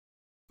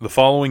The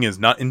following is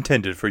not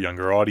intended for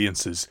younger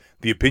audiences.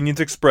 The opinions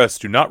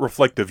expressed do not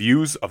reflect the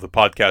views of the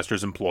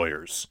podcaster's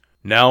employers.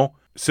 Now,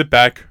 sit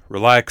back,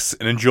 relax,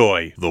 and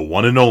enjoy the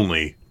one and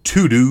only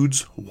Two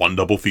Dudes, One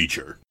Double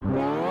Feature.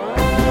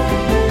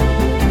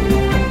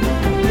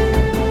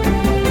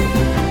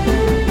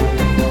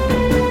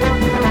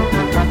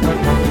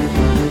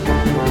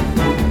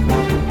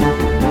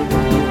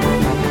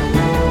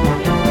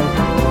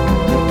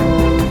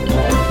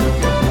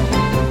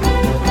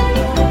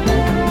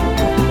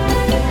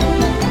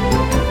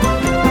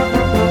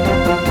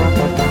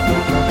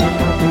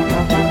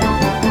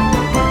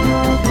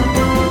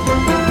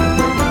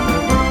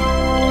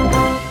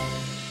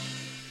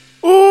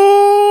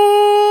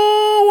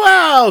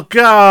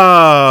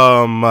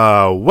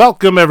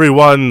 Welcome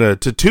everyone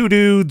to Two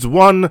Dudes,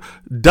 One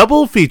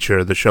Double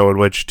Feature, the show in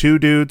which two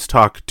dudes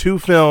talk two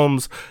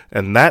films,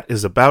 and that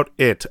is about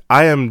it.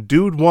 I am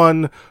Dude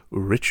 1,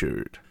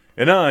 Richard.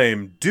 And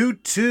I'm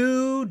Dude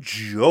 2,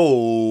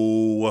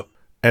 Joe.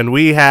 And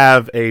we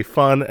have a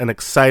fun and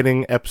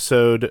exciting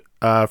episode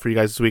for you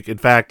guys this week. In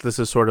fact, this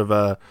is sort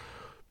of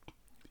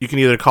you can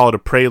either call it a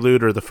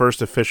prelude or the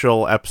first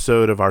official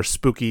episode of our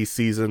spooky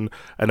season.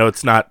 I know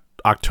it's not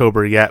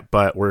October yet,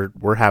 but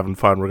we're having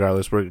fun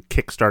regardless. We're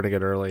kickstarting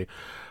it early.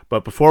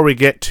 But before we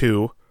get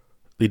to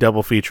the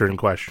double feature in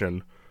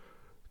question,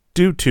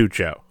 Dude 2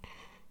 Joe,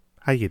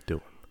 how you doing?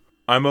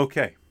 I'm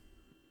okay.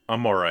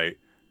 I'm all right.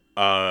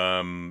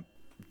 All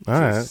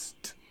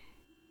right.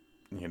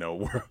 You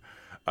know,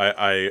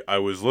 I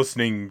was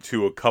listening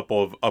to a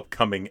couple of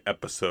upcoming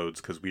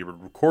episodes because we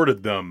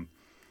recorded them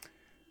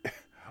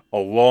a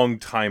long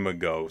time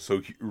ago.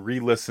 So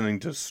re-listening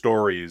to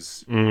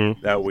stories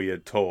that we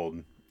had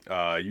told.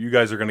 You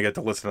guys are going to get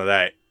to listen to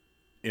that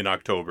in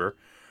October,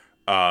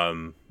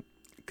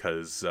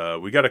 because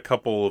we got a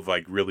couple of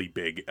like really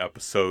big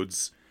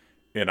episodes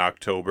in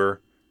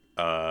October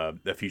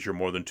that feature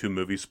more than two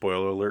movies.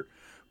 Spoiler alert!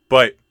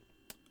 But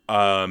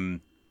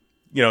you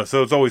know,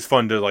 so it's always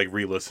fun to like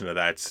re-listen to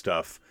that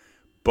stuff.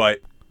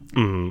 But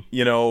you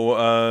know,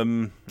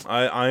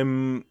 I'm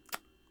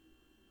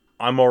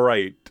all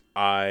right.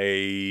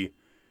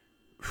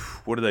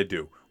 What did I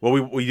do?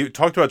 Well, we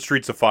talked about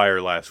Streets of Fire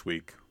last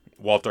week.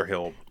 Walter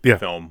Hill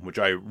film, which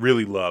I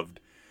really loved,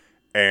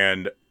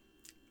 and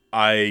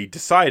I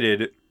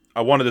decided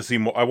I wanted to see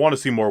more. I want to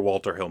see more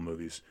Walter Hill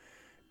movies,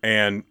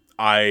 and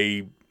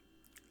I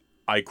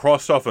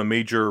crossed off a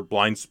major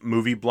blind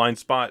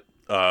spot.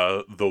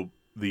 The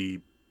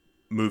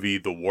movie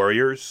The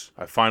Warriors.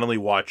 I finally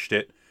watched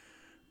it.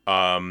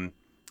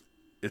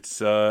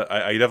 It's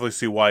I definitely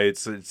see why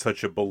it's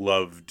such a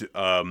beloved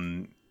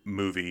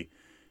movie.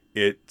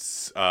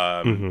 It's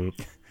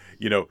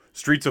you know,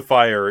 Streets of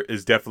Fire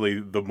is definitely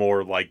the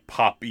more, like,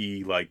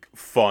 poppy, like,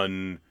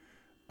 fun,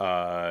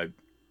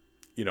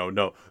 you know,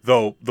 no.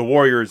 Though, The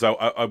Warriors,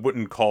 I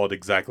wouldn't call it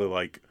exactly,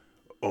 like,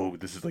 oh,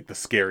 this is, like, the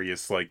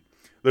scariest, like,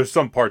 there's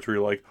some parts where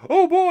you're like,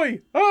 oh, boy,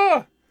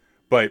 ah!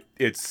 But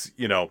it's,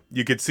 you know,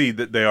 you could see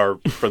that they are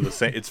from the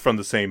same, it's from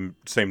the same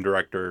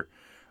director,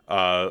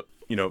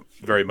 you know,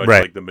 very much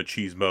like the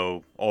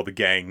machismo, all the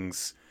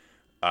gangs,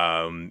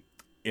 in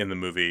the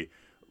movie.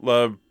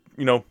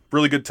 You know,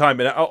 really good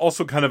time, and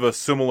also kind of a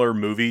similar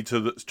movie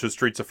to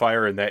Streets of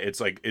Fire in that it's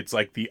like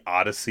the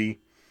Odyssey.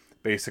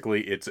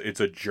 Basically, it's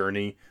a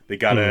journey. They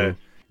gotta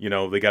you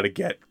know, they gotta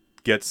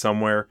get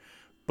somewhere,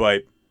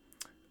 but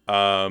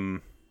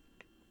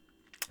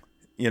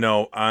you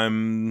know,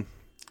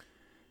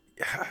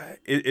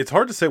 it's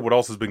hard to say what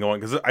else has been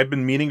going, because I've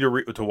been meaning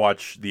to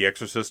watch The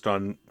Exorcist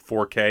on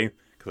 4K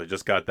because I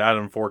just got that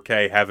on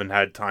 4K. Haven't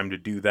had time to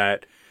do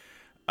that.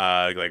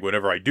 Like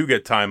whenever I do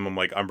get time, I'm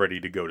like, I'm ready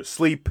to go to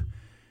sleep,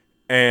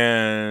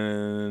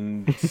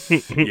 and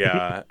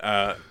yeah,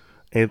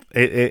 ain't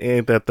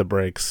that the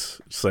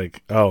breaks? It's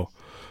like, oh,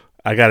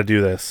 I got to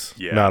do this.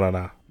 Yeah,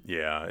 no.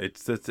 Yeah, it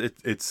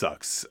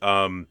sucks.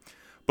 But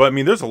I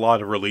mean, there's a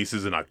lot of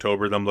releases in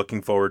October that I'm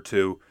looking forward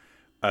to,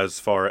 as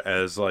far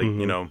as like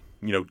you know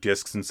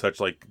discs and such.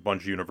 Like a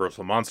bunch of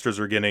Universal Monsters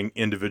are getting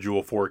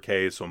individual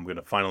 4K, so I'm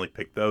gonna finally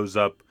pick those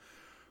up.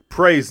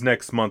 Prey's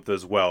next month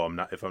as well.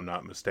 If I'm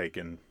not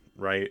mistaken,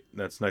 right?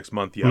 That's next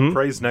month. Yeah,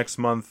 Prey's next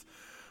month.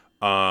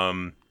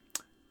 And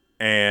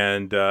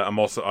I'm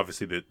also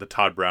obviously the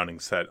Todd Browning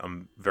set.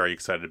 I'm very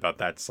excited about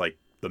that. It's like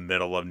the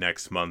middle of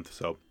next month,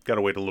 so got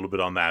to wait a little bit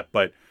on that.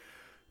 But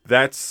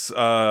that's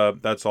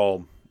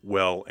all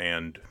well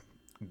and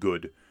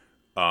good.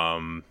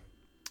 But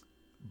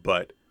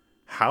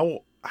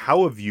how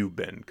have you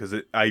been? Because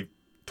I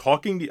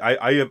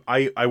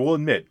will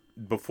admit,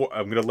 before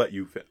I'm gonna let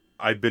you fit.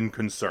 I've been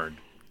concerned.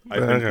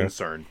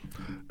 Concerned.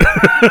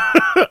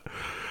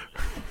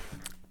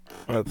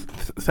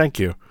 Thank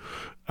you.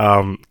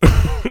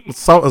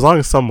 So as long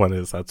as someone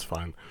is, that's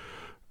fine.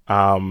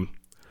 No,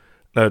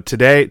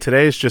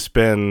 today's just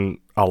been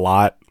a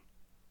lot.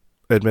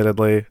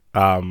 Admittedly,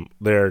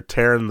 they're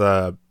tearing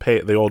the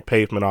old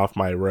pavement off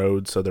my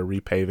road, so they're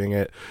repaving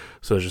it.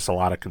 So there's just a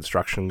lot of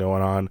construction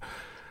going on.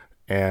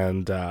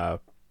 And at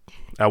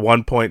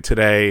one point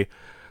today,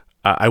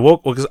 I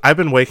woke because I've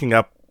been waking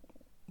up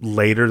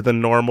later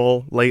than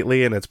normal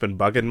lately, and it's been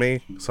bugging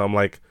me. So I'm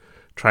like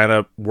trying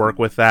to work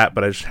with that,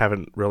 but I just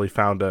haven't really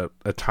found a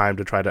time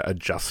to try to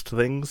adjust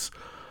things.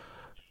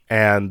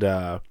 And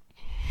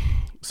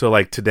so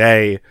like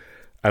today,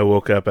 I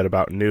woke up at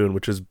about noon,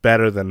 which is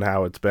better than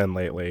how it's been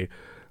lately.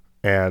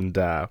 And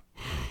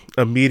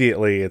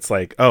immediately it's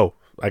like, oh,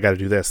 I got to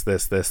do this. And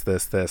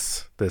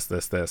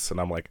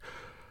I'm like,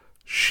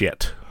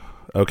 shit.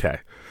 Okay.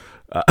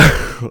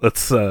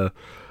 Let's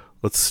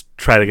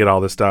try to get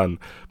all this done.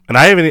 And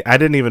I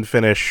didn't even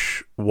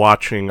finish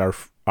watching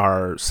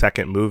our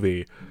second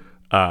movie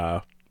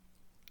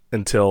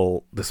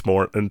until this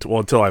morning,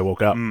 until I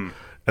woke up. And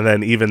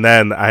then even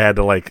then I had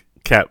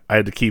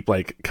to keep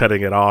like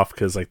cutting it off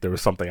because like there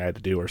was something I had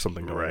to do or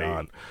something going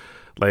on.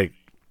 Like,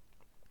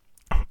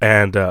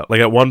 and like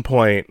at one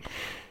point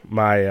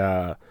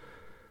my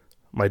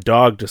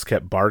dog just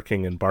kept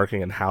barking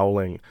and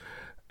howling,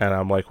 and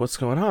I'm like, what's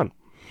going on?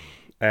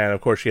 And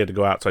of course she had to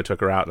go out, so I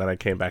took her out, and then I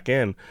came back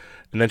in,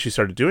 and then she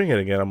started doing it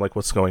again. I'm like,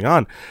 what's going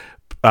on?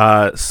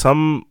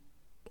 Some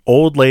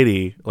old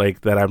lady,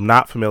 like, that I'm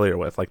not familiar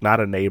with, like, not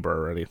a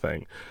neighbor or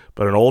anything,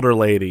 but an older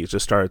lady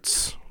just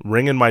starts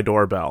ringing my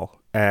doorbell,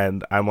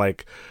 and I'm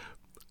like,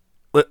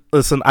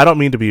 listen, I don't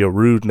mean to be a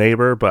rude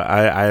neighbor, but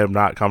I am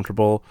not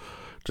comfortable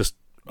just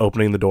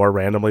opening the door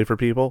randomly for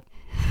people.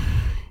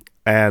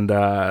 And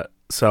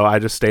so I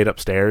just stayed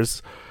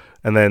upstairs,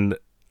 and then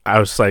I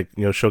was like,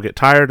 she'll get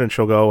tired and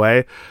she'll go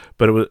away.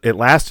 But it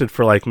lasted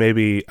for like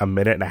maybe a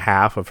minute and a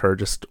half of her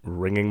just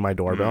ringing my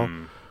doorbell.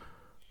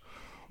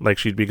 Like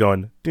she'd be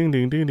going ding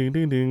ding ding ding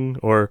ding ding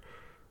or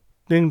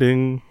ding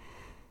ding,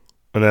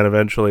 and then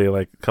eventually,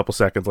 like a couple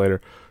seconds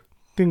later,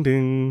 ding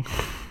ding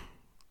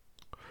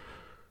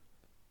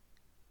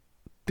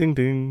ding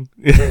ding.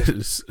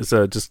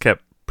 So it just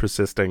kept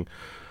persisting.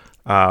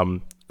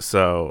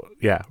 So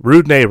yeah,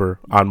 rude neighbor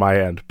on my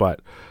end,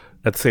 but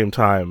at the same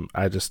time,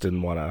 I just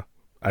didn't want to.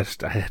 I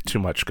had too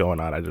much going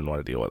on. I didn't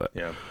want to deal with it.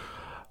 Yeah.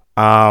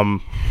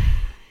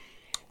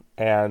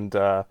 And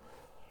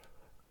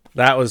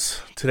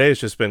today's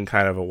just been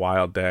kind of a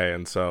wild day,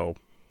 and so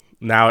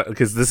now,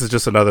 because this is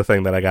just another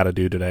thing that I got to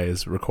do today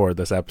is record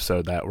this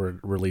episode that we're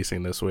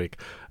releasing this week.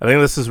 I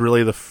think this is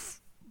really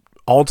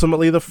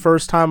ultimately the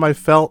first time I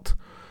felt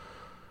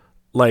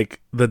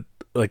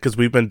because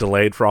we've been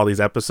delayed for all these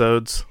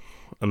episodes,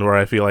 and where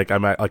I feel like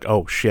I'm at, like,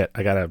 oh shit,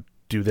 I gotta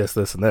do this,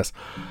 and this.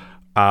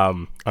 I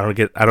don't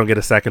get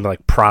a second to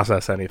like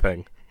process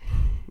anything,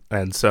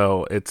 and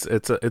so it's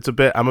a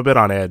bit. I'm a bit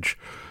on edge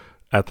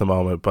at the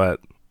moment,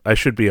 but I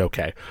should be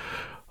okay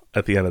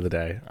at the end of the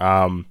day.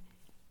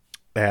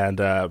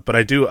 But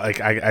I do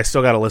I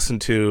still got to listen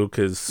to,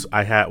 because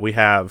we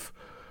have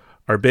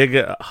our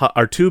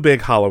two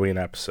big Halloween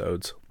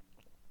episodes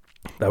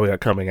that we got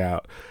coming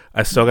out.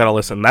 I still got to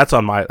listen. That's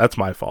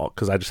my fault,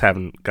 because I just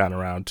haven't gotten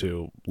around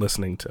to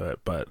listening to it,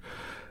 but.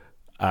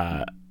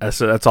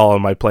 So that's all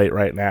on my plate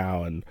right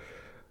now, and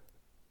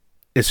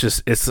it's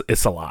just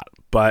it's a lot.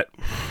 But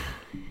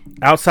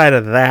outside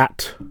of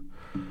that,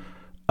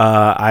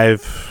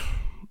 I've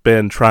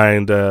been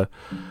trying to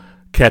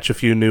catch a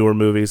few newer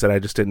movies that I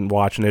just didn't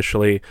watch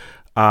initially.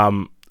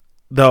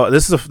 Though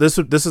this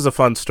is a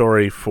fun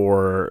story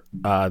for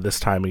this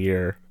time of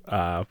year.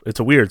 It's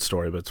a weird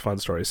story, but it's a fun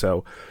story.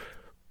 So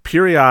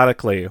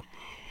periodically,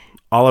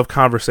 I'll have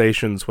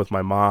conversations with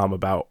my mom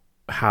about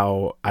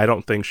how I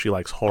don't think she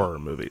likes horror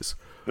movies.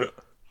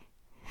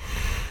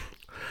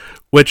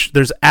 Which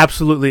there's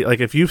absolutely, like,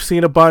 if you've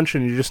seen a bunch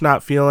and you're just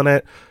not feeling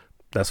it,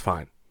 that's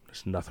fine.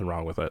 There's nothing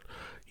wrong with it.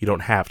 You don't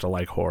have to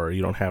like horror.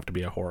 You don't have to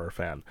be a horror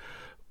fan.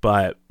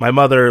 But my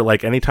mother,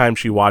 like, anytime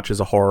she watches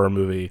a horror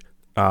movie,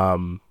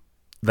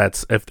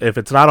 that's if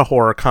it's not a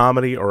horror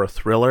comedy or a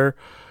thriller,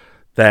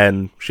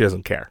 then she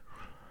doesn't care.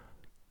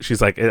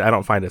 She's like, I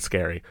don't find it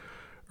scary,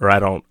 or I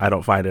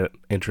don't find it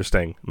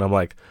interesting. And I'm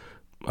like,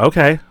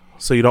 okay.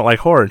 So you don't like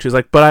horror? And she's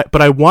like, but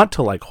I want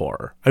to like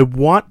horror. I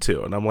want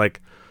to. And I'm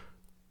like,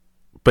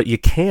 but you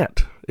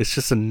can't. It's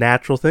just a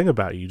natural thing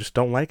about you. You just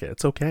don't like it.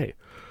 It's okay.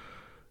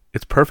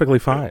 It's perfectly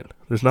fine.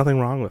 There's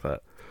nothing wrong with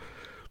it.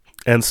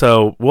 And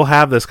so we'll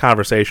have this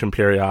conversation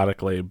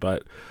periodically,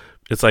 but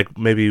it's like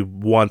maybe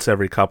once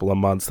every couple of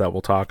months that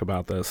we'll talk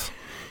about this.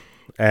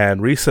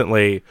 And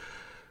recently,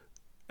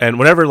 and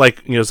whenever,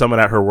 like, someone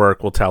at her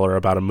work will tell her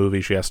about a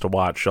movie she has to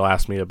watch, she'll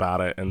ask me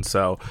about it. And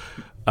so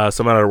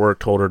someone at her work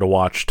told her to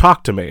watch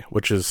Talk to Me,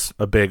 which is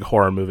a big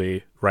horror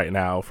movie right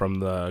now from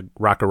the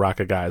Raka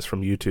Raka guys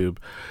from YouTube.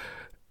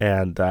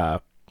 And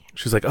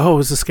she's like, oh,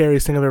 it's the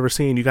scariest thing I've ever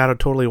seen. You got to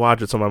totally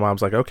watch it. So my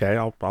mom's like, okay,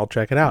 I'll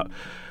check it out.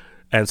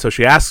 And so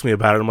she asks me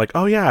about it. I'm like,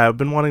 oh yeah, I've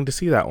been wanting to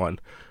see that one.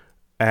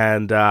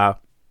 And that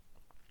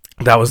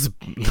was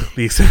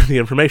the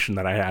information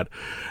that I had.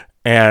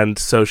 And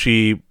so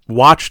she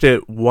watched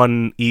it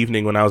one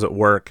evening when I was at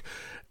work.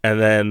 And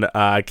then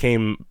I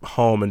came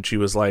home and she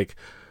was like,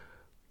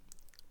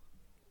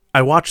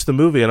 I watched the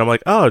movie, and I'm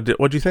like, oh,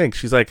 what'd you think?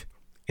 She's like,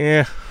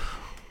 it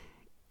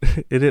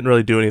didn't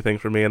really do anything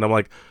for me. And I'm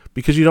like,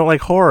 because you don't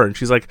like horror. And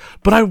she's like,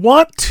 but I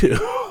want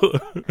to.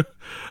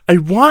 I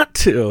want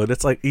to. And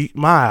it's like,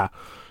 Ma,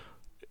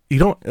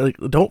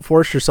 you don't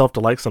force yourself to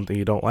like something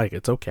you don't like.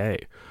 It's okay.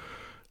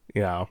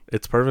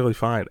 It's perfectly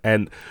fine.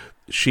 And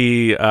but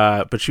she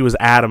was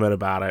adamant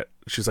about it.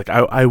 She's like,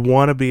 I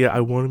want to be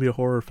a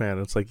horror fan.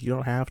 It's like, you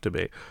don't have to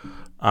be.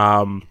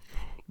 And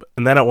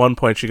then at one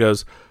point she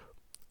goes,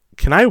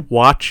 "Can I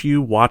watch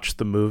you watch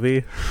the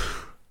movie?"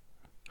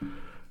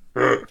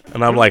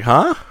 And I'm like,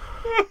 "Huh?"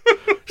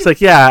 She's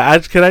like, "Yeah,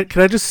 can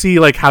I just see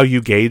like how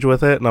you gauge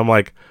with it?" And I'm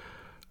like,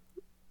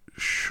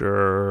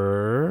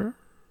 "Sure.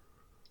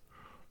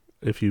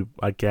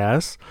 I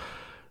guess."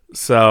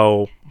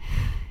 So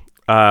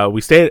we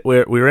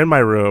were in my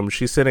room.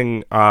 She's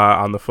sitting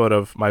on the foot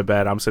of my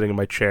bed. I'm sitting in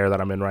my chair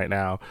that I'm in right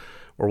now.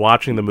 We're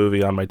watching the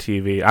movie on my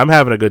TV. I'm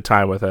having a good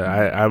time with it.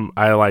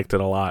 I liked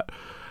it a lot.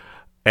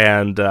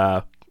 And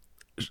the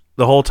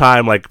whole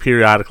time, like,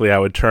 periodically I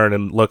would turn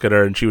and look at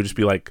her, and she would just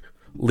be like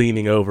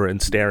leaning over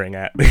and staring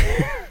at me.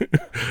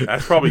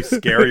 That's probably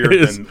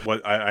scarier than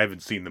what I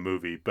haven't seen the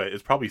movie, but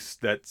that's probably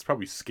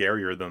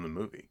scarier than the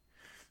movie.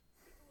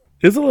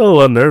 It's a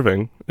little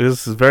unnerving.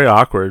 It's very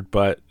awkward,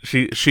 but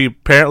she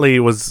apparently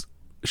was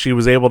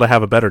able to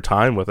have a better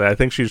time with it. I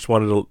think she just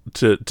wanted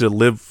to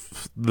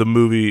live the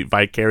movie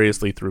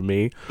vicariously through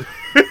me.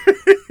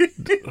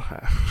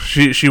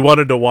 She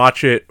wanted to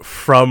watch it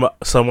from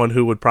someone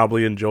who would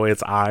probably enjoy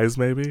its eyes,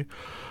 maybe.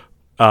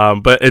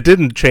 But it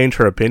didn't change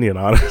her opinion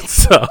on it.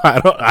 So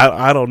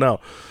I don't know.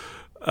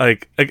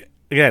 Like,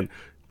 again,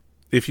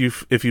 if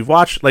you've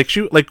watched, like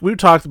we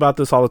talked about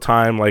this all the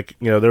time, like,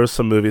 there was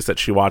some movies that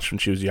she watched when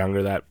she was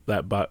younger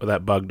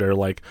that bugged her,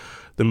 like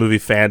the movie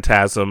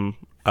Phantasm,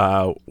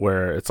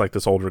 where it's like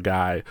this older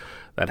guy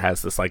that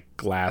has this like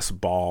glass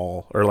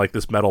ball or like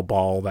this metal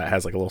ball that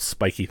has like a little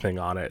spiky thing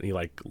on it, and he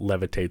like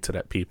levitates it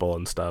at people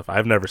and stuff.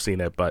 I've never seen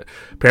it, but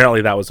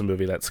apparently that was a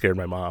movie that scared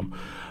my mom.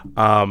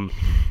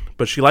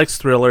 But she likes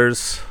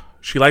thrillers.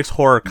 She likes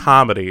horror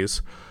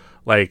comedies,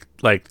 like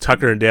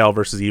Tucker and Dale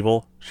versus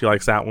Evil. She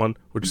likes that one,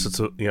 which is it's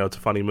a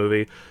funny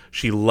movie.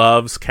 She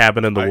loves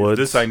Cabin in the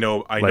Woods. I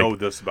know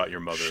this about your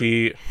mother.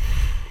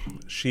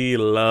 She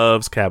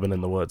loves Cabin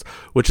in the Woods,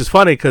 which is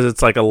funny because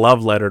it's like a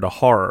love letter to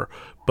horror,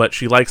 but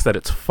she likes that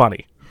it's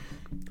funny.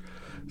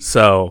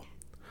 So,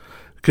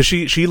 because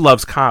she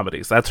loves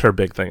comedies, that's her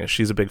big thing. Is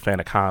she's a big fan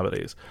of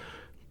comedies,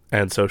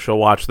 and so she'll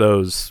watch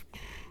those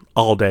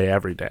all day,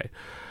 every day.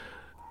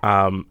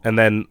 And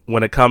then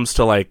when it comes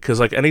to like, because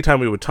like anytime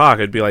we would talk,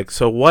 I'd be like,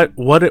 so what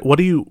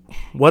do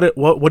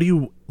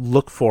you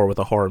look for with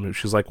a horror movie?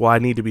 She's like, well, I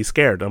need to be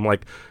scared. I'm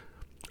like,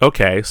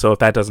 okay, so if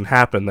that doesn't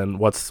happen, then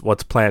what's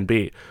plan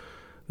B?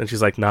 Then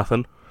she's like,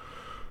 nothing.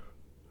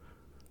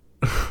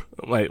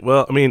 I'm like,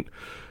 well, I mean,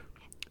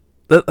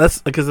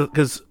 that's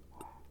because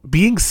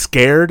being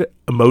scared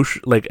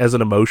as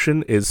an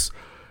emotion is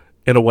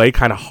in a way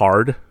kind of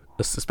hard,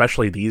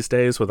 especially these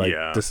days with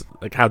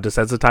like how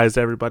desensitized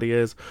everybody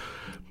is.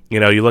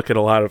 You look at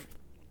a lot of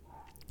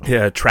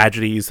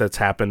tragedies that's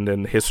happened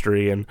in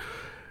history, and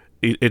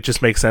it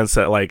just makes sense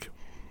that like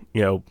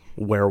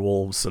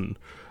werewolves and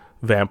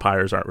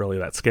vampires aren't really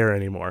that scary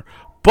anymore.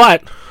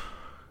 But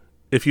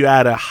if you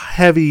add a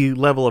heavy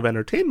level of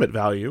entertainment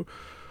value,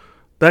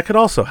 that could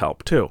also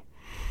help too.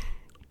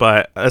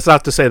 But that's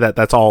not to say that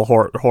that's all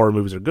horror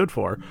movies are good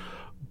for.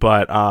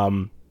 But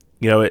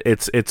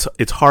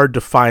it's hard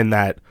to find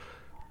that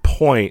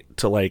point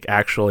to like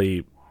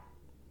actually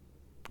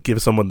give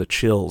someone the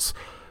chills.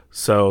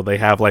 So they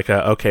have like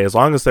as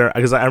long as they're,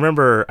 because I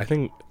remember, I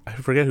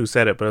forget who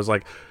said it, but it was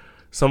like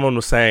someone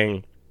was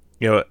saying,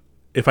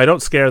 if I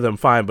don't scare them,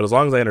 fine, but as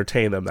long as I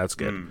entertain them, that's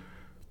good.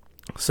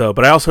 So,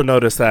 but I also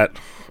noticed that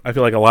I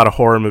feel like a lot of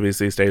horror movies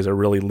these days are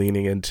really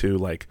leaning into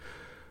like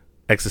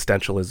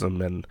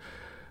existentialism and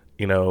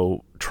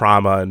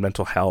trauma and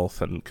mental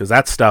health, and because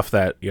that's stuff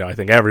that I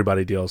think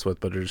everybody deals with,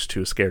 but they're just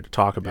too scared to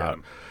talk about.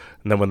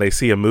 And then when they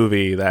see a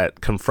movie that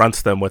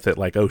confronts them with it,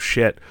 like, oh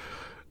shit,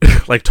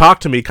 like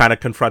Talk to Me kind of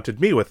confronted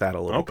me with that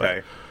a little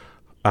bit.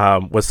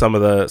 With some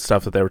of the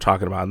stuff that they were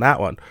talking about in that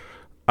one.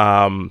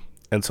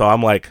 And so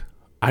I'm like,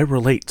 I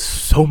relate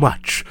so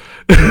much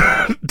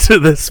to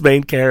this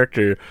main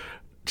character,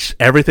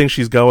 everything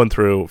she's going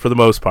through for the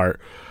most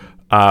part.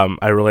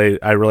 I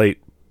relate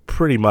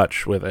pretty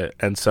much with it.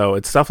 And so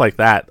it's stuff like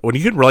that. When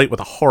you can relate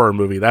with a horror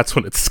movie, that's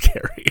when it's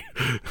scary.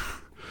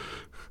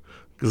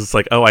 Because it's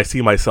like, oh, I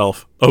see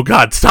myself. Oh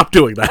God, stop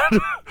doing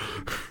that.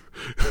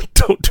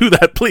 Don't do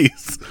that,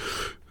 please.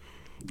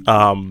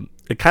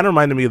 It kind of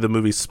reminded me of the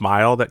movie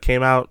Smile that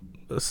came out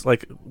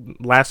like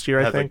last year,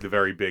 I think. Like the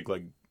very big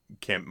like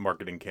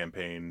marketing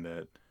campaign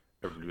that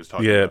everybody was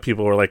talking about. Yeah,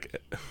 people were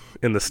like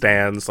in the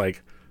stands,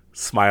 like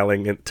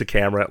smiling into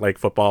camera at like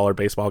football or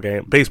baseball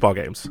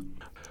games.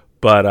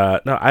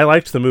 But no, I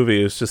liked the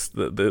movie. It was just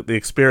the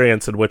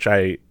experience in which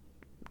I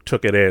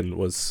took it in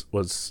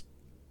was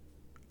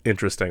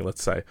interesting,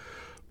 let's say.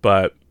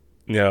 But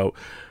I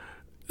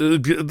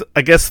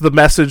guess the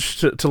message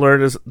to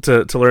learn is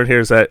to learn here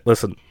is that,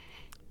 listen,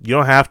 you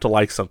don't have to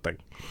like something.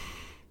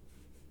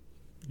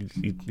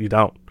 You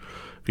don't.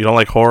 If you don't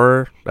like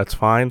horror, that's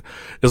fine.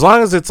 As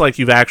long as it's like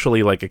you've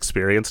actually like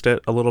experienced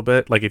it a little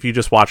bit. Like if you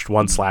just watched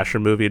one slasher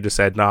movie and just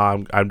said, "Nah,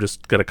 I'm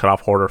just gonna cut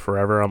off horror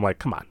forever." I'm like,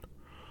 come on.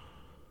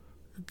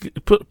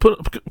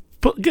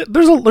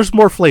 There's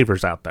more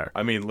flavors out there.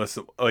 I mean,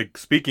 listen, like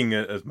speaking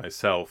as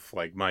myself,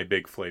 like my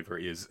big flavor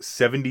is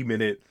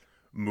 70-minute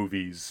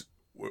movies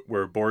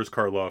where Boris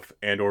Karloff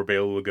and or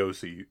Bela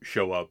Lugosi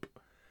show up,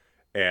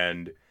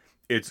 and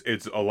it's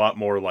a lot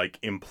more like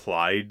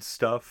implied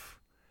stuff,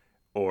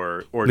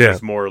 or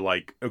just more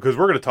like, because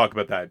we're gonna talk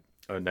about that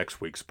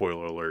next week.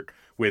 Spoiler alert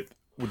with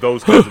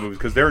those kinds of movies,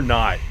 because they're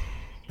not,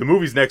 the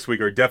movies next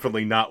week are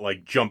definitely not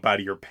like jump out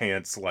of your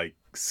pants like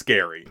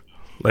scary.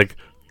 Like,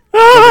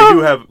 but they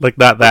do have like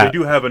not that. They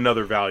do have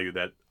another value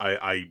that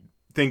I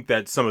think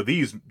that some of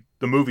the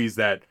movies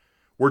that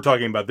we're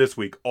talking about this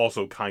week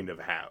also kind of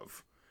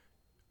have.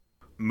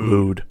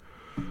 Mood.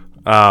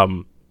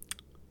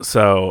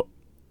 So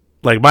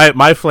like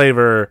my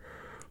flavor,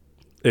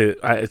 I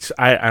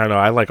don't know.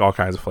 I like all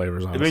kinds of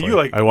flavors. Honestly, I mean, you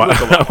like I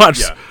watch.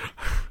 Yeah.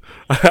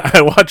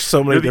 I watch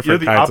so many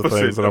different kinds of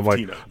things, and I'm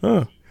like,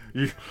 oh.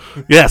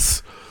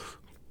 Yes,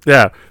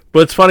 yeah.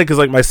 But it's funny because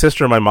like my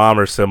sister and my mom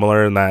are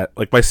similar in that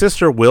like my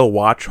sister will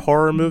watch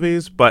horror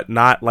movies, but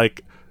not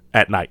like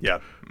at night. Yeah,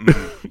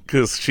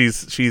 because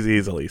she's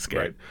easily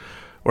scared. Right.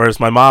 Whereas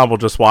my mom will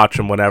just watch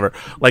them whenever.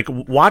 Like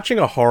watching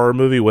a horror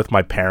movie with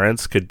my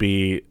parents could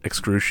be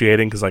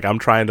excruciating because like I'm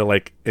trying to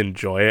like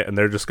enjoy it and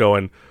they're just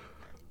going,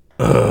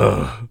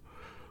 "Ugh,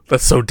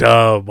 that's so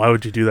dumb. Why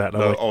would you do that?"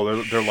 And I'm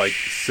like, they're like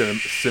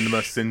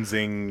cinema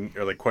sinsing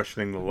or like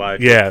questioning the life.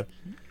 Yeah,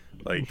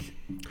 like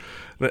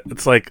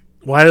it's like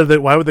why would they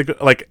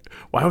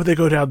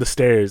go down the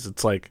stairs?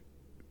 It's like,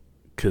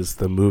 because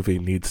the movie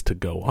needs to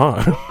go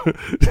on.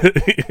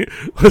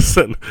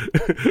 Listen.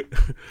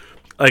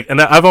 Like,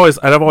 and I've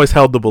always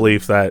held the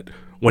belief that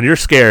when you're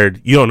scared,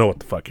 you don't know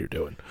what the fuck you're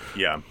doing.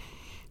 Yeah.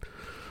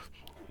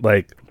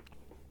 Like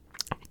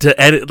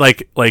to edit,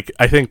 like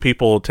I think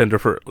people tend to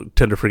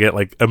forget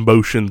like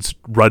emotions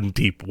run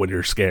deep when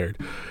you're scared.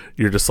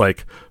 You're just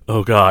like,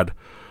 oh god,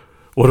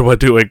 what am I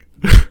doing?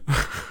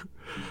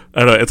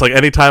 I don't know. It's like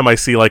anytime I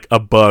see like a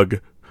bug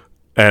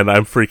and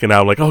I'm freaking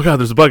out, I'm like, oh god,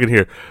 there's a bug in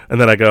here,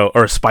 and then I go,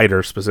 or a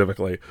spider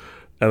specifically,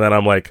 and then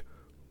I'm like,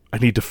 I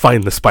need to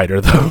find the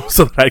spider though,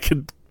 so that I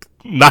can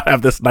not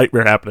have this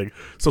nightmare happening.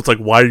 So it's like,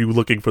 why are you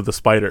looking for the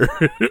spider?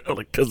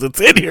 Like, because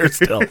it's in here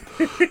still.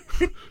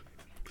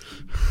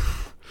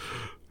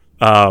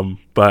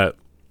 But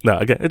no,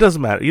 again, it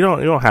doesn't matter. You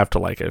don't have to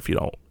like it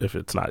if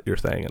it's not your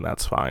thing, and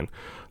that's fine.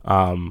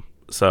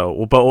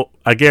 But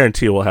I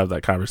guarantee we'll have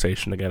that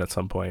conversation again at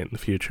some point in the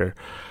future.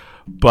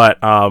 But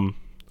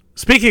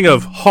speaking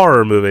of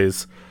horror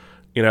movies,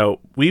 you know,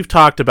 we've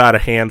talked about a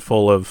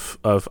handful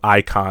of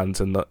icons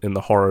in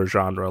the horror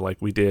genre. Like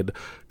we did a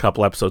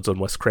couple episodes on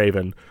Wes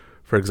Craven,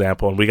 for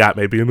example, and we got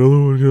maybe another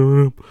one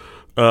coming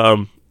up,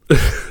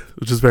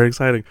 which is very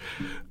exciting.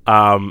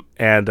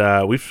 And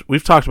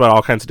we've talked about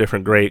all kinds of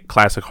different great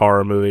classic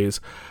horror movies.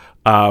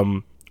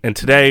 And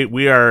today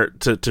we are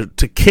to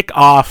kick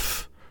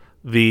off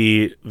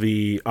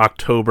the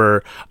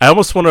October. I'm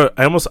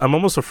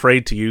almost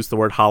afraid to use the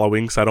word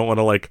Halloween because I don't want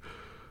to like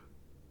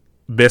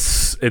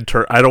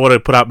I don't want to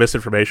put out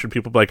misinformation.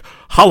 People be like,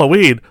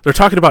 Halloween, they're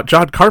talking about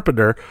John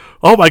Carpenter.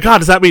 Oh my god,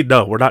 does that mean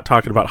no? We're not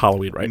talking about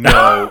Halloween right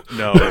now.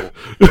 No.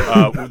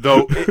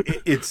 Though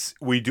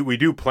we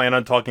do plan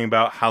on talking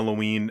about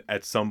Halloween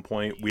at some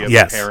point. We have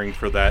a pairing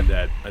for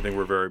that I think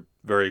we're very,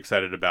 very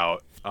excited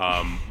about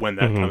when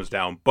that comes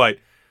down. But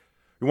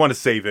we want to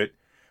save it.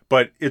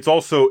 But it's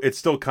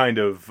still kind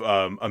of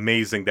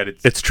amazing that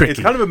it's tricky. It's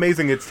kind of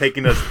amazing it's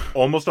taken us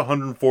almost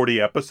 140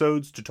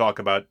 episodes to talk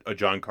about a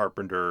John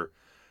Carpenter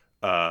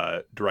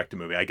directed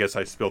movie. I guess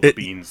I spilled the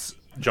beans.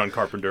 John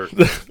Carpenter.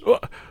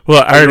 Well,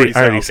 I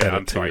already said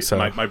it too. So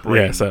my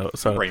brain,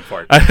 brain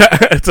fart.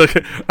 It's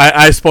okay.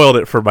 I spoiled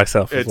it for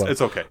myself.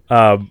 It's okay.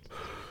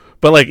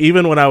 But like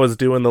even when I was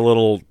doing the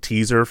little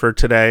teaser for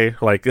today,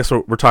 like this,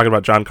 we're talking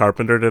about John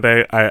Carpenter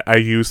today. I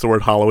used the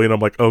word Halloween. I'm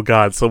like, oh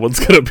god,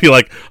 someone's gonna be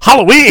like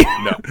Halloween.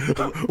 No,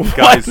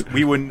 guys,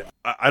 we wouldn't.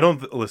 I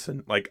don't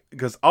listen. Like,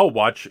 because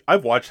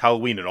I've watched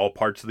Halloween in all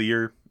parts of the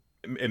year.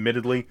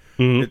 Admittedly,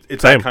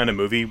 it's that kind of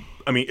movie.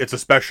 I mean, it's a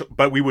special,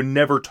 but we would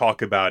never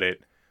talk about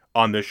it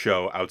on this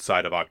show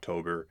outside of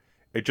October.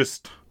 It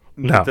just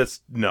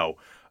no.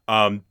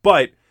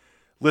 But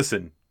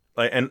listen.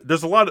 And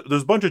there's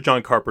a bunch of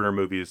John Carpenter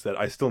movies that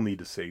I still need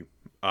to see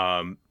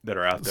that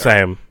are out there.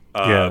 Same.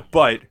 Yeah.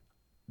 But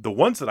the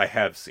ones that I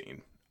have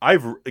seen,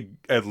 I've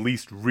at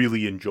least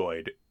really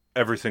enjoyed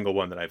every single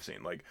one that I've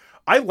seen. Like,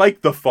 I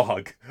like The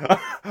Fog.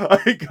 I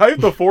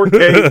have the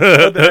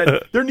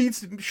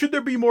 4K. Should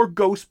there be more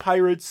ghost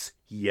pirates?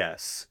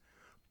 Yes.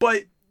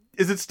 But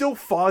is it still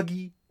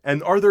foggy?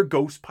 And are there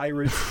ghost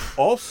pirates?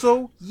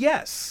 Also,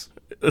 yes.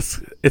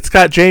 It's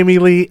got Jamie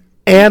Lee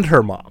and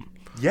her mom.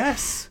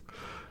 Yes.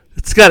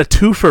 It's got a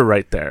twofer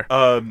right there.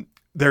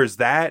 There's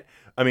that.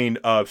 I mean,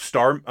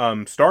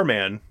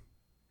 Starman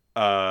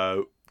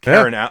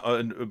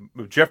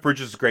Jeff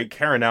Bridges is great.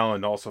 Karen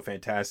Allen also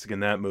fantastic in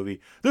that movie.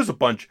 There's a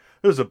bunch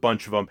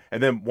of them,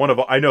 and then one of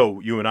I know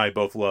you and I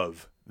both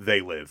love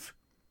They Live.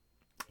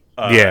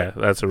 Yeah,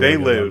 that's a really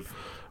They good Live. one.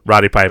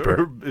 Roddy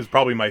Piper is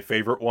probably my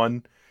favorite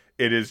one.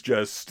 It is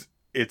just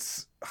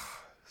it's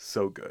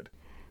so good.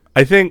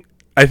 I think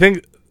I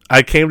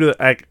came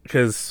to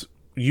because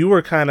you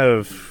were kind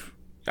of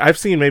I've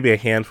seen maybe a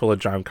handful of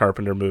John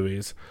Carpenter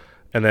movies,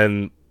 and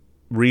then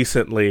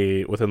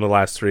recently within the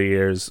last 3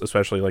 years,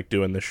 especially like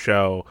doing the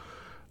show,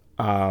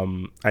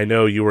 I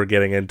know you were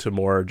getting into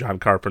more John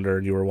Carpenter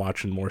and you were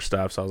watching more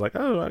stuff. So I was like,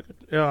 oh,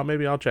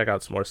 maybe I'll check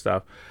out some more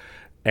stuff.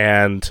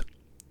 And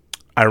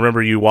I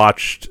remember you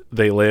watched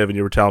They Live and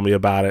you were telling me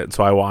about it, and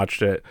so I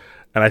watched it.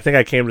 And I think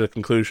I came to the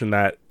conclusion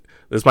that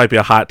this might be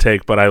a hot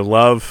take, but I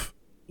love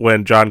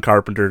when John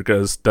Carpenter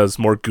does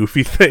more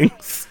goofy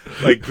things,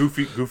 like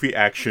goofy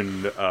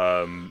action,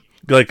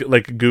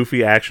 like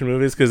goofy action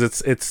movies, because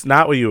it's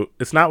not what you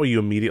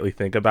immediately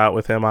think about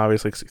with him.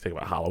 Obviously, 'cause you think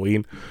about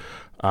Halloween,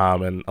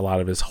 and a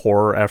lot of his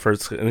horror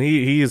efforts, and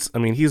he's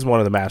one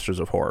of the masters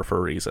of horror for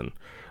a reason.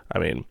 I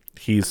mean,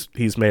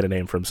 he's made a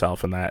name for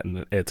himself in that,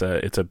 and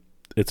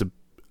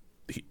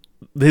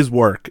his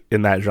work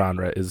in that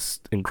genre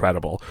is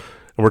incredible.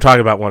 And we're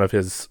talking about one of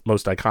his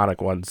most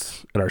iconic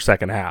ones in our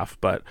second half,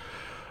 but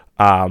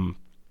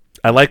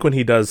I like when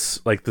he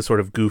does like the sort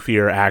of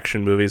goofier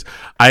action movies.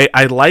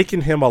 I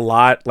liken him a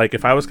lot. Like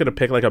if I was going to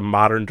pick like a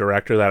modern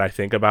director that I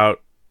think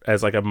about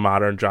as like a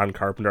modern John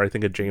Carpenter, I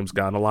think of James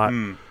Gunn a lot.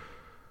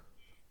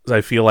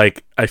 I feel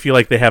like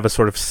they have a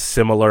sort of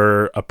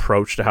similar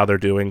approach to how they're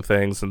doing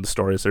things and the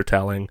stories they're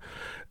telling,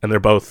 and they're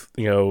both,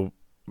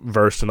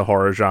 versed in the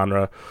horror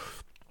genre.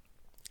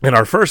 And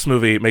our first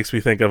movie makes me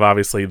think of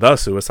obviously The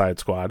Suicide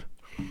Squad,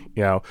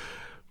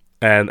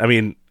 and I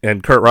mean,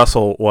 and Kurt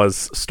Russell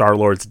was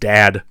Star-Lord's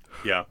dad.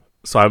 Yeah.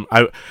 So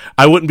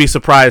I wouldn't be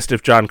surprised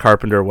if John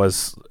Carpenter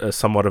was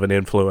somewhat of an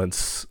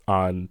influence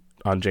on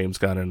James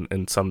Gunn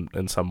in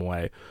some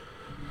way.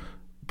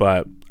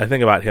 But I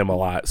think about him a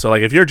lot. So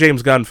like if you're a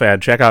James Gunn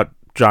fan, check out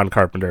John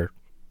Carpenter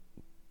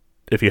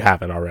if you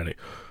haven't already.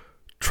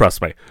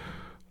 Trust me.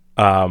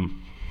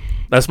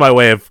 That's my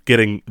way of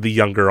getting the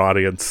younger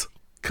audience.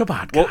 Come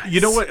on, guys. Well,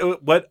 you know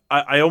what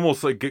I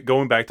almost like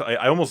going back to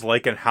I almost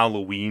liken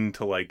Halloween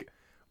to like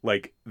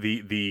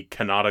the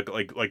canonical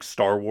like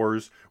Star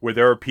Wars, where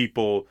there are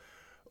people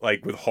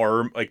like with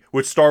horror, like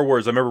with Star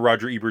Wars. I remember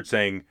Roger Ebert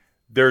saying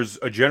there's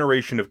a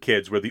generation of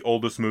kids where the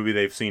oldest movie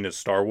they've seen is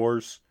Star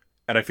Wars,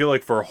 and I feel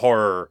like for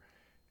horror,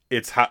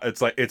 it's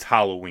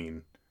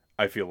Halloween.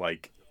 I feel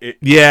like it.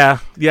 Yeah,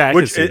 I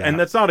can see that. And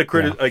that's not a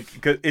critic. Yeah.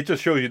 Like 'cause it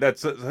just shows you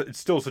it's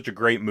still such a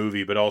great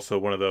movie, but also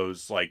one of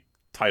those like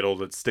titles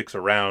that sticks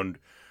around.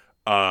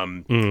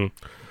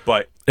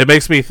 But it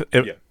makes me.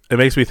 It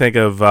makes me think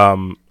of, I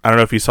don't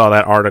know if you saw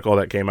that article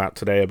that came out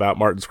today about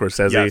Martin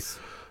Scorsese. Yes.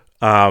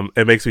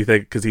 It makes me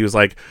think, because he was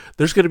like,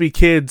 there's going to be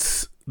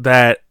kids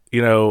that,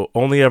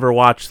 only ever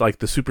watch like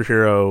the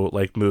superhero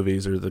like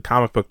movies or the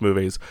comic book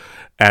movies.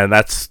 And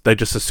they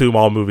just assume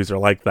all movies are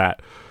like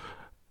that.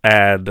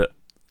 And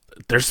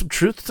there's some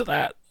truth to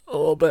that a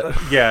little bit.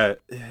 Yeah,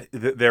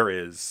 there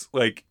is.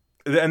 Like,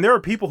 and there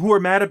are people who are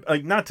mad at,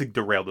 like, not to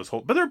derail this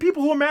whole, but there are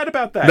people who are mad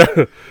about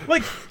that.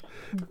 Like,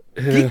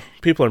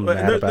 people are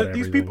mad about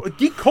these everything. people.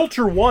 Geek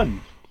culture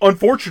won,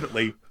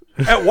 unfortunately.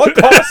 At what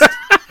cost?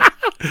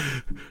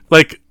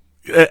 Like,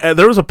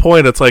 there was a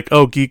point. It's like,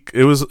 oh, geek.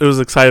 It was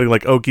exciting.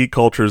 Like, oh, geek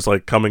culture is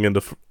like coming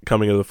into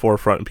the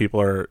forefront, and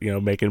people are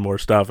making more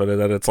stuff. And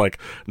then it's like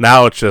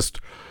now it's just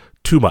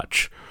too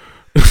much.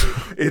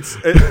 It's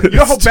you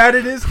know how bad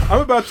it is.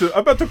 I'm about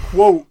to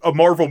quote a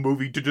Marvel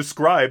movie to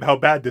describe how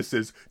bad this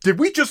is. Did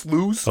we just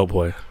lose? Oh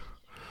boy.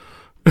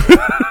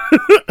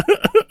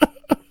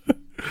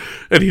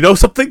 And you know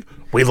something?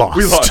 We lost.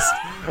 We're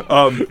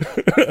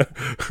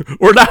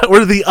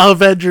the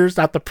Avengers,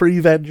 not the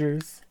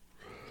pre-Vengers.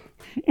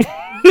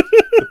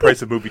 The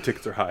price of movie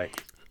tickets are high,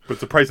 but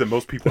it's a price that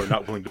most people are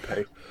not willing to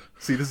pay.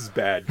 See, this is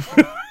bad.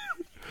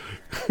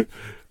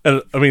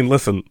 And I mean,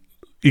 listen,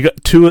 you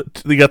got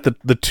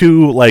the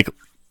two like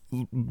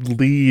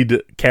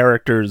lead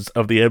characters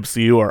of the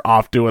MCU are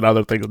off doing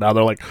other things now.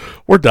 They're like,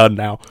 we're done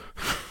now.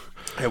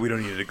 Yeah, we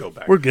don't need to go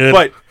back. We're good.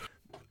 But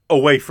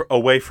away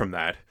from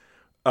that,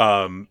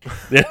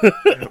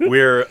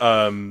 we're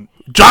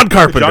John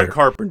Carpenter. John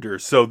Carpenter.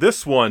 So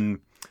this one,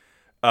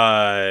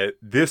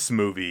 this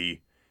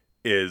movie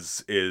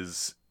is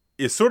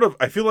sort of,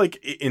 I feel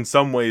like in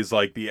some ways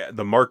like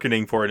the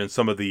marketing for it and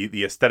some of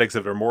the aesthetics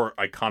of it are more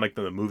iconic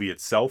than the movie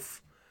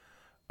itself.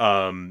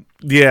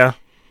 Yeah,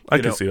 I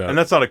can see that. And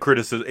that's not a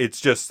criticism.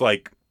 It's just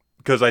like,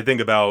 because I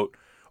think about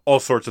all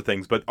sorts of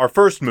things. But our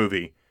first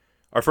movie,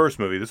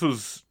 this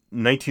was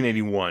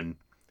 1981.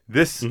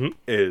 This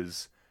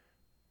is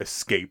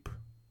Escape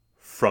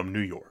from New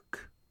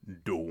York.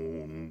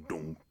 Dun,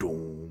 dun,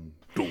 dun,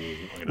 dun.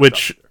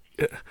 Which,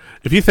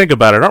 if you think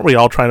about it, aren't we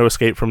all trying to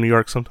escape from New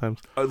York sometimes?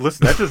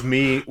 Listen, that's just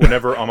me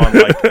whenever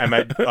I'm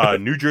at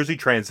New Jersey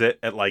Transit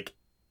at like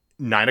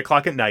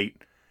 9:00 at night,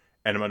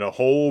 and I'm in a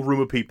whole room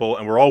of people,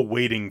 and we're all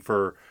waiting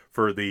for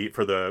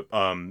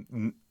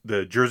the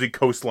Jersey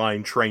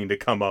coastline train to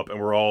come up, and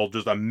we're all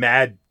just a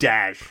mad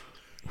dash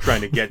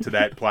trying to get to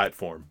that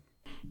platform.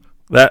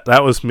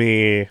 That was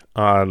me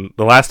on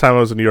the last time I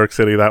was in New York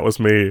City. That was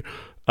me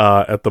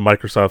at the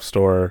Microsoft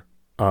store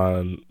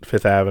on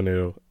Fifth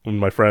Avenue when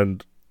my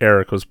friend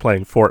Eric was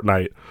playing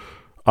Fortnite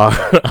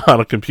on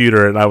a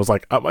computer, and I was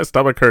like, oh, my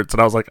stomach hurts,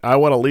 and I was like, I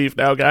want to leave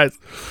now, guys.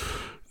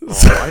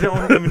 I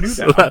don't even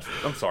do that.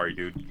 I'm sorry,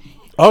 dude.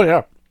 Oh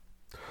yeah,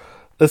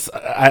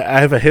 I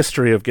have a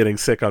history of getting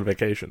sick on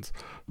vacations.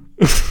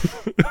 I'm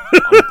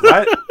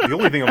glad. The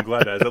only thing I'm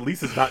glad at is at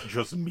least it's not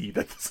just me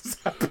that this has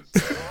happened.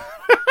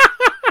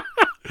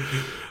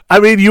 I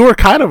mean, you were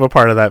kind of a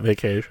part of that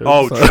vacation.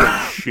 Oh, so.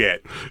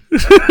 Shit.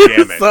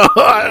 Damn it. So,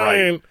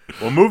 right.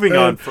 Well, moving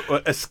on.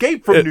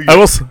 Escape from New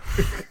York.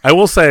 I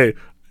will say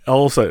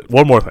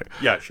one more thing.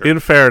 Yeah, sure. In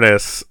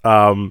fairness,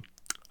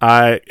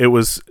 it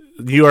was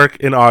New York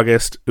in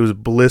August. It was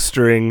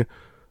blistering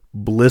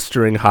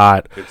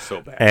hot. It's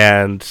so bad.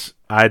 And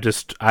I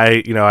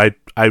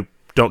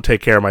don't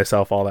take care of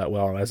myself all that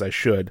well as I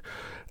should.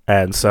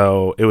 And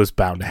so it was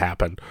bound to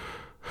happen.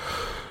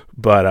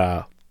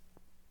 But,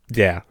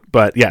 yeah,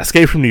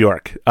 Escape from New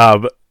York.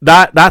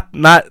 Not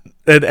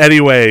in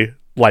any way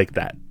like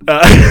that.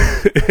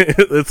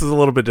 This is a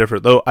little bit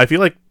different, though. I feel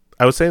like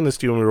I was saying this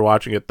to you when we were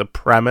watching it. The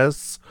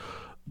premise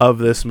of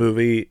this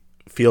movie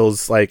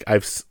feels like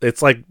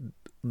it's like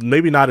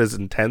maybe not as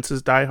intense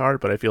as Die Hard,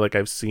 but I feel like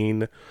I've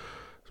seen,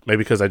 maybe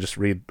because I just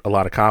read a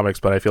lot of comics,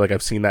 but I feel like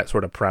I've seen that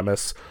sort of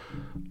premise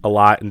a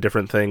lot in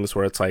different things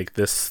where it's like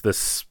this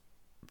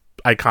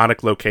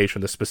iconic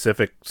location, the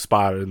specific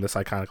spot in this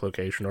iconic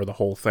location, or the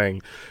whole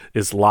thing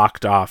is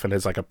locked off and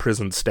is like a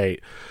prison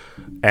state,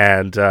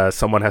 and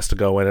someone has to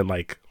go in and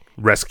like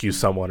rescue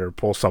someone or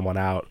pull someone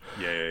out.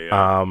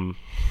 Yeah.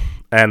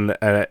 And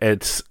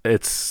it's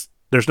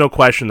there's no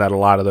question that a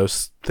lot of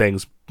those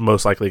things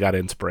most likely got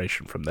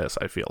inspiration from this,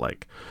 I feel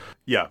like.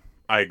 Yeah,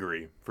 I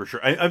agree for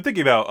sure. I'm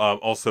thinking about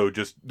also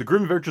just the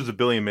Grim Adventures of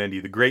Billy and Mandy,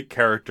 the great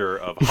character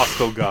of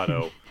Hosto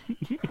Gatto.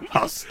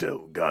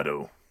 Hosto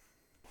Gatto.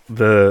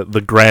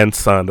 The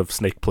grandson of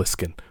Snake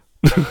Plissken.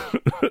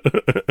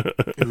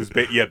 Who's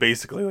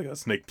basically like a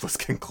Snake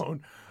Plissken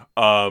clone.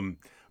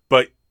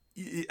 But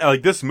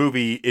like this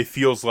movie, it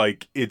feels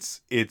like it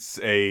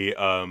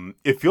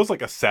feels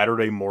like a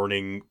Saturday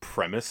morning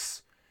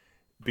premise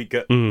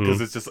because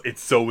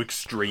it's so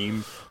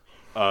extreme.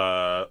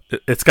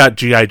 It's got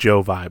G.I.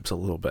 Joe vibes a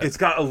little bit. It's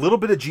got a little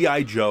bit of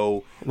G.I.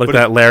 Joe, like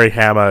that Larry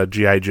Hama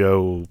G.I.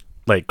 Joe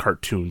like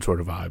cartoon sort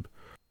of vibe.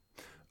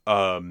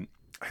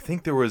 I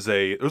think there was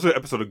an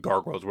episode of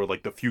Gargoyles where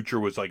like the future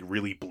was like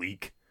really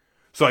bleak.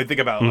 So I think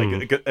about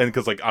like, and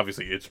because like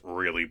obviously it's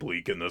really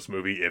bleak in this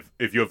movie.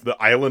 If you have the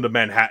island of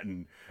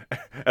Manhattan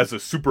as a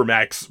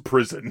supermax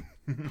prison,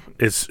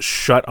 it's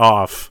shut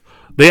off.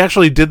 They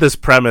actually did this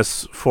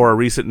premise for a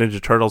recent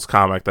Ninja Turtles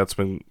comic that's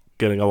been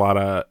getting a lot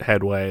of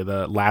headway.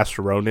 The Last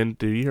Ronin.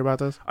 Did you hear about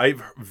this?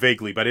 I've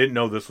vaguely, but I didn't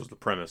know this was the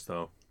premise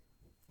though.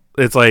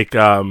 It's like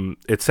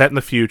it's set in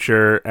the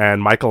future,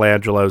 and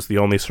Michelangelo's the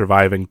only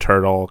surviving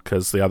turtle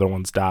because the other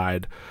ones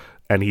died,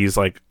 and he's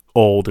like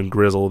old and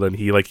grizzled, and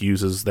he like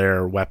uses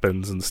their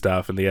weapons and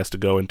stuff, and he has to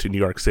go into New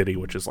York City,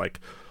 which is like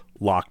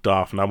locked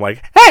off. And I'm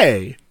like,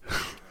 hey,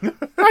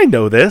 I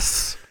know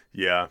this.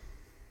 Yeah.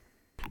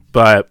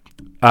 But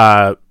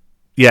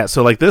yeah,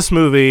 so like this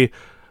movie,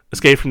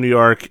 Escape from New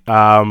York,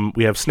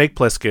 we have Snake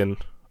Plissken,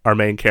 our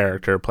main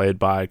character, played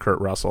by Kurt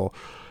Russell,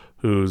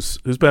 who's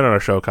been on our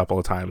show a couple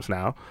of times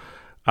now.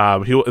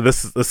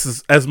 This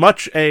is as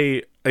much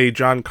a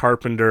John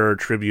Carpenter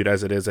tribute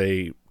as it is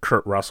a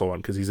Kurt Russell one,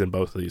 because he's in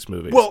both of these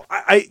movies. Well,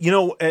 I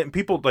and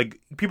people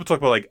talk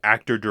about like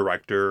actor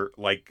director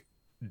like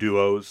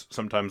duos.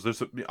 Sometimes there's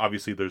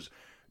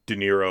De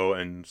Niro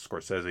and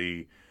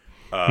Scorsese,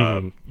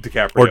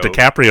 DiCaprio or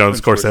DiCaprio and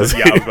Scorsese.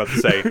 Yeah, I was about to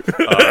say.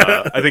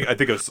 I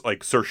think it's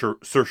like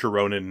Saoirse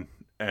Ronan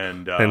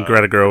and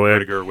Greta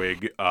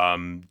Gerwig,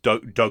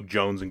 Doug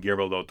Jones and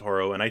Guillermo del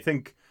Toro, and I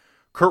think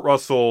Kurt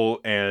Russell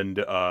and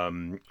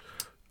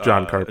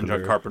John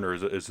Carpenter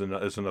is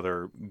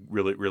another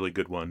really, really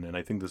good one, and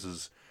I think this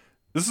is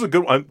a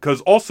good one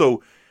because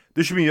also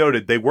this should be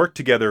noted they worked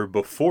together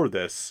before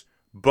this,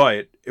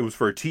 but it was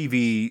for a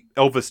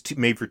Elvis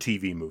made for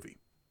TV movie.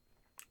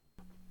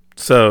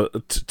 So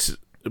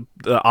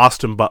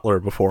Austin Butler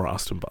before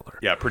Austin Butler.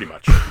 Yeah, pretty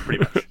much.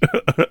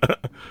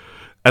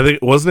 I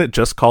think wasn't it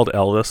just called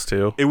Elvis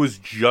too? It was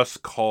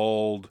just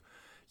called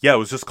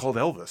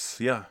Elvis.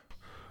 Yeah.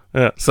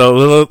 Yeah,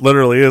 so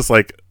literally is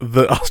like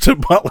the Austin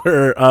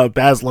Butler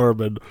Baz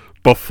Luhrmann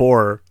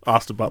before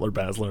Austin Butler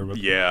Baz Luhrmann.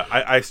 Yeah,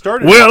 I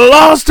started. We're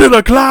lost in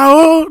a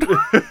cloud.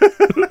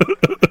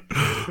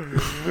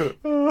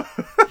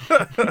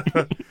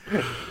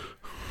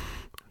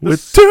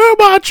 With too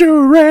much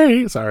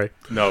rain. Sorry.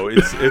 No,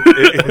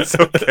 it's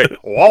okay.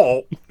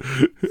 Whoa.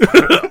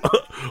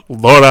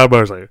 Lord have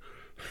mercy.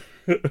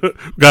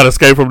 Got to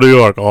escape from New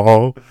York.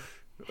 Oh.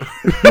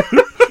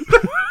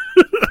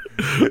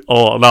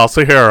 Oh no!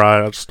 So here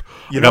I just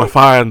gotta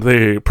find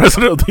the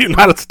president of the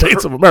United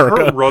States of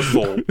America.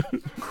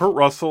 Kurt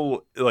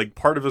Russell, like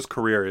part of his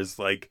career is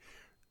like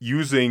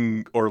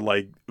using or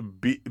like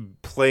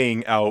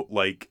playing out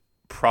like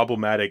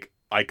problematic,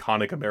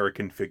 iconic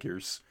American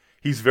figures.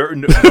 He's very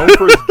known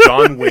for his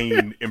John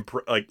Wayne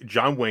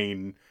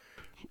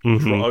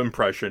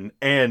impression,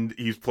 and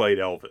he's played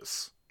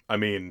Elvis. I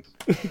mean,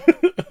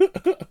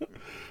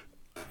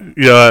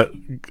 yeah,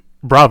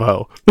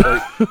 bravo.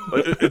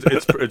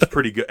 It's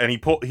pretty good, and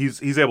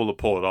he's able to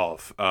pull it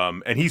off.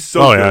 And he's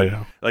so good.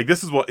 Yeah. Like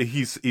this is what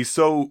he's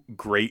so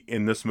great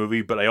in this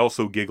movie. But I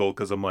also giggle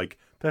because I'm like,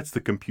 that's the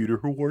computer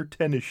who wore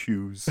tennis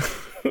shoes.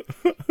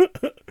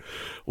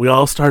 We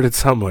all started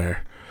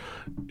somewhere.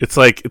 It's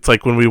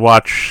like when we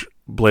watch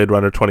Blade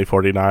Runner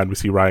 2049, we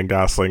see Ryan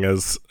Gosling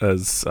as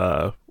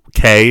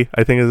K,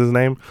 I think is his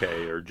name.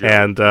 K or Joe.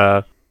 And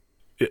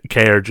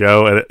K or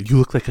Joe, and you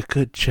look like a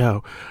good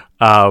Joe.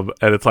 And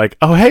it's like,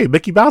 oh hey,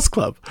 Mickey Mouse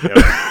Club. Yep.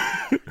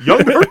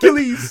 Young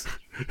Hercules.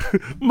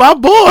 My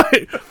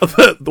boy.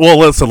 Well,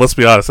 listen, let's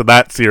be honest, in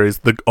that series,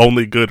 the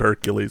only good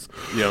Hercules.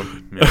 Yeah,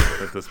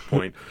 at this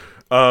point.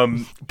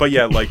 But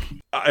yeah, like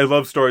I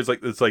love stories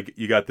like this. Like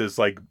you got this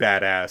like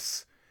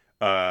badass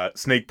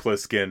Snake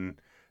Plissken.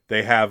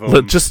 They have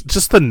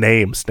just the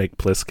name Snake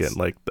Plissken,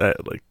 like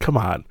that. Like, come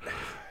on,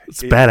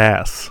 it's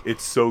badass.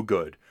 It's so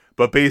good.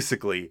 But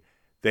basically,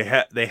 they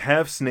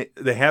have Snake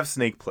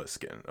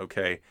Plissken,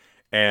 okay,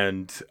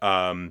 and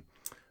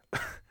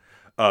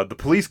the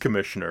police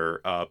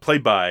commissioner,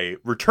 played by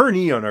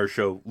returnee on our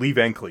show, Lee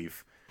Van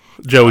Cleef,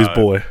 Joey's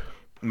boy,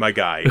 my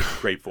guy,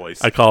 great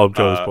voice. I call him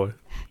Joey's boy,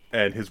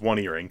 and his one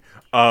earring.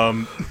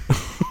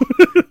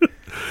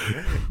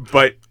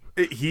 But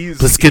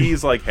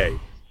he's like, hey,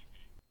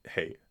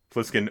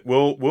 Plissken,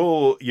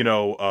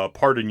 we'll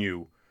pardon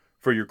you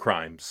for your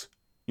crimes,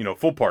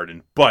 full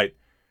pardon, but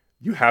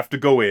you have to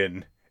go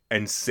in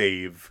and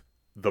save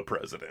the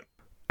president.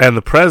 And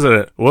the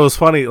president, well, it's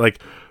funny,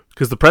 like,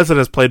 because the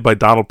president is played by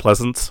Donald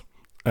Pleasance,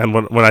 and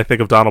when I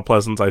think of Donald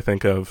Pleasance, I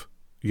think of,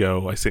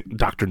 I think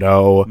Dr.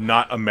 No.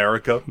 Not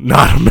America.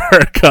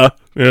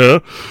 Yeah.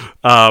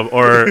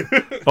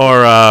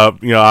 Or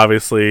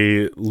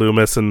obviously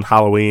Loomis and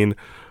Halloween.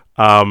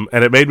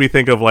 And it made me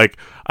think of like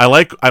I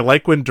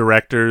like when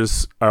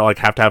directors are like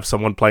have to have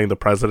someone playing the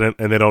president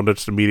and they don't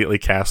just immediately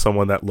cast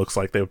someone that looks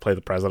like they would play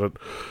the president.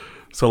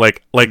 So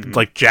like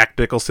Jack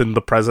Nicholson,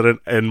 the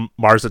president, and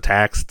Mars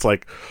Attacks. It's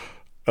like,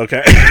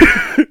 okay,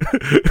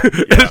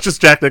 it's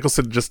just Jack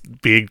Nicholson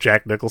just being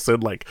Jack Nicholson.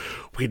 Like,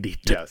 we need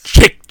to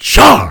take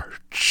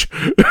charge.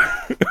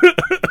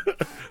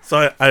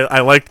 So I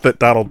liked that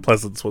Donald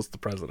Pleasance was the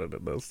president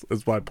in this.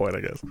 Is my point,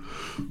 I guess.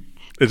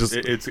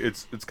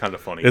 It's kind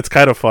of funny. It's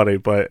kind of funny,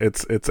 but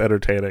it's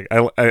entertaining.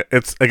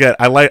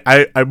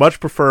 I much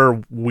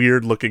prefer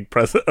weird looking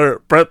president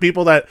or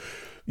people that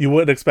you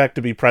wouldn't expect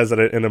to be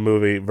president in a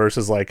movie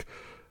versus like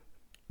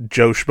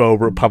Joe Schmo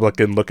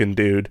Republican looking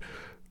dude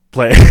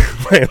playing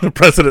the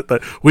president.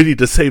 That we need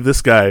to save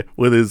this guy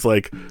with his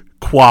like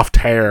coiffed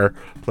hair.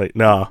 Like,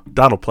 no,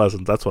 Donald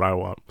Pleasance. That's what I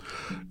want.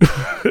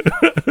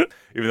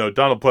 Even though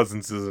Donald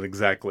Pleasance isn't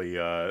exactly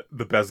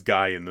the best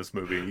guy in this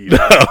movie.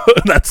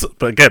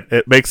 But again,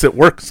 it makes it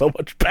work so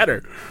much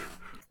better.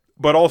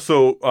 But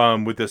also,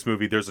 with this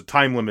movie, there's a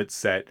time limit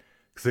set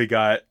because they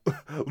got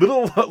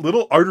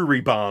little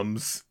artery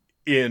bombs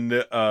in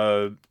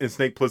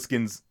Snake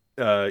Plissken's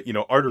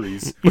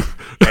arteries.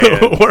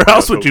 And, where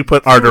else would you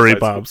put artery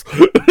bombs?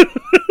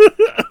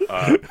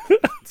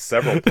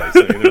 Several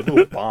places. I mean, there's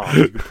little bombs.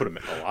 You can put them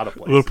in a lot of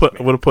places.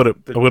 I'm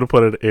gonna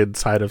put it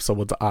inside of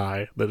someone's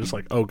eye. They're just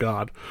like, oh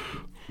god,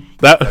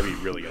 that'd be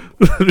really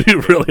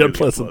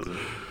unpleasant.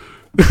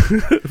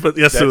 But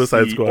yes,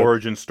 Suicide Squad.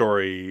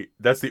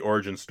 That's the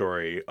origin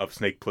story of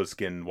Snake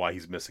Plissken. Why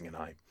he's missing an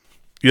eye.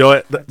 You know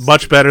what?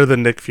 Much better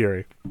than Nick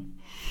Fury.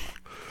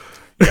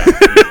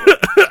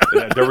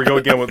 Yeah, there we go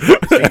again with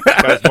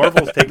guys.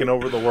 Marvel's taking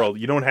over the world.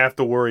 You don't have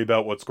to worry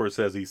about what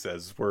Scorsese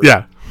says.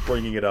 We're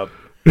bringing it up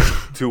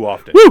too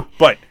often. Woo!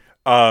 But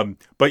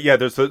yeah,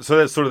 there's so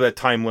that's sort of that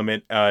time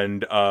limit,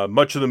 and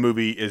much of the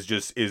movie is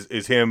just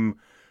is him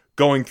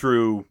going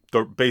through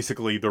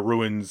basically the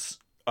ruins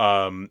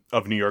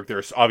of New York.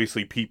 There's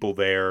obviously people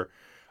there.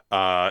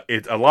 A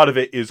lot of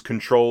it is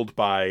controlled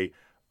by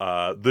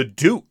the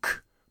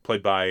Duke,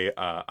 played by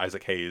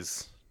Isaac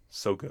Hayes.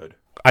 So good.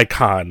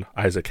 Icon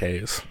Isaac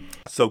Hayes.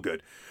 So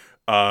good.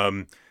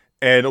 And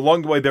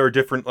along the way, there are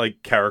different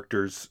like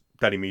characters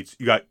that he meets.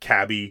 You got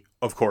Cabby,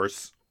 of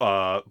course,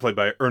 played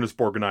by Ernest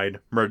Borgnine,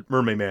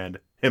 Mermaid Man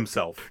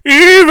himself.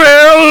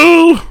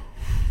 Evil.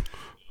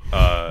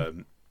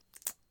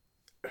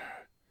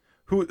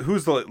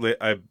 Who's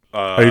the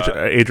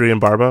Adrian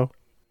Barbeau?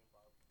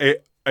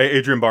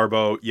 Adrian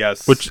Barbeau,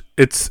 yes. Which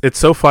it's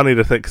so funny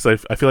to think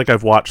because I feel like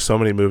I've watched so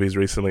many movies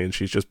recently and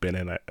she's just been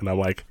in it, and I'm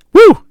like,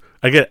 woo!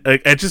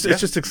 It's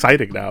just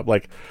exciting now. I'm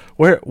like,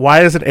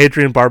 why isn't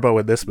Adrian Barbeau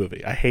in this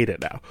movie? I hate it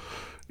now.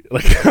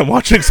 Like, I'm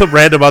watching some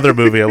random other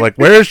movie. I'm like,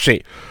 where is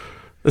she?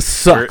 This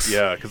sucks.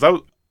 Yeah, because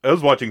I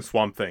was watching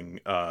Swamp Thing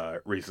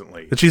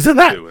recently. And she's in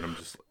that. Too, and I'm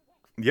just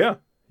Yeah.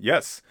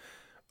 Yes.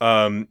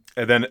 And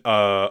then,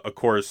 of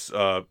course,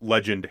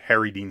 legend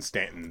Harry Dean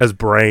Stanton as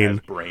Brain. as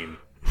Brain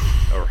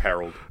or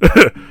Harold.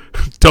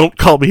 Don't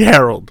call me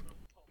Harold.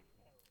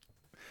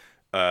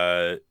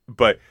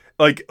 But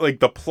like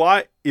the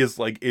plot is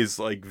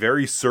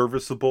very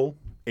serviceable.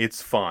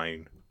 It's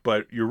fine,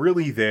 but you're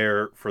really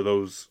there for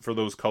those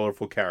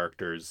colorful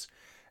characters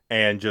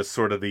and just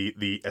sort of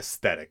the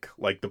aesthetic.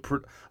 Like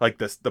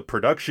the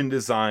production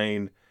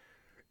design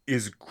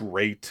is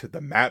great.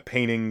 The matte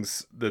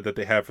paintings that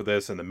they have for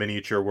this and the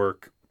miniature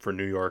work for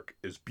New York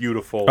is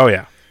beautiful. Oh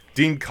yeah.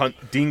 Dean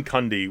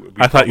Cundey.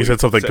 I thought you said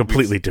something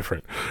completely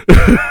different.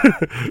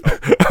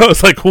 I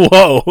was like,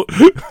 whoa.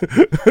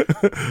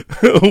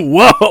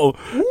 Whoa.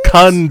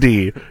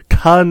 Cundey.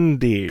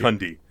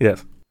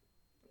 Yes.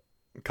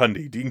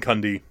 Cundey. Dean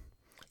Cundey.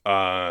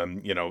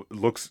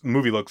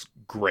 Movie looks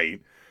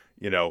great.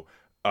 It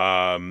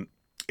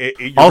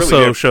also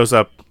really shows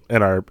up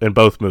in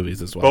both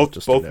movies as well.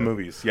 Both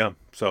movies, yeah.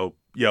 So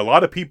yeah, a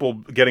lot of people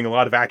getting a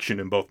lot of action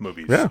in both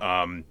movies.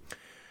 Yeah.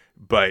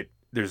 But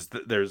there's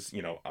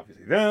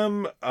obviously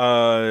them.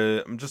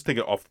 I'm just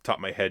thinking off the top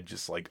of my head,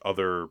 just like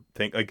other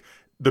thing, like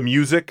the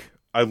music.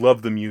 I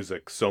love the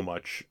music so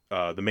much.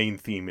 The main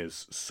theme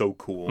is so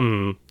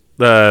cool.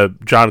 The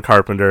John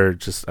Carpenter,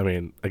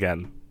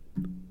 again,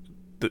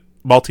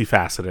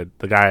 multifaceted.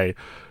 The guy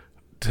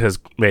has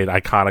made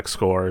iconic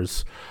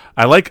scores.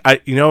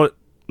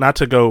 Not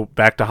to go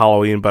back to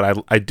Halloween,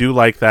 but I do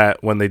like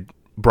that when they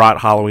brought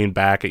Halloween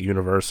back at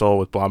Universal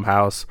with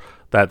Blumhouse,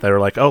 that they were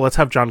like, oh, let's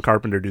have John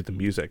Carpenter do the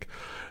music.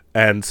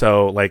 And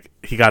so, like,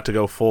 he got to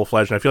go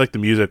full-fledged. And I feel like the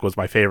music was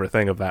my favorite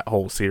thing of that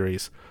whole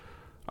series.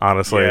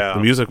 Honestly, the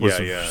music was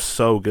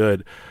so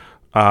good.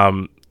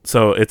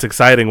 So it's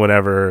exciting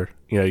whenever,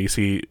 you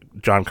see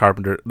John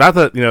Carpenter. Not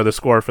that, the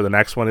score for the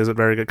next one isn't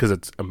very good, because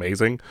it's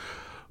amazing.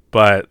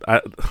 But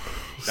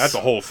that's a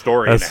whole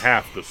story and a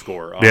half, the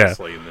score,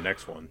 honestly, in the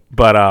next one.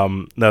 But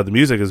no, the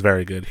music is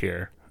very good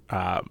here.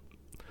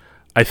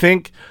 I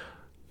think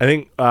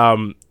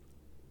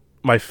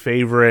my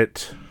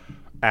favorite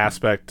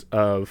aspect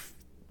of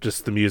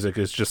just the music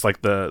is just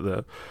like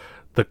the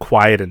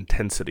quiet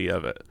intensity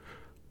of it.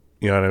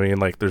 You know what I mean?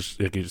 Like there's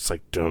you just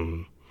like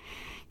dun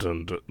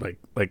dun, dun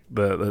like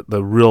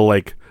the real,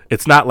 like,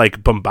 it's not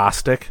like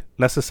bombastic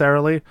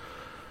necessarily.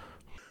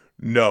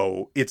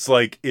 No, it's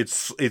like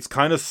it's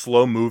kind of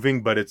slow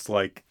moving, but it's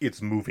like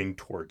it's moving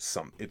towards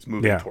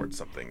towards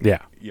something.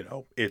 Yeah,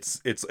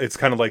 it's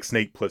kind of like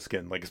Snake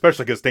Plissken, like,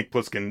 especially because Snake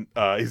Plissken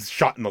is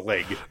shot in the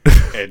leg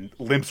and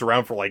limps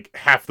around for like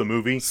half the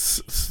movie.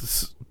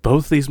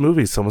 Both these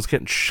movies, someone's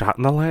getting shot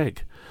in the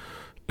leg.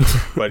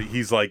 But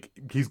he's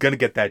gonna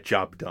get that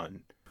job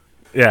done.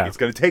 Yeah, it's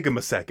gonna take him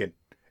a second.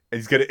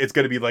 And it's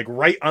gonna be like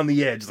right on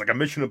the edge, like a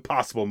Mission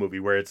Impossible movie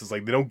where it's just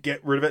like they don't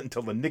get rid of it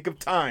until the nick of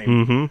time.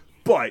 Mm-hmm.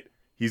 But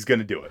he's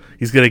gonna do it.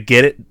 He's gonna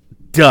get it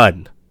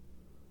done,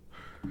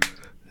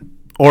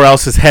 or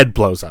else his head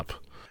blows up.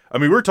 I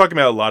mean, we're talking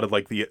about a lot of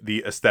like the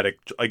aesthetic.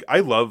 Like,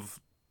 I love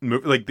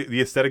like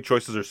the aesthetic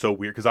choices are so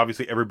weird because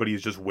obviously everybody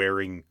is just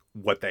wearing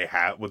what they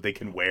have, what they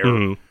can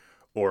wear,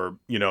 or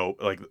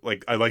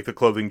like I like the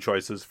clothing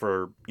choices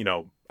for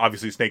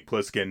obviously Snake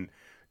Plissken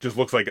just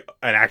looks like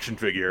an action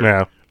figure.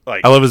 Yeah.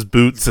 Like, I love his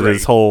boots and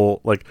his whole,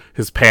 like,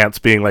 his pants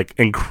being like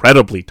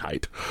incredibly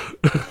tight.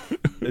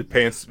 His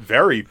pants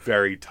very,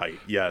 very tight.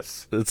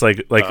 Yes, it's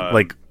like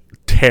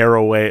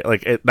tearaway,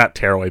 like not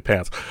tearaway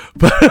pants,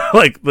 but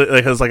like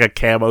it has like a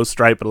camo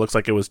stripe. But it looks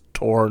like it was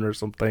torn or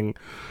something.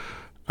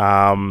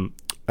 His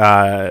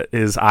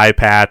eye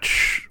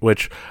patch,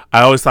 which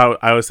I always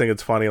think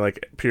it's funny.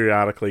 Like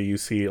periodically you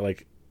see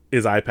like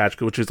his eye patch,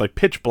 which is like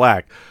pitch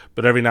black,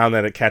 but every now and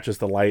then it catches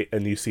the light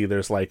and you see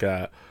there's like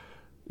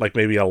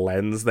maybe a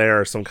lens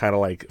there or some kind of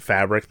like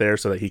fabric there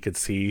so that he could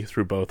see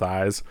through both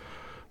eyes.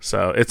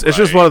 So it's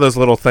just one of those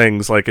little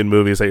things like in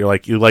movies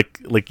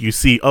that you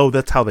see, oh,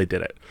 that's how they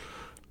did it.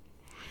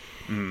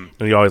 And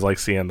you always like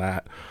seeing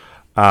that.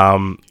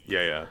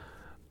 Yeah.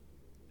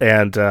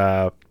 And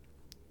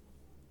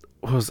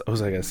what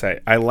was I gonna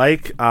say? I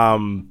like I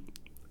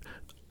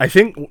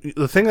think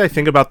the thing I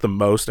think about the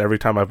most every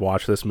time I've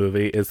watched this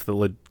movie is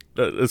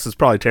this is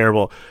probably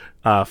terrible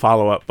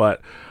follow up,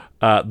 but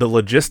the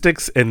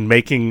logistics in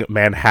making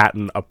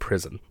Manhattan a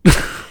prison.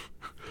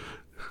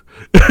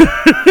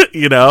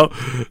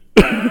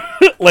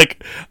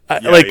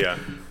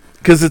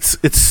 Because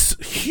it's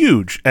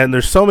huge and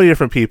there's so many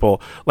different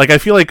people. Like I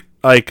feel like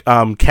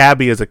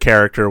Cabby as a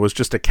character was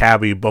just a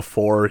cabbie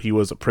before he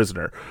was a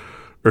prisoner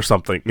or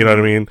something. You know what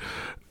I mean?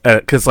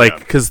 Because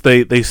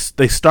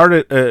they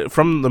started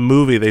from the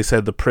movie. They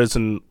said the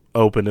prison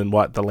opened in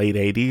the late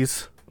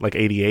 80s, like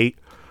 88.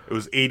 It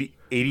was 88.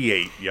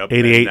 Yep.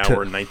 88. And now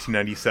we're in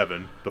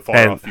 1997, the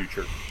far off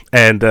future.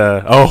 And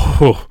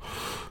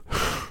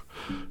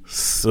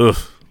it's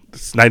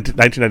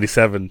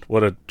 1997.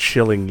 What a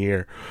chilling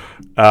year.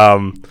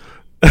 But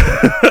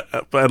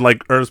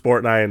like Ernest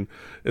Borgnine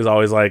is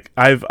always like,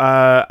 I've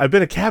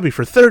been a cabbie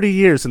for 30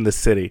 years in this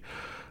city,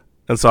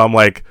 and so I'm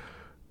like,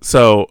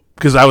 So,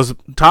 because I was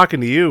talking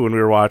to you when we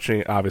were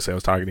watching, obviously I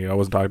was talking to you, I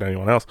wasn't talking to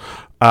anyone else.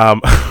 I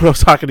was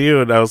talking to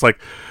you, and I was like,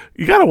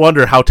 you gotta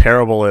wonder how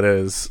terrible it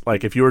is,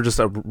 like, if you were just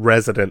a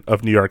resident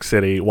of New York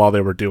City while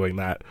they were doing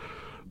that.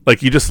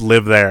 Like, you just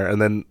live there,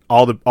 and then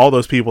all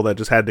those people that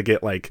just had to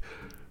get, like,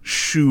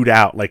 shooed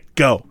out, like,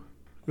 go.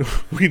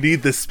 We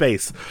need this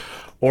space.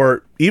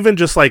 Or even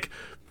just, like,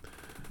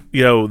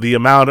 you know, the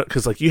amount,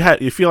 because like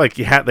you feel like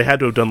they had to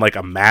have done like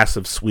a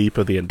massive sweep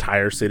of the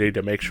entire city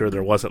to make sure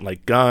there wasn't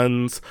like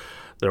guns,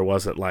 there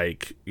wasn't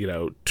like, you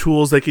know,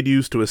 tools they could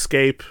use to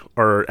escape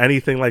or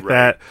anything like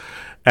that.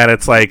 And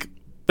it's like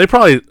they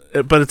probably,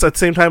 but it's at the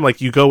same time,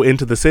 like, you go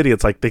into the city,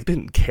 it's like they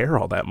didn't care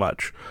all that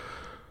much.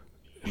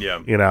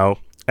 Yeah, you know,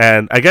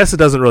 and I guess it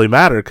doesn't really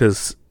matter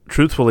because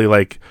truthfully,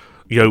 like,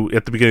 you know,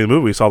 at the beginning of the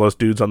movie, we saw those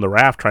dudes on the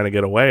raft trying to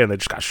get away, and they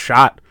just got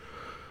shot.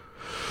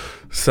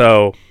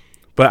 So.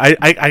 But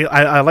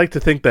I like to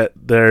think that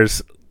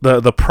there's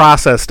the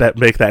process that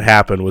make that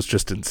happen was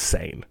just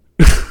insane.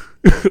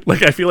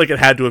 Like, I feel like it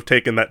had to have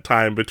taken that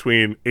time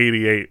between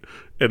 88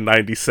 and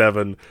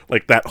 97,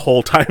 like that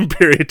whole time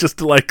period, just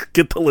to like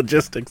get the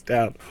logistics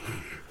down.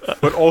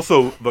 But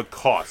also the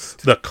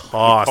cost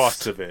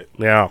of it.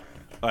 Yeah,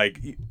 like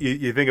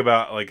you think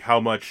about like how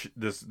much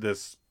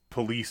this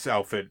police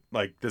outfit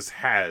like this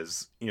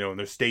has, you know, and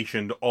they're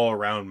stationed all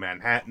around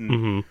Manhattan.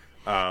 Mm-hmm.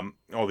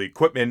 All the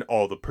equipment,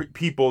 all the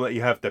people that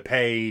you have to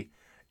pay,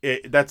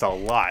 that's a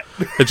lot.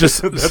 It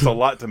just that's a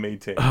lot to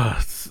maintain.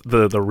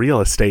 The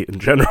real estate in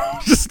general.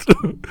 Just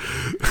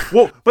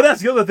well, but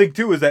that's the other thing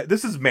too, is that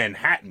this is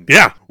Manhattan,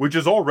 yeah, which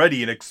is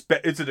already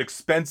it's an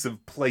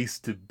expensive place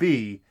to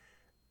be,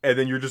 and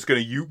then you're just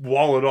gonna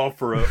wall it off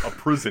for a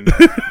prison.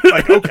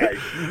 Like, okay,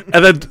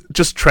 and then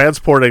just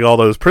transporting all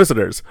those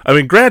prisoners. I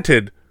mean,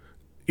 granted,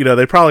 you know,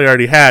 they probably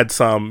already had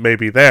some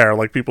maybe there.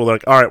 Like, people are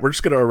like, all right, we're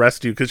just going to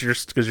arrest you because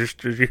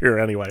you're here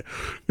anyway.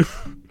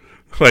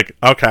 Like,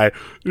 okay,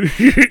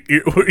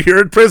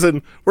 you're in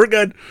prison. We're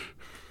good.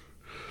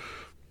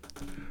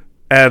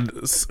 And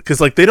because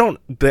like they don't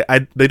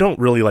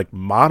really like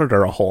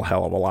monitor a whole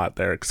hell of a lot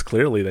there, because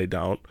clearly they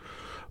don't.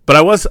 But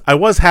I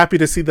was happy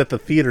to see that the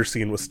theater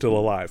scene was still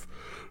alive.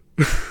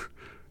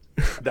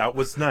 That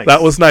was nice.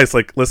 That was nice.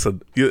 Like,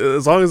 listen,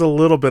 as long as a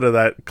little bit of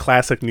that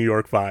classic New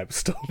York vibe is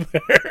still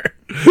there.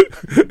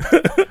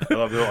 I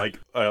love it.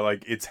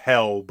 Like it's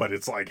hell, but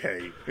it's like,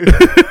 hey,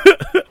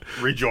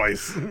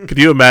 rejoice. Could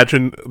you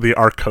imagine the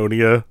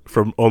Arconia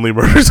from Only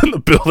Murders in the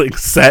Building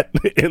set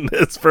in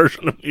this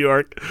version of New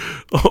York?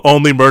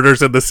 Only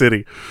Murders in the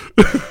City.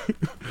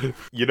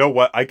 You know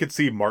what? I could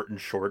see Martin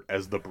Short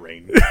as the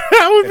brain.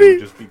 It would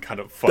just be kind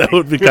of funny. That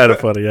would be kind of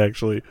funny,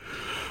 actually.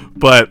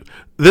 But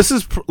this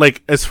is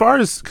like, as far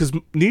as, because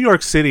New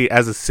York City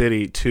as a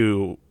city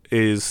too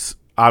is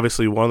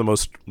obviously one of the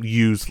most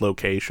used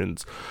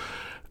locations,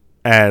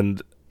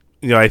 and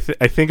you know, I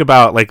think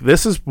about, like,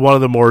 this is one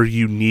of the more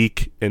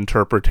unique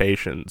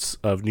interpretations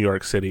of New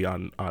York City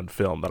on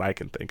film that I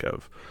can think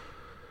of.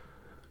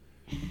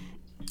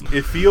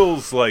 It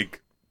feels like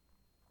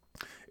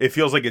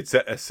it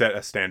set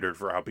a standard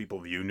for how people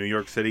view New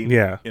York City.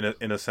 Yeah,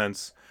 in a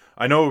sense.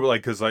 I know,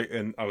 like, because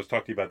and I was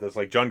talking to you about this,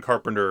 like, John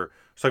Carpenter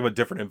was talking about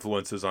different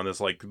influences on this,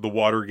 like the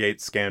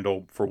Watergate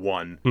scandal for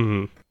one.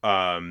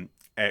 Mm-hmm.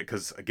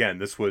 Because again,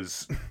 this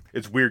was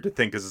it's weird to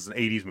think because it's an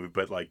 80s movie,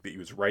 but like he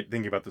was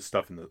thinking about this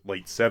stuff in the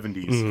late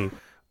 70s.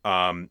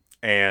 Mm-hmm.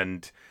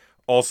 And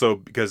also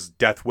because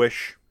Death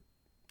Wish,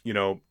 you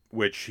know,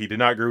 which he did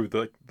not agree with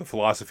the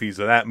philosophies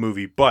of that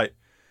movie, but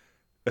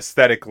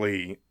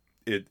aesthetically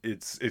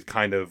it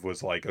kind of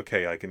was like,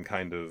 okay, I can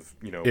kind of,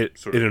 you know,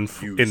 sort of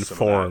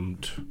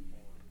informed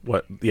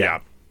what. Yeah.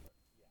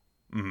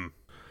 Mm-hmm.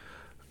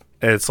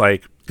 And it's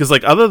like, because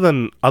like other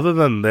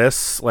than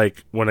this,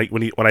 like when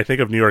I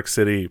think of New York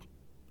City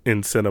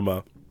in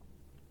cinema,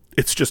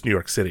 it's just New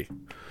York City,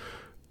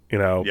 you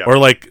know. Yeah. Or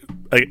like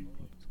I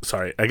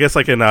guess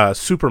like in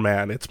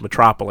Superman, it's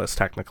Metropolis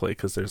technically,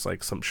 because there's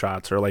like some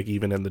shots, or like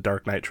even in the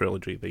Dark Knight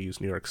trilogy, they use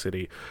New York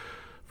City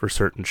for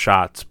certain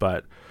shots.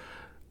 But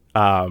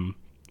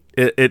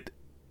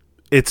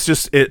it's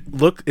just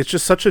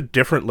such a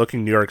different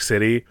looking New York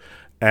City,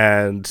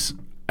 and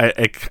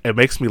it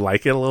makes me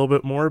like it a little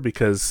bit more,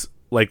 because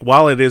like,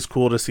 while it is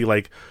cool to see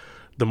like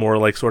the more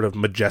like sort of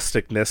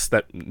majesticness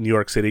that New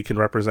York City can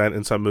represent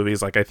in some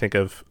movies, like I think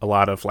of a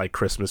lot of like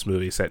Christmas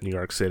movies set in New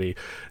York City,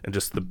 and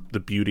just the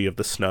beauty of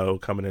the snow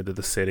coming into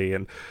the city,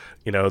 and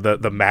you know,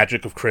 the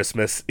magic of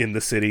Christmas in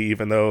the city,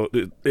 even though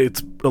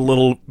it's a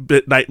little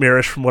bit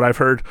nightmarish from what I've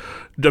heard.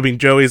 I mean,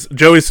 Joey's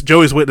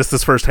witnessed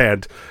this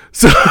firsthand.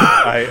 So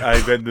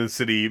I've been to the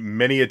city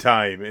many a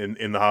time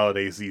in the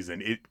holiday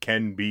season. It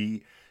can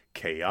be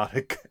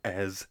chaotic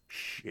as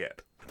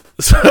shit.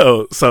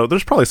 So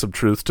there's probably some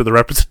truth to the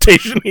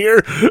representation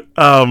here.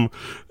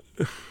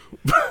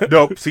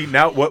 No, see,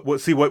 now what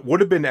would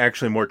have been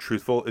actually more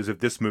truthful is if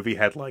this movie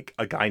had like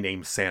a guy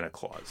named Santa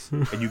Claus,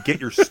 and you get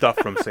your stuff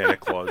from Santa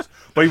Claus,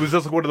 but he was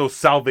just like one of those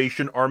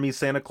Salvation Army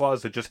Santa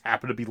Claus that just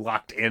happened to be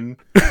locked in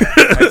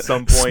at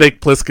some point.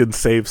 Snake Plissken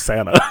saves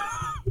Santa.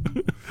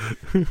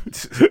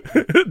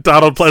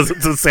 Donald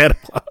Pleasance is Santa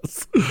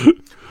Claus.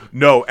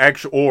 No,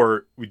 actually,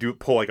 or we do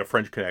pull like a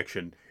French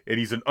Connection, and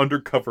he's an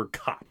undercover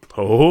cop.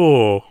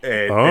 Oh,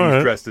 and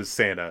he's dressed as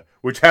Santa,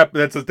 which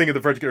that's the thing of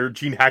the French. Or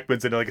Gene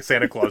Hackman's in like a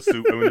Santa Claus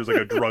suit, and when there's like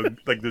a drug,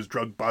 like this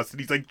drug bust, and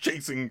he's like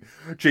chasing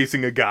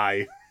a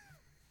guy.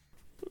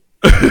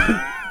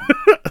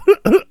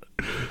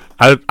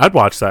 I'd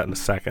watch that in a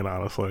second.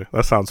 Honestly,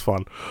 that sounds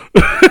fun.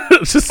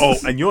 Oh,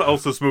 and you know what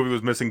else this movie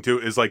was missing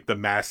too is like the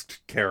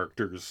masked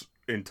characters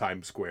in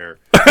Times Square,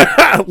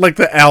 like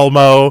the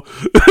Elmo.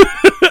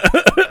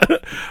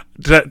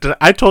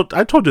 I told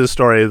you the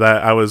story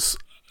that I was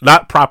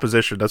not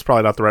propositioned. That's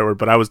probably not the right word,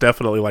 but I was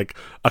definitely like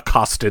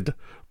accosted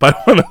by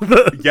one of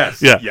the.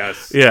 Yes.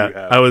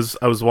 Yeah. I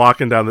was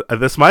walking down.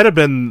 This might have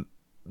been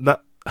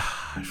not.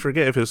 I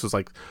forget if this was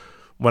like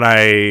when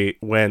I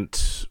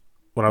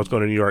was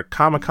going to New York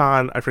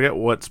Comic-Con. I forget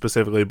what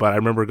specifically, but I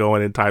remember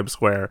going in Times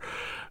Square,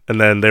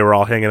 and then they were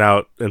all hanging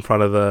out in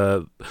front of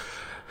the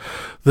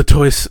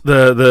Toys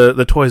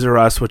R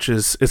Us, which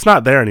it's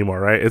not there anymore,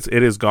 right?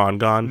 It is gone.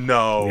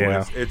 No,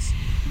 yeah. it's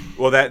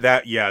well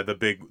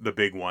the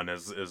big one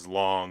is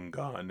long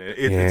gone.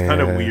 It's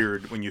kind of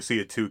weird when you see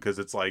it too, because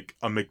it's like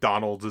a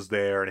McDonald's is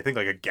there, and I think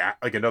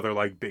like another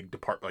like big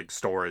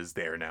store is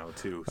there now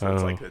too. So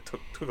it's like it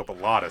took up a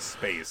lot of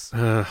space.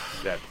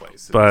 That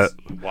place, was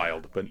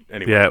wild. But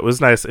anyway, yeah, it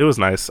was nice. It was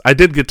nice. I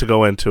did get to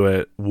go into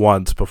it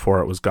once before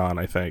it was gone,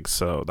 I think,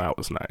 so that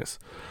was nice.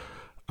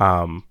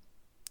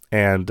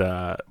 And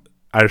I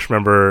just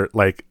remember,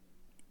 like,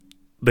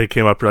 they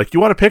came up, like, you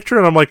want a picture?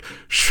 And I'm like,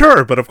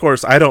 sure, but of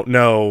course, I don't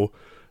know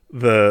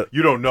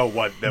You don't know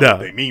what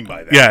they mean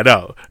by that. Yeah,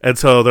 no. And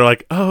so they're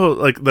like, oh,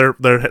 like, they're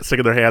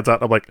sticking their hands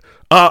out. I'm like,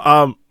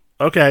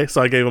 okay.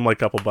 So I gave them, like,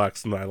 a couple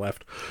bucks, and then I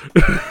left.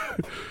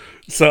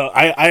 So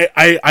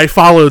I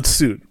followed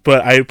suit,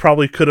 but I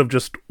probably could have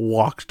just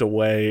walked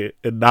away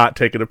and not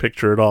taken a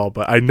picture at all,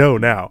 but I know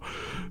now.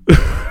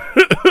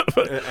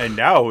 And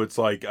now it's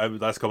like the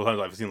last couple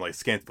times I've seen like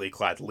scantily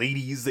clad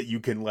ladies that you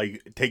can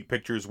like take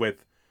pictures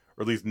with,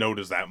 or at least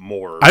notice that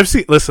more. I've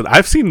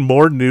seen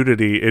more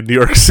nudity in New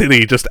York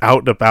City just out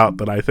and about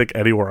than I think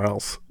anywhere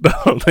else.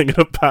 I'm thinking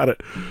about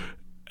it,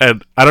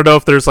 and I don't know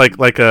if there's like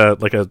a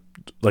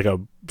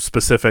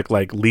specific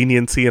like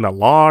leniency in a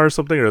law or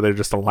something, or they're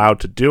just allowed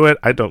to do it.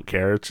 I don't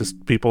care. It's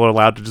just people are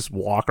allowed to just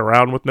walk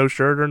around with no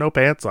shirt or no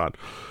pants on.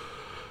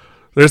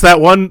 There's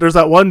that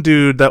one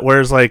dude that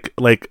wears like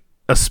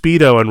a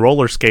Speedo and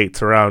roller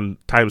skates around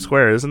Times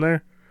Square, isn't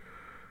there?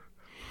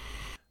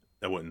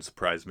 That wouldn't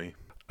surprise me.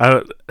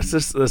 It's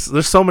just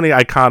there's so many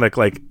iconic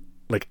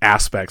like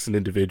aspects and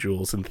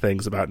individuals and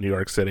things about New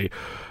York City.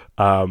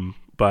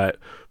 But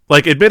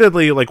like,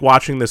 admittedly, like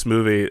watching this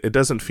movie, it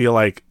doesn't feel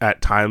like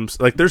at times,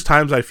 like there's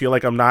times I feel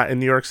like I'm not in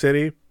New York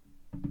City,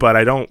 but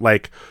I'm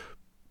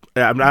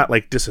not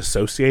like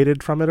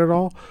disassociated from it at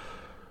all.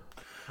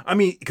 I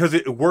mean, because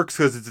it works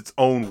because it's its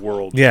own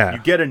world. Yeah. You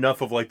get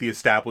enough of like the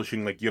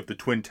establishing, like you have the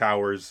Twin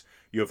Towers,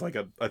 you have like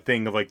a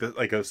thing of like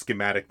a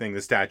schematic thing,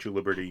 the Statue of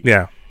Liberty.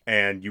 Yeah.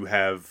 And you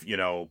have, you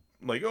know,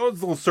 like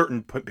little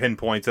certain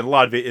pinpoints, and a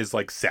lot of it is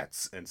like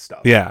sets and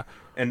stuff. Yeah.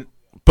 And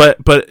but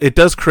it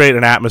does create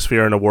an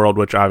atmosphere in a world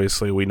which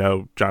obviously we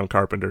know John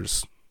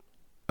Carpenter's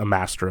a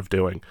master of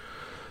doing.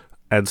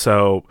 And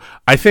so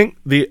I think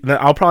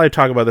I'll probably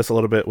talk about this a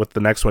little bit with the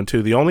next one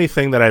too. The only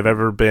thing that I've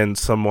ever been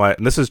somewhat,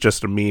 and this is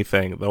just a me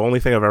thing, the only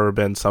thing I've ever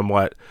been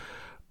somewhat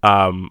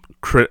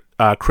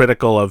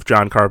critical of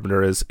John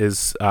Carpenter is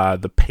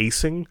the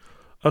pacing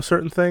of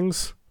certain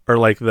things, or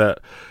like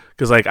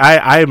because like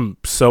I'm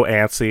so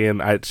antsy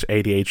and it's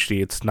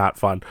ADHD, it's not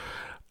fun.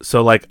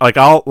 So like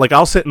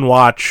I'll sit and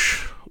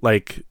watch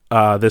like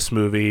this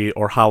movie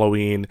or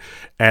Halloween,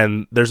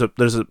 and there's a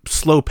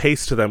slow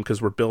pace to them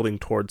because we're building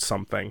towards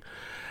something,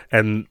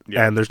 and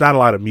there's not a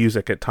lot of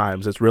music at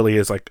times. It really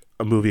is like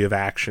a movie of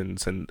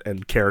actions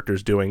and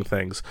characters doing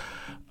things,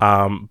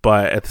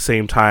 but at the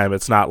same time,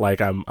 it's not like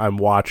I'm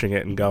watching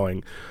it and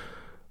going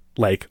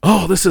like,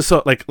 oh, this is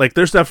so like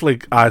there's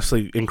definitely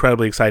obviously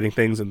incredibly exciting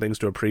things and things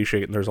to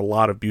appreciate, and there's a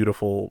lot of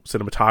beautiful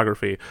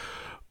cinematography,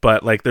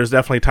 but like there's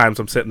definitely times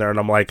I'm sitting there and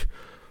I'm like,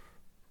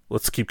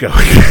 let's keep going.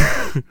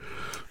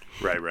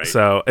 Right.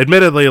 So,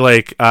 admittedly,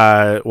 like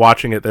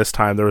watching it this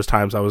time, there was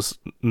times I was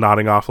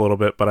nodding off a little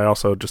bit, but I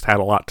also just had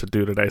a lot to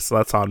do today, so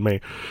that's on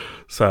me.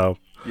 So,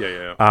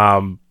 yeah.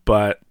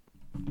 But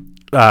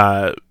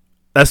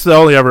that's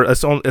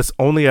it's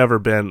only ever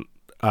been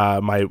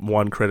my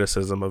one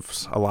criticism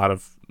of a lot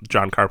of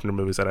John Carpenter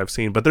movies that I've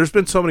seen. But there's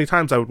been so many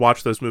times I would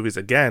watch those movies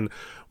again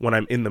when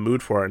I'm in the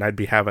mood for it, and I'd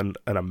be having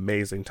an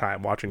amazing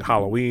time watching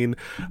Halloween.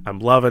 I'm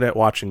loving it.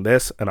 Watching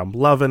this, and I'm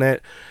loving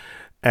it.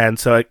 And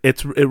so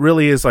it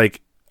really is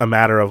like a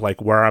matter of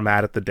like where I'm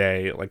at the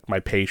day, like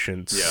my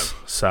patience. Yeah.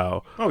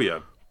 So. Oh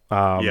yeah.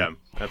 Yeah,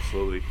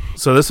 absolutely.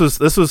 So this was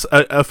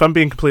if I'm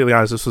being completely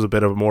honest, this was a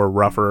bit of a more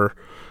rougher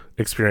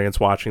experience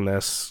watching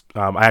this.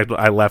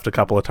 I left a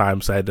couple of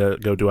times. I had to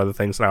go do other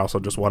things, and I also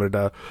just wanted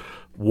to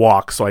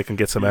walk so I can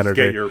get some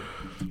energy.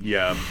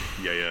 Yeah.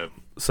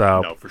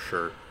 So no, for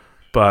sure.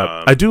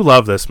 But I do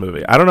love this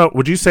movie. I don't know.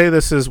 Would you say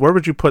this is, where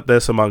would you put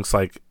this amongst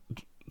like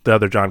the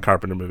other John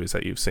Carpenter movies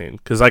that you've seen?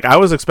 Because like I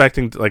was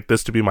expecting like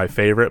this to be my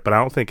favorite, but I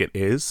don't think it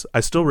is.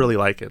 I still really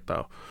like it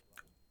though.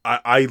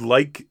 I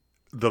like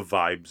the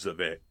vibes of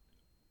it.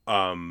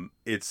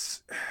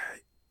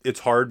 It's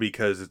hard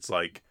because it's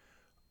like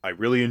I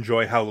really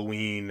enjoy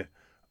Halloween.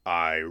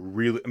 I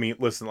mean,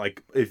 listen,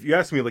 like if you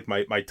ask me, like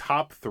my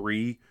top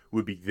three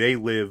would be They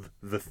Live,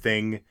 The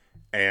Thing,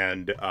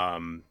 and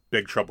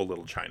Big Trouble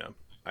Little China.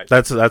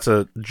 That's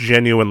a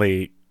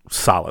genuinely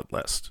solid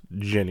list.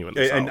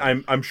 Genuinely solid.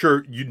 And I'm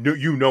sure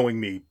you knowing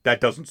me,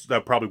 that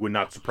probably would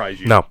not surprise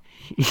you. No.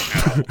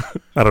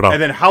 Not at all.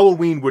 And then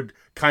Halloween would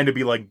kind of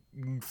be like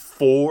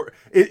four.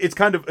 It's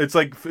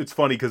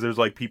funny because there's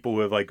like people who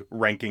have like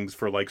rankings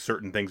for like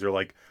certain things. They're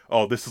like,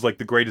 oh, this is like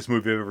the greatest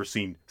movie I've ever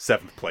seen,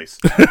 7th place.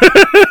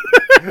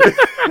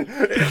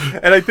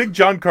 And I think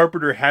John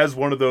Carpenter has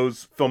one of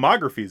those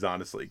filmographies,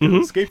 honestly.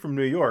 Escape from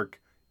New York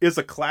is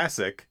a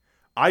classic.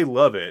 I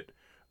love it.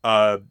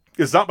 But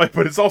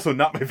it's also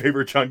not my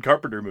favorite John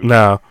Carpenter movie.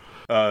 No.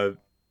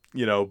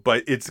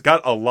 But it's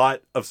got a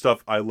lot of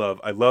stuff I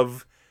love. I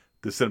love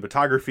the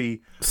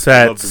cinematography, sets,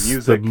 I love the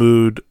music, the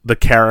mood, the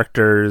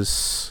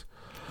characters.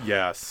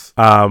 Yes.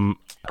 Oh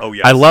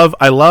yes.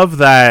 I love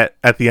that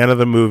at the end of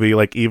the movie,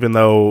 like even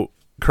though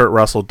Kurt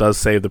Russell does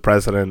save the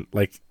president,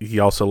 like he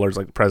also learns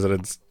like the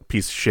president's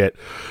piece of shit.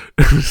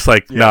 It's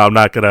like, no, I'm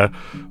not gonna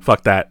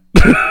fuck that.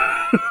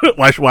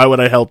 Why would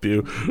I help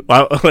you?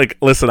 Like,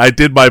 listen, I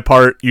did my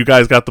part. You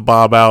guys got the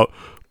bomb out,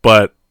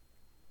 but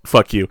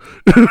fuck you.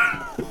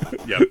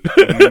 Yep.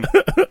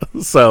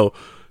 Mm-hmm. So,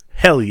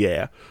 hell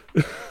yeah.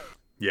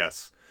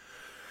 Yes.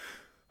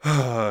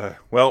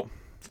 Well,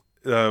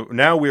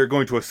 now we are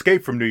going to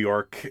escape from New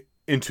York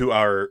into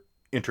our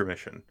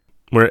intermission.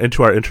 We're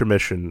into our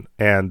intermission,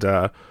 and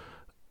do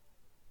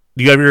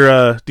you have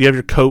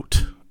your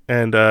coat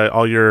and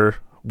all your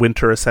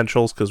winter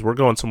essentials? Because we're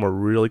going somewhere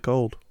really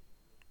cold.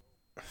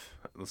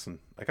 Listen,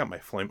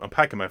 I'm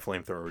packing my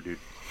flamethrower, dude.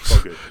 It's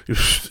all good.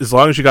 As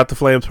long as you got the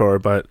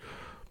flamethrower, but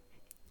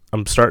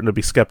I'm starting to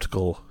be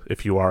skeptical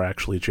if you are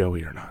actually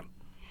Joey or not.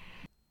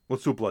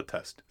 Let's do a blood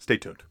test. Stay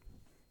tuned.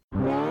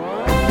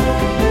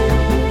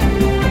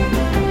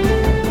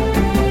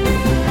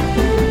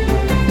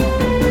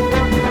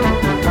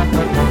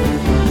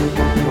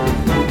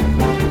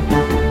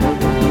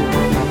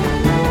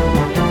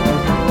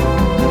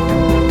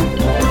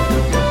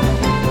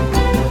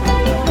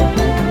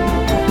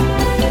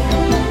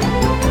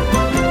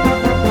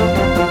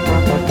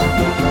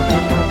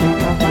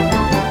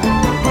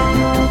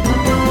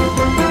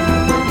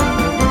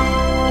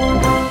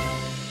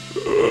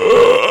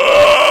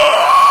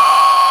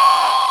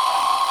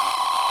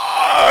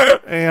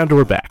 And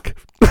we're back.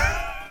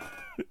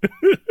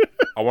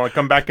 I want to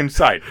come back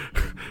inside.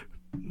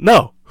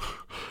 No.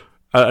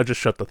 I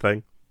just shut the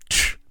thing.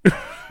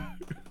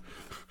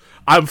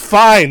 I'm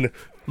fine,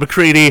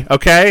 McCready,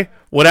 okay?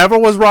 Whatever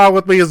was wrong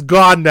with me is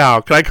gone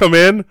now. Can I come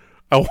in?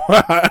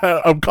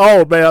 I'm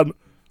cold, man.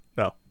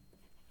 No.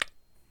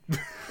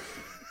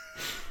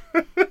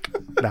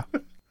 No.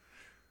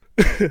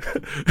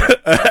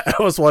 I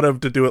always want him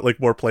to do it like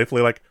more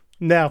playfully, like,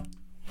 no.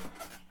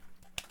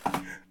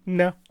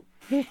 No.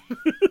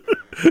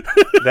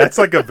 That's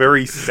like a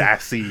very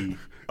sassy.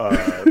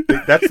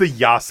 That's the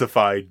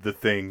yassified the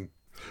thing.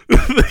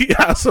 The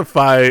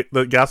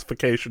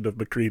yassification of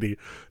McCready.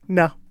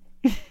 No,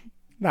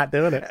 not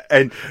doing it.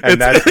 And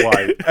that's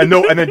why. And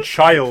no, and then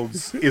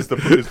Childs is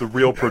the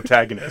real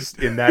protagonist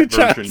in that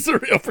version. Childs the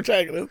real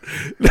protagonist,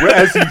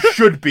 as he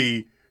should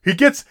be. He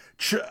gets,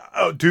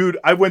 dude.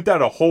 I went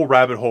down a whole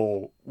rabbit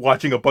hole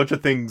watching a bunch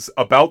of things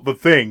about the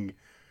thing.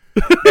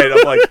 And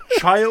I'm like,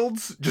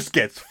 Childs just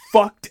gets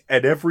fucked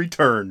at every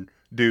turn,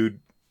 dude.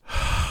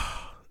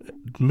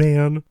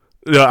 Man,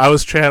 yeah, I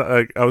was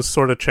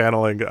sort of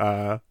channeling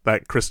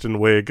that Kristen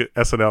Wiig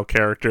SNL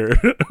character.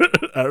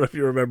 I don't know if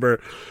you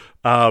remember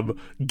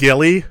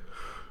Gilly.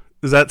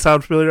 Does that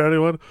sound familiar to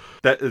anyone?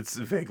 That it's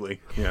vaguely,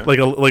 yeah. Like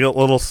a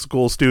little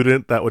school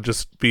student that would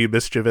just be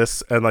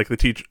mischievous, and like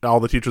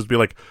all the teachers would be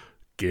like,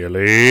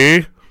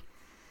 Gilly,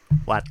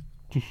 what?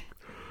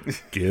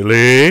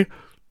 Gilly.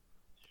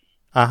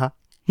 Uh-huh.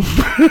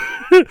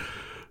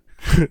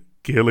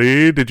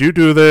 Gilly, did you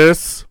do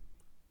this?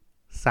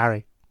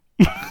 Sorry.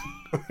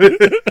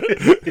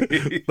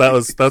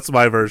 That's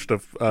my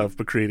version of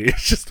McCready.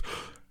 It's just,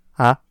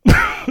 huh?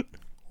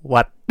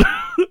 What?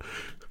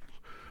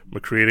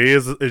 McCready,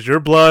 is your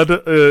blood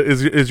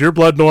is your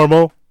blood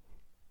normal?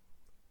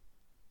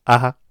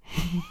 Uh-huh.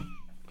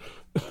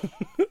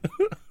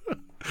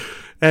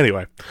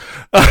 Anyway.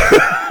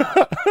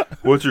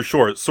 What's your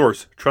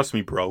source? Trust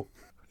me, bro.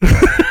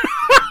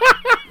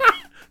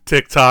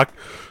 TikTok.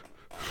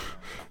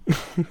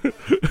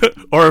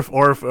 or if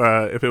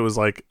it was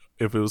like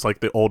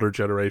the older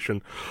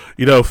generation,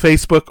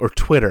 Facebook or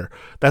Twitter.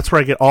 That's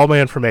where I get all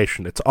my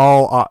information. It's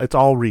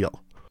all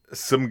real.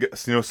 Some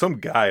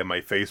guy on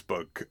my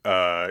Facebook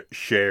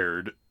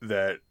shared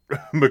that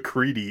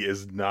McCready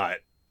is not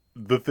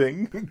the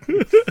thing.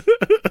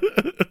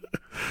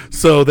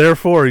 So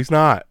therefore, he's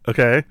not.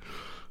 Okay,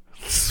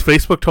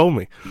 Facebook told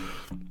me.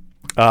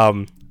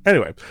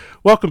 Anyway,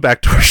 welcome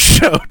back to our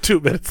show. 2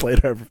 minutes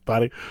later,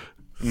 everybody.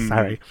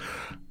 Sorry.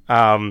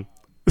 No,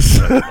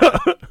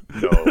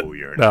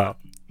 you're not.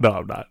 No,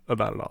 I'm not. I'm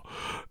not at all.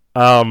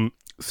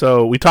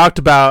 So we talked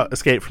about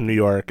Escape from New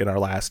York in our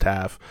last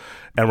half,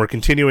 and we're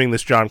continuing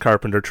this John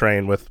Carpenter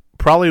train with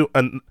probably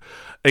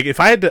if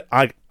I had to,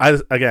 I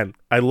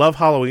love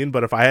Halloween,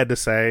 but if I had to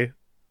say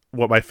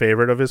what my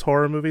favorite of his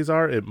horror movies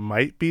are, it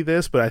might be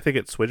this, but I think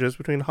it switches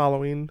between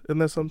Halloween and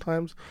this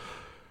sometimes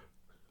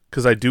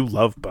because I do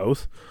love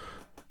both.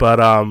 But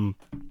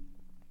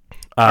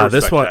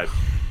this one,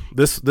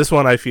 this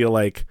one I feel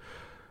like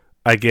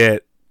I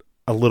get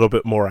a little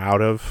bit more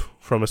out of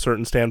from a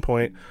certain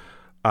standpoint.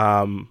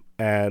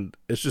 And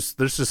it's just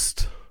there's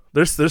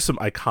some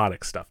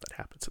iconic stuff that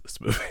happens in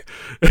this movie.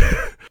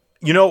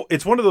 You know,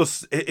 it's one of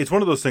those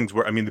things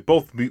where, I mean,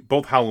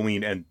 both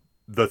Halloween and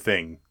The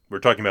Thing, we're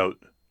talking about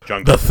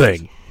John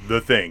Carpenter's The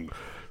Thing.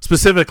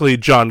 Specifically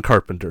John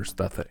Carpenter's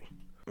The Thing.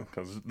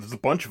 Because there's a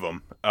bunch of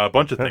them, a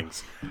bunch of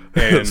things.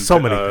 And so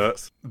many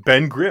things.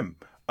 Ben Grimm.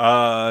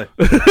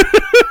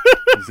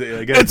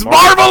 It's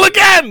Marvel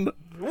again!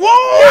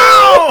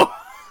 Whoa!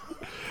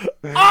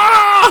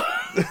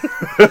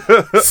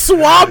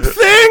 Swamp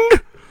Thing!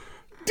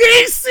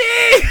 DC!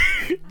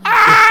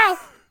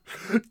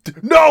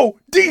 No!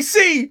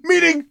 DC!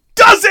 Meaning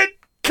doesn't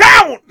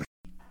count!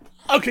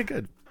 Okay,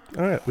 good.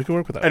 All right, we can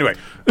work with that. Anyway,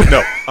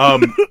 no.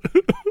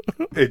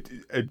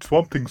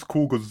 Swamp Thing's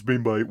cool because it's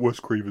made by Wes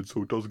Craven,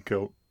 so it doesn't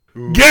count.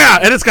 Yeah,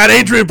 and it's got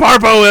Adrian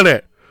Barbeau in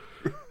it.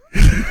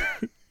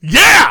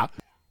 Yeah!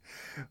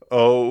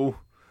 Oh.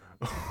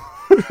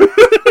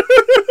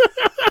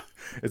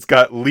 It's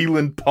got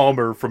Leland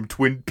Palmer from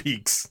Twin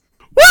Peaks.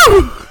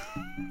 Woo!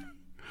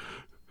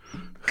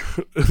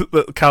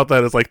 Count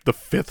that as like the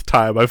 5th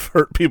time I've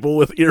heard people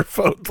with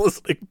earphones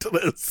listening to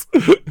this.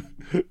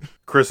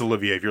 Chris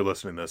Olivier, if you're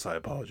listening to this, I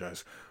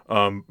apologize.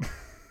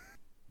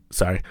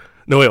 Sorry.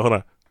 No, wait, hold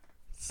on.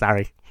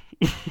 Sorry.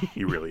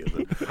 He really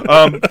isn't.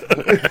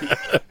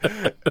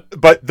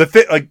 But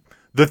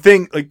the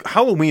thing,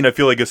 Halloween, I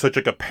feel like is such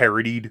like a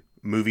parodied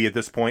movie at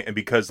this point, and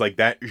because like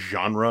that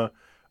genre,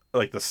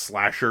 like the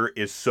slasher,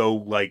 is so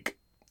like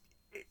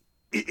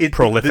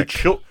prolific.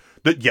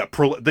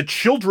 The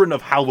children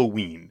of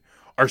Halloween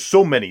are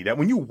so many that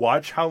when you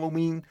watch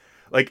Halloween,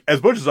 like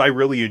as much as I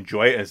really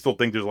enjoy it and I still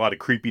think there's a lot of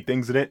creepy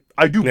things in it,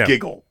 I do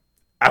giggle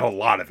at a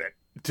lot of it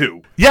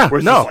too. Yeah, where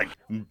it's just like,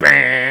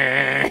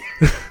 bang.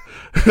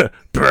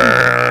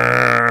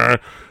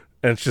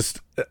 And it's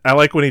just, I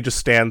like when he just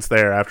stands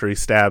there after he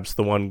stabs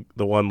the one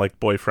like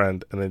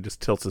boyfriend, and then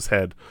just tilts his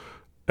head,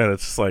 and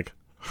it's just like,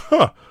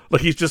 huh,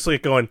 like he's just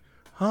like going,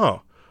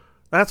 oh,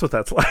 that's what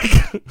that's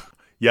like.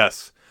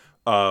 Yes.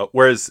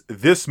 Whereas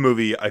this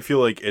movie, I feel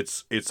like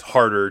it's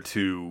harder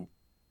to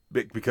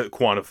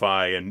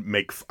quantify and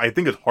make. I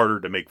think it's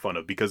harder to make fun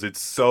of because it's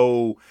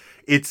still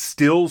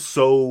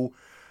so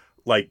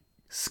like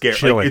scary.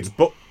 Chilling.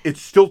 Like,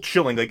 it's still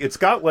chilling. Like it's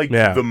got like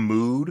the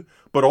mood,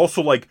 but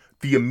also like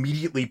the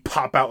immediately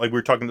pop out. Like we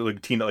were talking to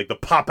like Tina, like the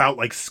pop out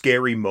like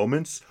scary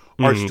moments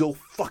are still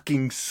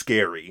fucking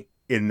scary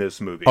in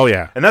this movie. Oh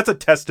yeah, and that's a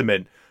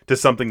testament to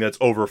something that's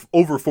over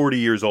 40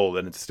 years old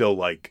and it's still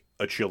like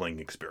a chilling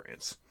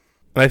experience.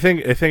 And I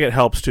think it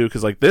helps too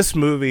because like this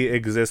movie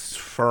exists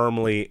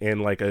firmly in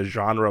like a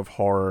genre of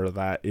horror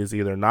that is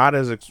either not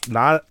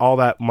all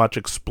that much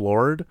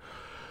explored,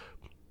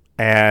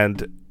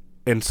 and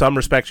in some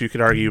respects you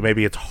could argue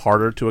maybe it's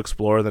harder to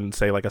explore than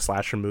say like a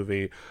slasher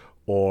movie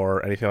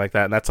or anything like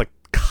that, and that's like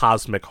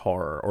cosmic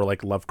horror or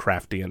like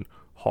Lovecraftian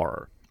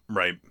horror.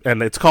 Right.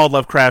 And it's called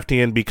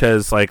Lovecraftian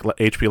because like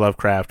H.P.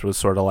 Lovecraft was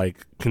sort of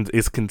like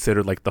is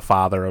considered like the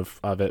father of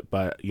it,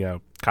 but you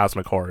know,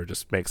 cosmic horror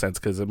just makes sense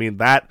because I mean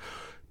that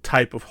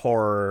type of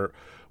horror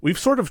we've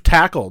sort of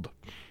tackled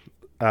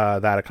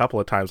that a couple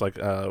of times. Like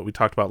we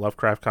talked about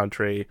Lovecraft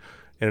Country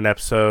in an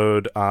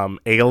episode.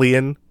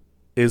 Alien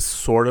is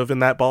sort of in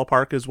that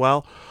ballpark as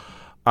well.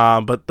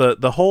 But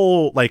the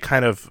whole like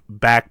kind of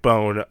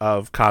backbone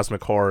of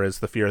cosmic horror is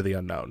the fear of the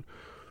unknown.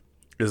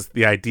 Is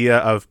the idea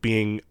of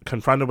being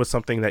confronted with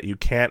something that you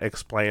can't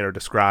explain or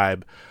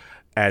describe,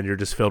 and you're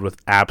just filled with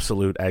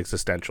absolute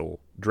existential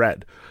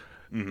dread,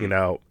 you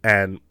know?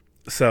 And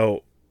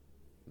so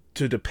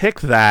to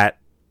depict that,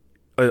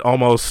 it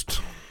almost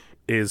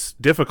is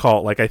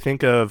difficult. Like I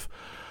think of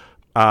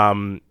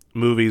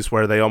movies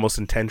where they almost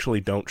intentionally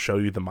don't show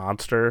you the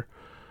monster,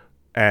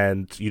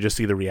 and you just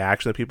see the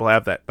reaction that people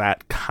have.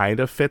 That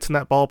kind of fits in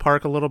that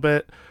ballpark a little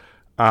bit.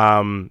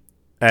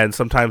 And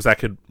sometimes that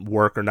could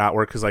work or not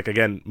work because, like,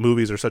 again,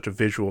 movies are such a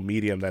visual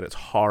medium that it's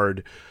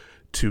hard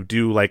to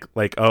do, like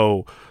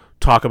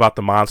talk about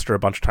the monster a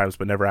bunch of times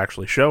but never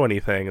actually show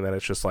anything, and then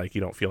it's just like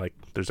you don't feel like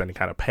there's any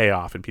kind of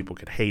payoff and people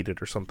could hate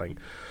it or something.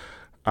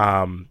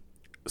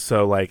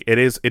 So, like, it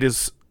is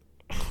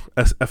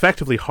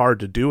effectively hard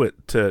to do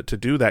it, to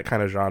do that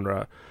kind of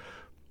genre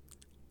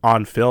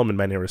on film in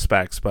many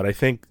respects, but I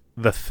think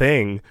The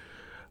Thing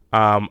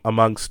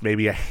amongst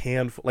maybe a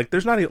handful. Like,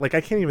 there's not like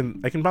I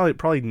can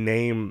probably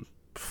name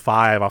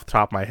 5 off the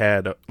top of my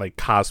head, like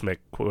cosmic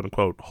quote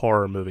unquote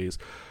horror movies.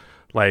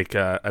 Like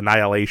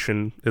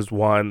Annihilation is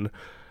one,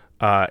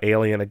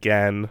 Alien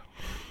again.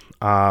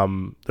 There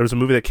was a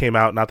movie that came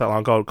out not that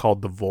long ago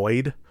called The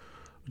Void,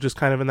 which is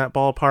kind of in that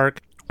ballpark,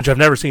 which I've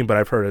never seen, but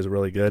I've heard is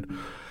really good.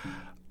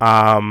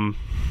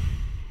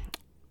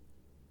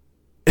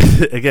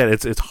 Again,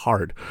 it's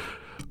hard,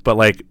 but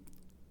like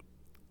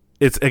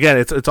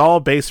it's all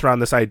based around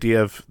this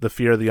idea of the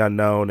fear of the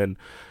unknown and,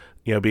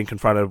 you know, being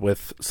confronted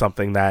with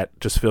something that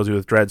just fills you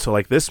with dread. So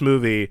like this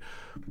movie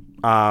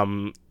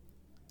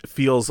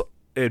feels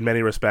in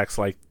many respects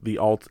like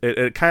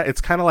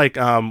it's kind of like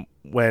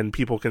when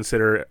people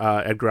consider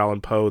Edgar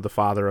Allan Poe the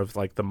father of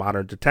like the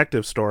modern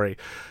detective story,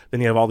 then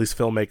you have all these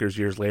filmmakers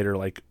years later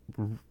like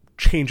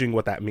changing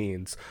what that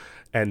means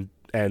and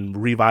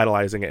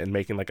revitalizing it and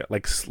making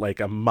like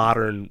a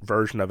modern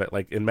version of it.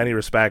 Like in many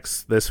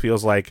respects, this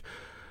feels like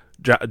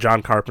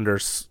John Carpenter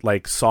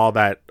like saw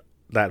that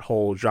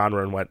whole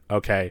genre and went,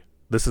 okay,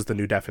 this is the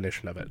new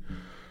definition of it.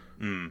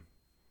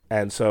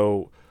 And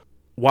so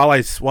while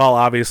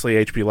obviously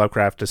H.P.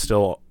 Lovecraft is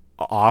still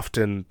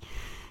often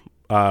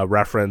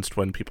referenced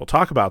when people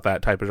talk about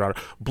that type of genre,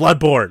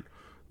 Bloodborne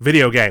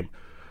video game,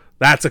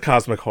 that's a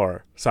cosmic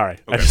horror. Sorry,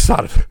 okay. I just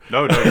thought of it.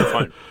 No, you're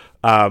fine.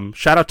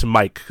 Shout out to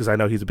Mike, because I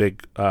know he's a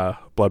big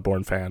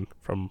Bloodborne fan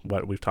from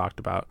what we've talked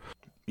about.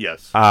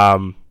 Yes.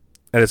 And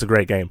it's a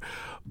great game.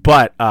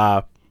 But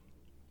I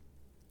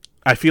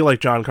feel like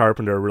John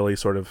Carpenter really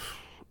sort of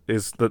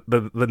is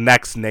the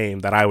next name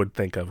that I would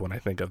think of when I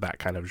think of that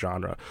kind of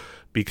genre.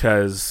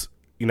 Because,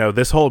 you know,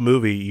 this whole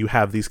movie, you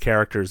have these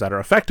characters that are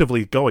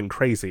effectively going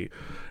crazy.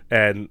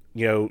 And,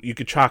 you know, you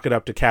could chalk it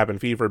up to Cabin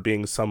Fever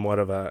being somewhat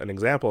of an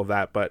example of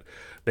that, but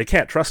they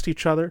can't trust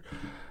each other.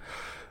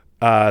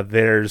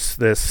 There's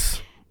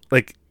this,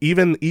 like,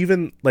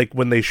 even like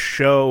when they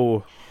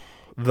show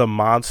the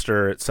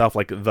monster itself,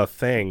 like the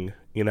Thing,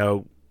 you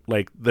know,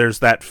 like there's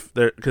that,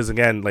 because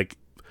again, like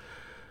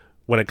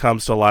when it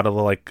comes to a lot of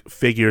the like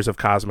figures of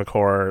cosmic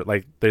horror,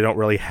 like they don't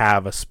really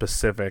have a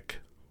specific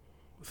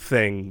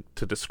thing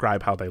to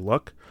describe how they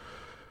look.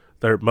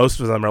 Most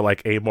of them are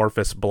like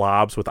amorphous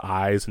blobs with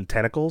eyes and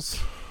tentacles,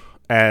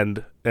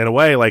 and in a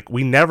way, like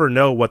we never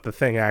know what the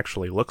Thing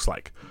actually looks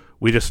like.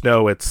 We just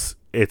know it's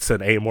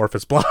an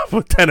amorphous blob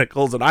with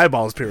tentacles and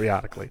eyeballs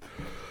periodically.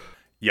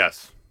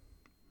 Yes,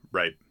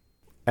 right.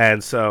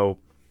 And so,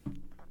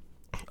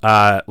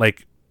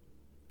 like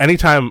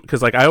anytime,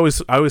 because like I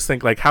always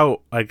think like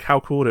how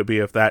cool would it be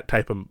if that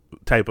type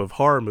of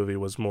horror movie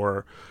was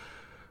more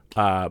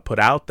put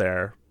out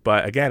there.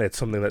 But again, it's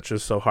something that's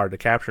just so hard to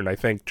capture, and I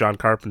think John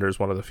Carpenter is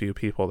one of the few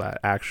people that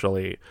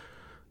actually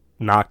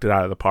knocked it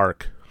out of the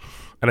park.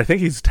 And I think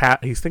he's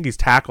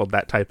tackled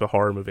that type of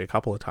horror movie a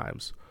couple of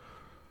times,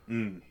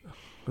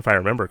 if I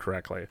remember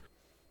correctly.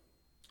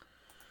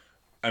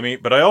 I mean,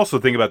 but I also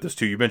think about this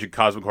too. You mentioned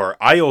cosmic horror.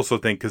 I also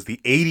think because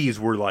the 80s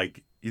were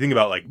like, you think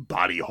about like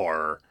body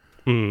horror.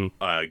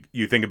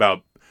 You think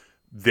about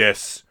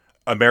this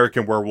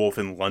American Werewolf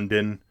in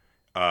London,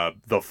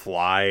 The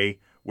Fly,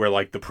 where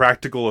like the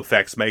practical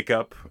effects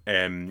makeup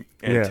and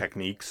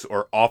techniques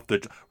are off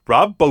the...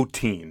 Rob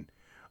Bottin,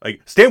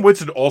 like Stan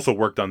Winston also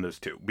worked on this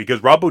too,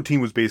 because Rob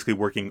Bottin was basically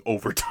working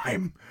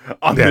overtime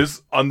on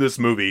this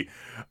movie.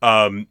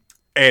 And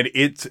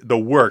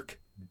the work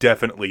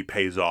definitely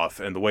pays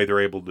off, and the way they're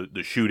able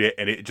to shoot it,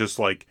 and it just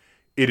like,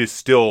 it is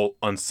still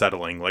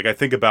unsettling. Like I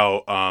think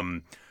about,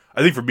 I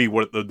think for me,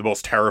 what the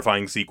most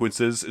terrifying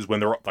sequences is when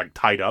they're like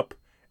tied up,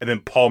 and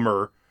then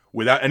Palmer,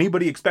 without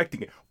anybody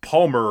expecting it,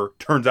 Palmer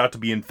turns out to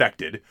be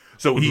infected.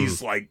 So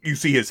he's like, you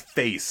see his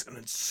face, and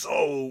it's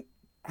so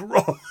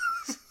gross.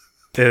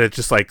 And it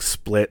just like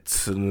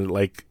splits, and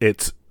like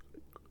it's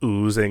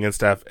oozing and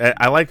stuff.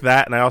 I like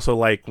that, and I also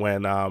like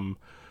when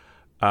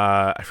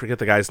I forget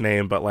the guy's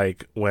name, but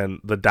like when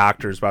the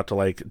doctor's about to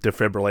like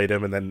defibrillate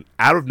him, and then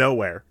out of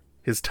nowhere,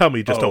 his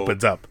tummy just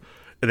opens up,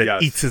 and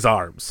then eats his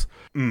arms.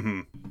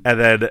 And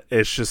then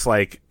it's just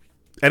like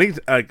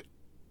the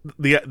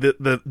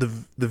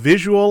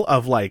visual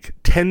of like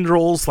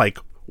tendrils like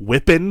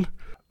whipping.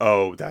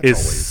 Oh,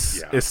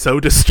 that's is so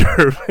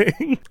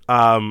disturbing.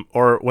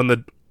 Or when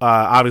the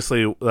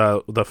obviously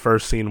the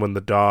first scene when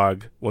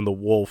the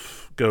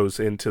wolf goes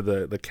into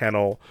the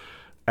kennel,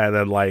 and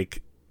then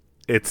like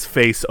its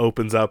face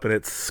opens up and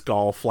its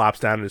skull flops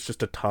down and it's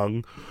just a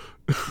tongue.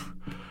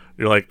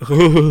 You're like,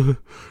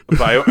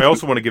 but I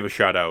also want to give a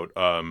shout out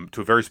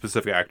to a very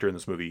specific actor in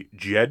this movie,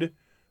 Jed.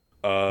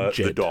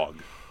 The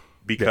dog,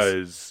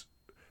 because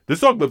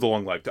this dog lived a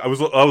long life. I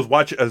was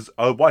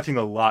watching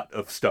a lot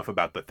of stuff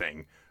about the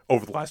Thing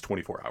over the last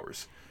 24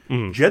 hours.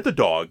 Jed the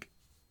dog,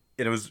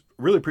 and it was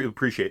really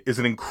appreciate, is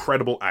an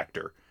incredible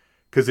actor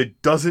because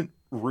it doesn't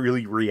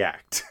really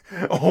react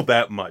all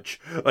that much.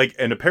 Like,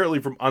 and apparently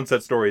from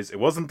on-set stories, it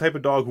wasn't the type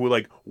of dog who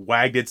like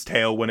wagged its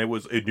tail when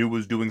it knew it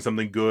was doing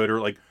something good, or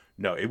like,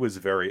 no, it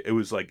was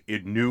like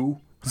it knew.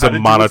 It's a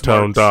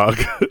monotone dog.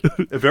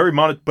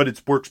 But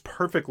it works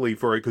perfectly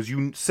for it because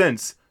you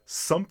sense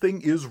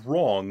something is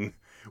wrong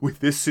with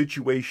this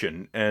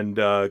situation, and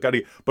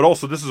but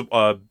also this is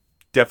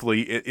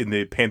definitely in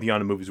the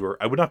pantheon of movies where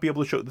I would not be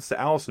able to show this to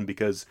Allison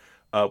because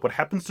what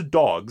happens to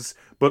dogs,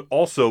 but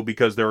also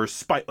because there are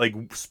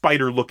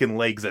spider-looking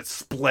legs that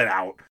split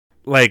out,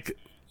 like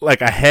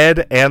a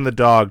head and the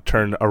dog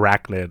turned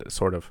arachnid,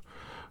 sort of.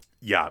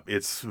 Yeah,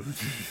 it's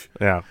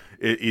yeah,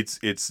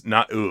 it's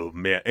not. Oh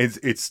man,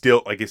 it's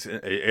still like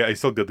I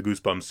still get the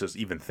goosebumps just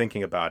even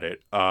thinking about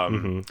it.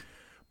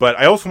 But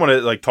I also want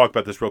to like talk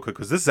about this real quick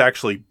because this is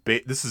actually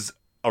this is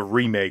a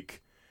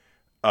remake,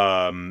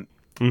 and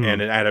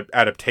an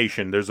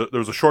adaptation. There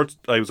was a short.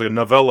 It was like a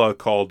novella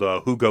called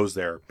 "Who Goes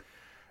There,"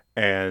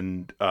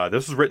 and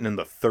this was written in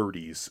the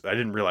 30s. I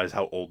didn't realize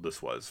how old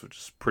this was, which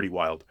is pretty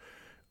wild.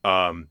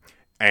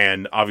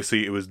 And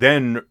obviously, it was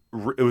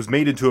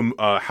made into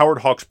a Howard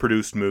Hawks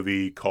produced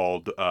movie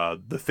called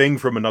 "The Thing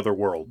from Another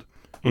World,"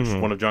 which is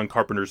one of John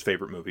Carpenter's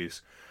favorite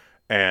movies,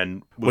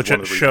 and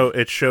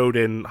it showed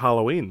in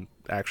Halloween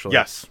actually.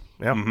 Yes.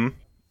 Yeah. Mm-hmm.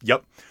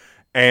 Yep.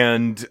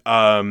 And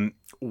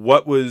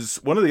what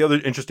was one of the other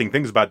interesting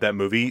things about that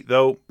movie,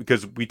 though,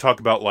 because we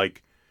talk about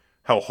like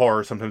how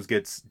horror sometimes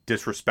gets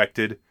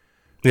disrespected.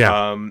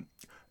 Yeah.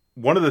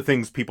 One of the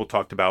things people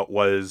talked about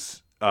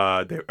was.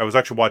 I was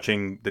actually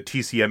watching the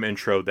TCM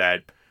intro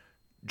that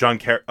John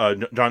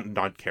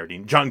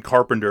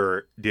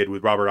Carpenter did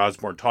with Robert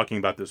Osborne talking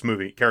about this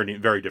movie. Carradine,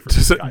 very different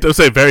guy. Don't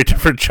say very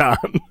different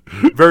John.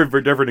 Very,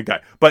 very different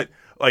guy. But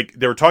like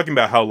they were talking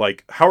about how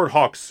like Howard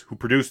Hawks, who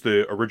produced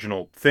the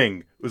original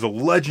Thing, was a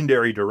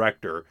legendary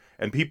director,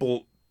 and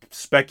people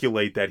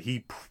speculate that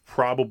he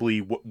probably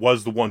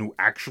was the one who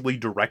actually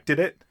directed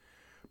it,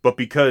 but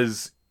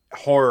because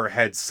horror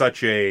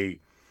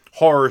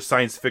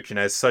science fiction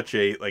has such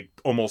a like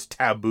almost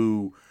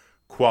taboo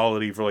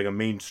quality for like a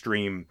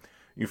mainstream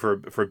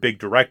for a big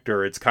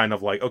director, it's kind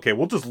of like, okay,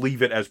 we'll just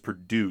leave it as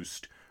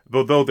produced.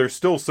 Though there's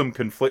still some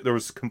there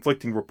was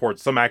conflicting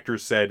reports. Some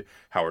actors said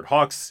Howard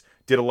Hawks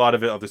did a lot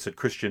of it. Others said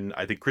Christian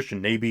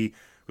Naby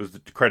was the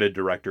credited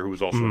director who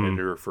was also an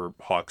editor for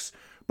Hawks.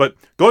 But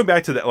going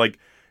back to that, like,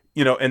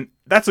 you know, and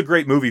that's a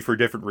great movie for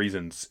different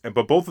reasons.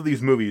 But both of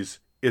these movies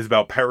is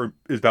about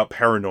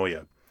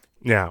paranoia.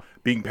 Yeah.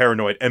 Being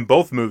paranoid. And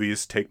both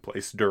movies take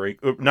place during,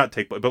 not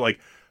take place, but like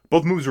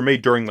both movies were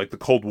made during like the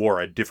Cold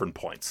War at different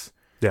points.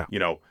 Yeah. You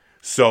know,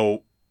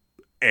 so,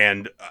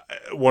 and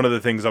one of the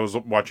things I was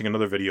watching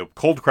another video,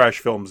 Cold Crash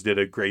Films did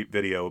a great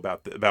video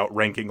about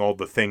ranking all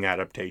the Thing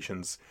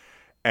adaptations.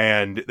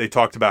 And they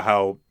talked about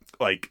how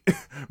like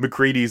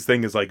McCready's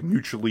thing is like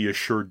mutually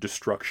assured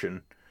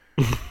destruction.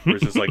 Where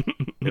it's just like,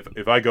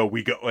 if I go,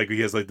 we go, like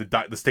he has like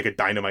the stick of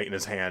dynamite in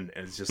his hand.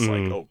 And it's just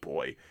like, oh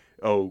boy.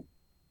 Oh,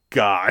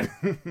 God.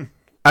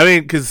 I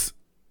mean, because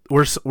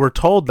we're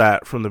told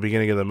that from the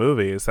beginning of the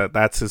movie is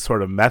that's his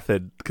sort of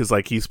method, because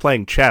like he's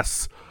playing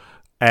chess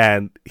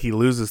and he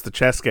loses the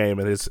chess game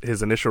and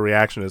his initial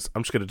reaction is,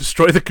 I'm just going to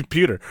destroy the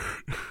computer.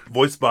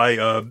 Voiced by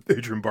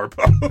Adrian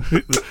Barbeau.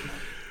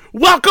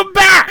 Welcome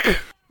back.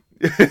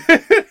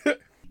 And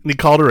he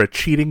called her a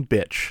cheating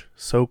bitch.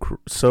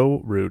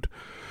 So rude.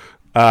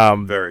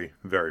 Very,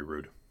 very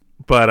rude.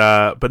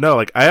 But no,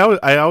 like I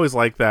always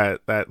like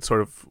that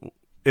sort of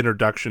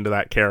introduction to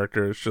that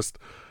character. It's just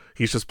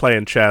he's just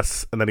playing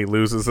chess and then he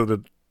loses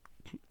and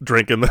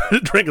drinking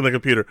the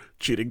computer.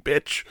 Cheating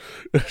bitch.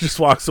 Just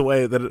walks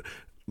away. Then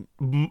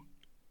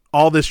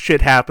all this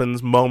shit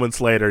happens.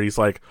 Moments later, he's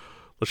like,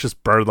 let's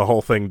just burn the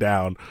whole thing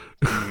down.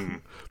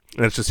 And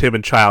it's just him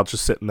and Childs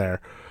just sitting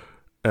there,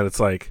 and it's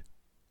like,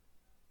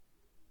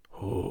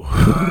 oh,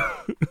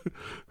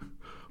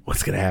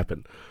 what's gonna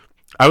happen?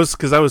 I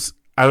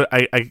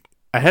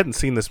hadn't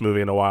seen this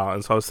movie in a while,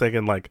 and so I was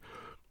thinking, like,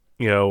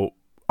 you know,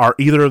 are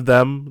either of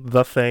them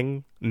the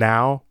Thing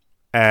now?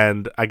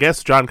 And I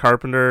guess John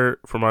Carpenter,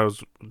 from what I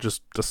was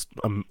just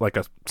like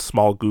a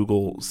small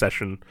Google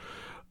session,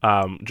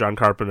 John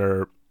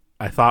Carpenter,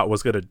 I thought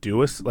was going to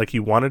do he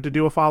wanted to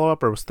do a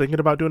follow-up, or was thinking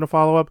about doing a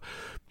follow-up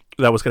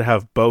that was going to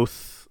have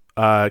both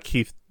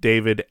Keith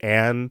David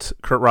and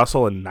Kurt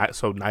Russell, and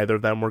so neither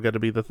of them were going to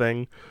be the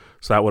Thing.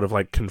 So that would have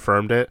like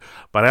confirmed it.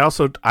 But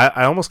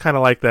I almost kind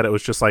of like that it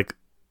was just like,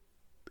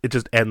 it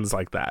just ends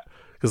like that.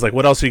 Because like,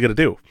 what else are you going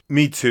to do?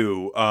 Me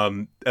too.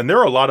 And there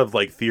are a lot of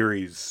like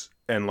theories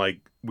and like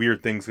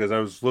weird things, because I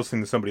was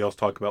listening to somebody else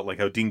talk about like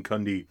how Dean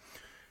Cundey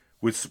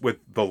with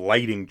the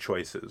lighting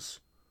choices,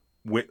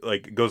 with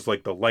like it goes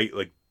like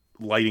the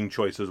lighting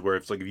choices where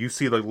it's like if you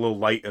see like a little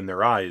light in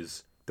their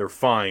eyes, they're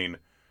fine,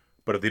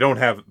 but if they don't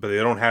have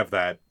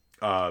that,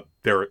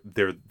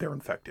 they're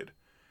infected.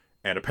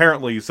 And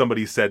apparently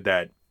somebody said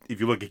that if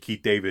you look at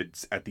Keith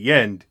David's at the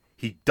end,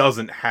 he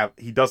doesn't have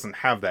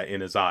that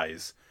in his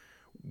eyes.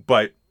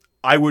 But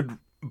I would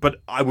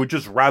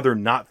just rather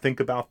not think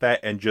about that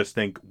and just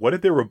think, what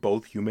if they were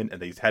both human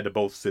and they had to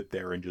both sit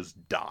there and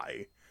just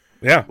die?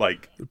 Yeah.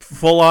 Like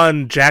full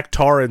on Jack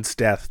Torrance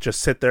death, just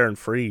sit there and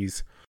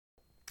freeze.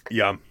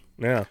 Yeah.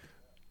 Yeah.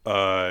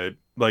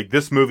 Like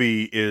this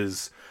movie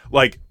is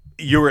like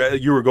you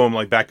were going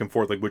like back and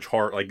forth, like which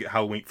horror, like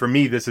Halloween. For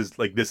me, this is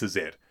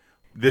it.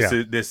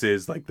 This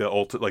is like the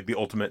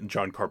ultimate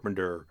John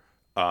Carpenter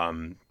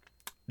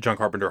John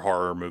Carpenter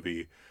horror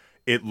movie,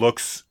 it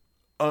looks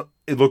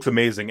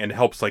amazing and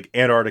helps like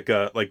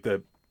Antarctica, like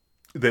the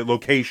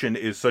location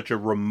is such a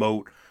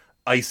remote,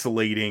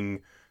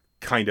 isolating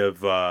kind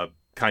of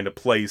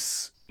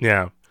place.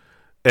 Yeah,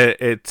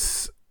 I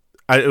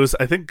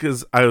think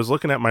because I was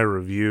looking at my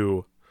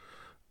review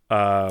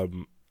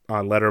on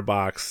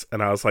Letterboxd,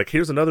 and I was like,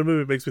 here's another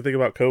movie that makes me think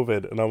about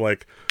COVID, and I'm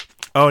like,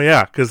 oh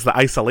yeah, because the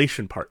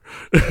isolation part.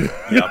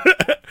 Yeah.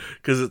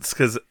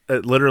 Because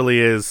it literally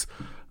is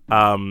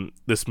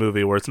this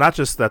movie where it's not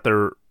just that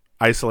they're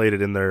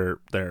isolated in their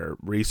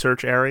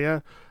research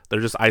area, they're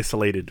just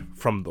isolated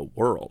from the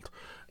world.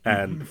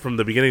 And from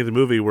the beginning of the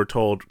movie, we're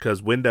told,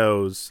 because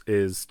Windows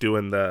is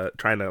trying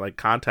to like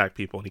contact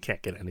people, and he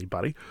can't get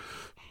anybody.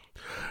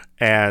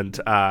 And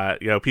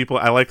people,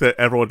 I like that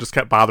everyone just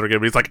kept bothering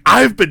him. He's like,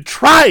 I've been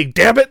trying,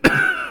 damn it.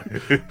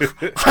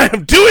 I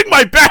am doing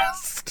my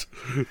best.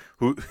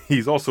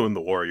 He's also in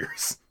the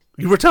Warriors.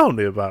 You were telling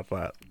me about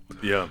that.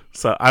 Yeah.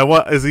 So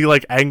is he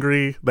like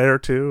angry there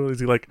too?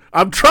 Is he like,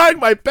 I'm trying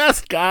my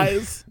best,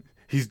 guys?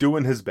 He's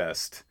doing his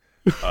best.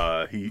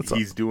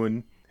 He's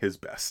doing his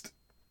best.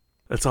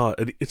 That's all.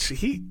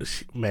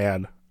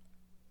 Man,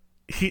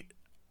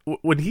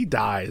 when he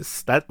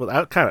dies, that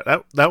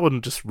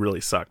one just really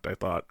sucked. I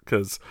thought,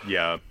 because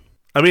yeah,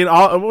 I mean,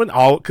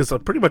 because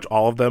pretty much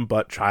all of them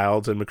but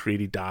Childs and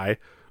MacReady die,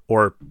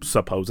 or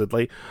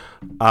supposedly,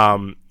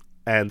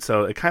 and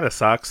so it kind of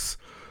sucks.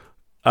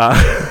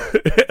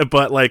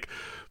 But like,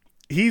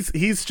 he's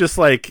just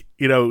like,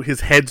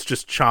 his head's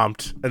just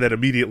chomped, and then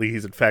immediately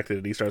he's infected,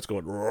 and he starts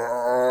going.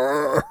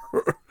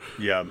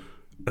 Yeah, and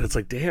it's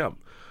like, damn.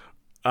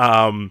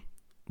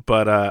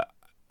 But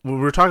when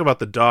we were talking about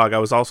the dog, I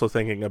was also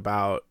thinking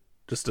about,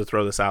 just to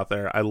throw this out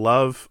there, I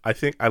love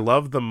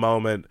the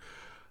moment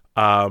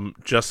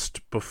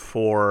just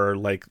before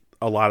like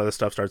a lot of the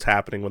stuff starts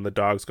happening, when the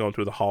dog's going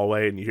through the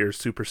hallway and you hear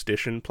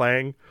Superstition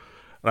playing,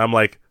 and I'm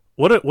like,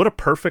 what a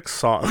perfect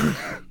song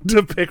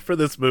to pick for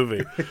this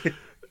movie.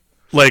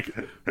 Like,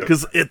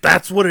 because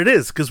that's what it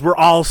is, because we're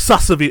all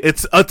sus of it.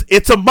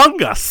 It's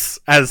Among Us,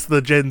 as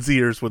the Gen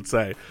Zers would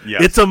say.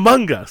 Yes. It's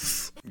Among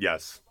Us.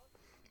 Yes.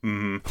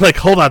 Mm-hmm. Like,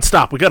 hold on,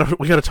 stop. We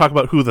gotta talk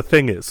about who the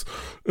thing is.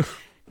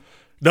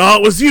 No,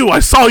 it was you. I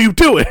saw you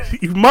do it.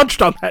 You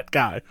munched on that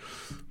guy.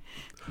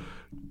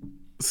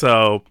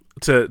 So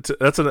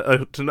that's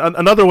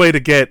another way to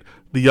get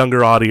the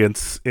younger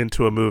audience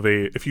into a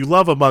movie. If you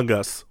love Among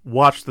Us,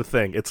 watch The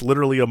Thing. It's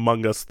literally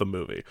Among Us the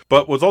movie.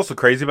 But what's also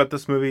crazy about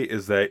this movie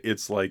is that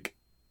it's like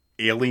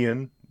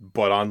Alien,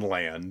 but on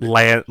land.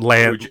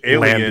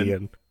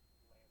 Landian.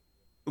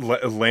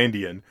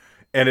 Landian.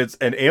 And it's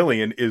an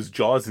Alien is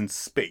Jaws in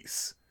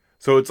space.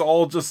 So it's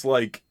all just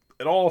like,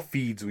 it all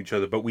feeds to each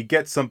other. But we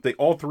get something,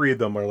 all three of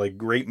them are like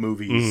great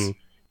movies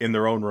in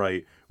their own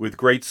right, with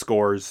great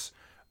scores.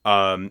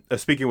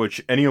 Speaking of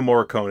which, Ennio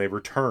Morricone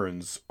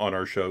returns on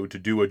our show to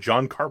do a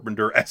John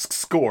Carpenter-esque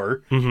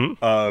score.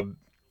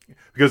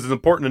 Because it's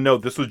important to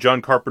note, this was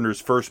John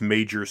Carpenter's first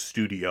major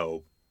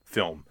studio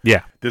film.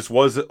 Yeah. This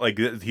was like,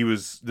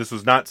 this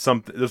was not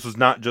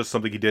just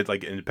something he did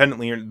like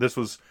independently. This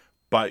was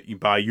by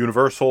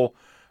Universal.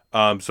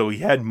 So he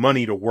had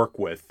money to work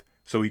with,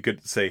 so he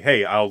could say,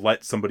 hey, I'll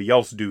let somebody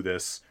else do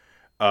this.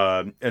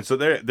 And so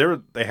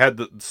they had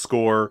the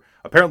score.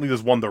 Apparently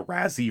this won the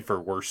Razzie for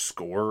worst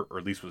score, or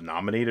at least was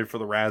nominated for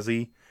the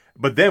Razzie.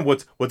 But then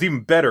what's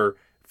even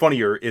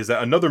funnier is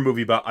that another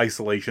movie about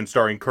isolation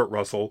starring Kurt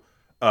Russell,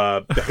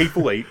 The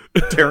Hateful Eight,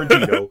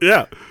 Tarantino.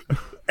 Yeah.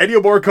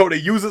 Ennio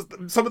Morricone uses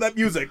some of that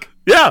music.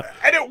 Yeah.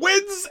 And it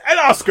wins an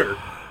Oscar.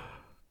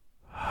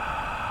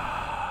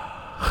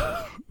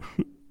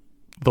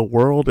 The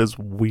world is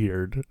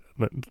weird,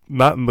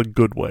 not in the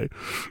good way.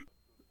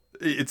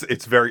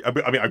 It's very. I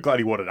mean, I'm glad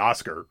he won an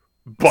Oscar.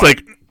 But,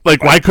 it's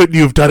like why couldn't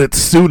you have done it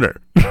sooner?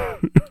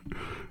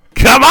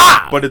 Come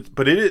on!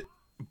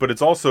 But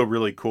it's also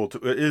really cool.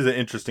 It is an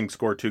interesting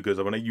score too,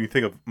 because when you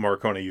think of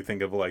Morricone, you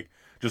think of like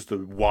just the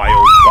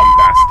wild,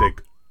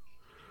 bombastic,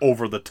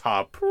 over the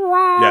top,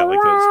 like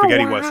the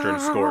spaghetti western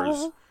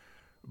scores.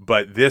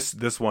 But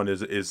this one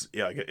is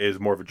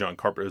more of a John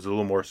Carpenter. It's a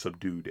little more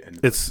subdued,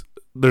 and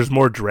there's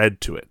more dread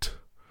to it.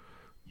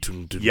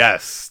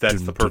 Yes,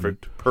 that's the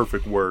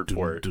perfect word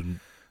for it.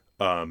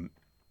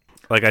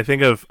 Like I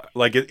think of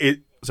like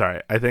it.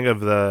 Sorry, I think of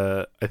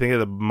the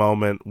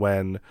moment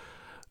when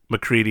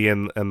MacReady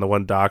and the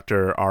one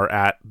doctor are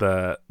at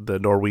the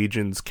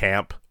Norwegians'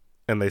 camp,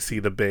 and they see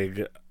the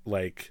big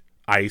like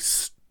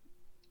ice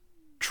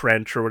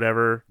trench or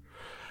whatever,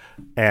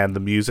 and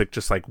the music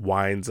just like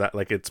whines that,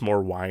 like it's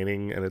more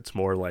whining, and it's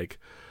more like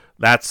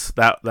that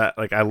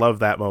like I love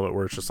that moment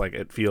where it's just like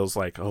it feels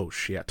like, oh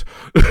shit.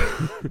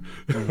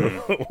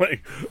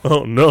 Like,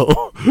 oh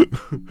no.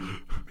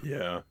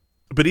 Yeah.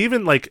 But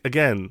even like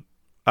again,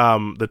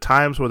 the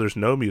times where there's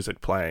no music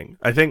playing,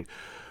 I think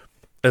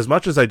as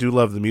much as I do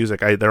love the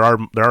music, there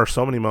are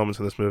so many moments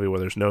in this movie where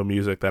there's no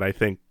music that I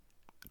think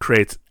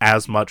creates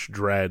as much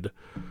dread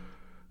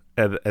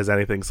as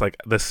anything. It's like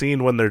the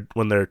scene when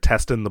they're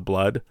testing the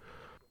blood.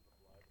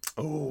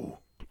 Oh,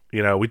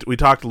 we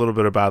talked a little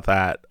bit about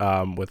that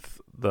with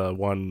the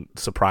one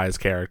surprise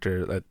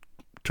character that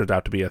turned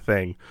out to be a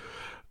thing.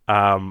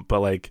 But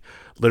like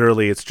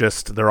literally, it's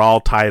just they're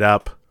all tied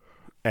up,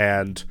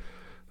 and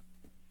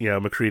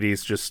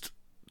MacReady's just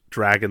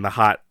dragging the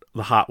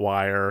hot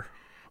wire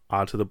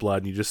onto the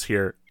blood, and you just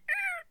hear,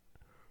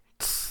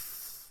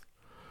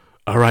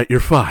 "All right, you're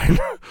fine."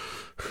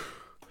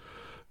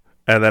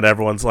 And then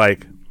everyone's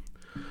like,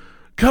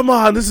 "Come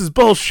on, this is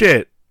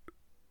bullshit.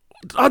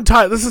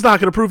 Untie. This is not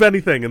going to prove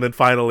anything." And then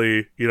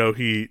finally,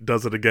 he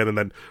does it again, and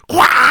then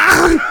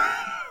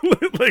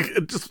like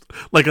it just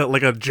like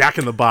a Jack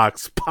in the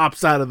Box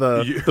pops out of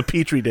the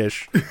petri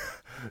dish.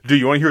 Do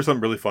you want to hear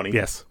something really funny?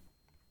 Yes.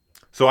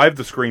 So I have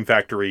the Scream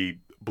Factory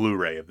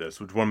Blu-ray of this,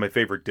 which is one of my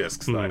favorite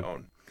discs that I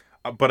own.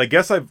 But I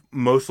guess I've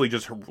mostly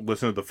just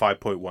listened to the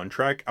 5.1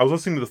 track. I was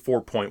listening to the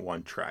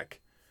 4.1 track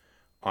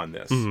on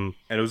this, and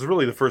it was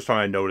really the first time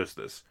I noticed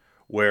this.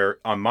 Where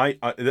on my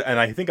and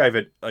I think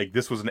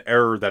this was an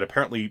error that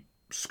apparently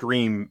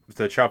Scream,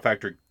 the Shout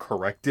Factory,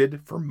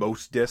 corrected for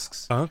most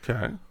discs.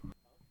 Okay.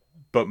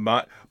 But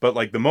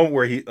like the moment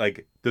where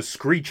the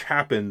screech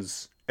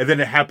happens and then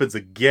it happens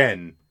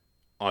again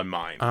on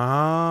mine.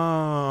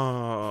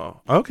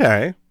 Oh,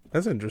 okay,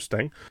 that's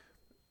interesting.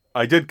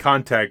 I did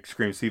contact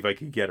Scream to see if I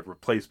could get a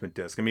replacement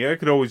disc. I mean, I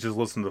could always just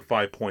listen to the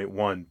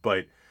 5.1,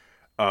 but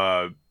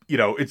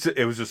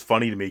it was just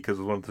funny to me because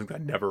it was one of the things I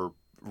never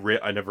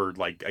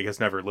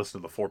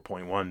listened to the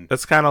 4.1.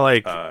 That's kind of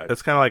like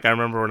I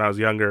remember when I was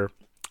younger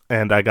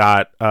and I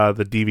got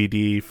the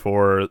DVD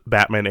for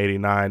Batman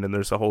 89, and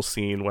there's a whole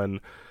scene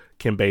when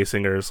Kim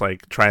Basinger's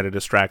like trying to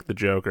distract the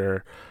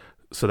Joker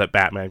so that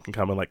Batman can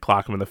come and like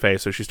clock him in the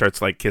face. So she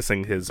starts like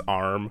kissing his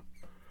arm.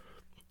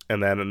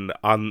 And then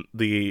on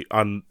the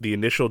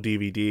initial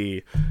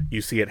DVD,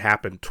 you see it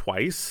happen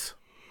twice.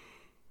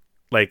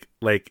 Like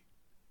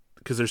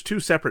because there's two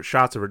separate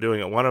shots of her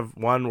doing it.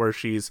 One where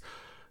she's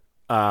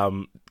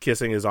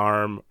kissing his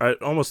arm,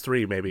 almost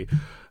three maybe,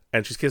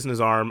 and she's kissing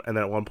his arm, and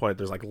then at one point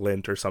there's like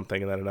lint or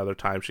something, and then another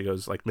time she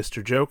goes like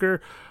Mr.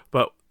 Joker,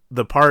 but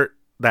the part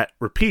that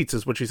repeats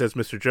is when she says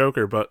Mr.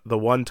 Joker, but the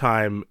one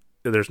time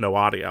there's no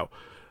audio,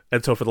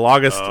 and so for the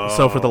longest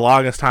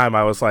time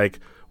I was like,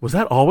 was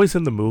that always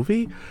in the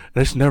movie? And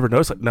I just never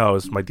noticed. Like, no,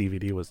 my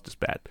DVD was just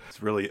bad.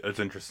 It's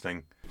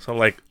interesting. So I'm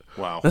like,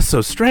 wow, that's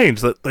so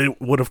strange that they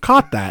would have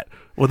caught that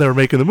when they were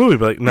making the movie.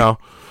 But like, no,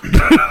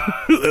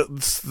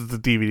 the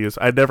DVD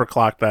I never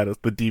clocked that as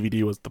the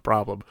DVD was the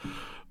problem.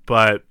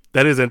 But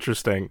that is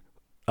interesting.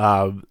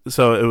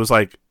 So it was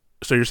like,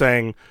 so you're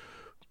saying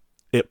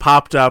it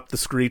popped up, the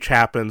screech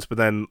happens, but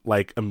then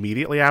like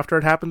immediately after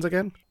it happens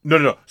again?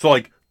 No. So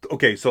like,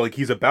 okay, so like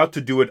he's about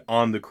to do it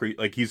on the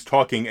like he's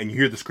talking and you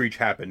hear the screech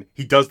happen.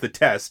 He does the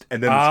test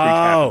and then the screech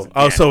happens again.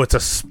 Oh, so it's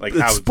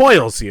it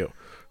spoils you.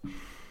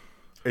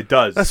 It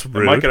does. That's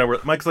rude. And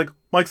Mike's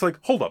like,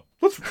 hold up.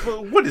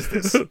 What is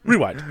this?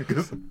 Rewind. I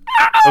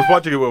was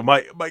watching it with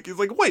Mike. He's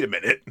like, wait a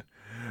minute.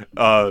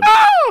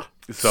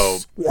 So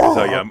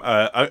yeah,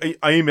 I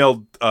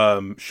emailed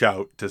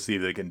Shout to see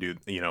if they can do,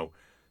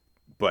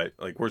 but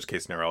like worst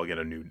case scenario, I'll get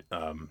a new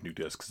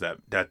disc because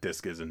that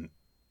disc isn't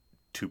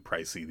too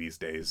pricey these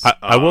days.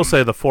 I will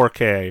say the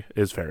 4K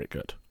is very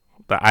good.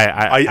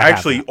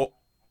 I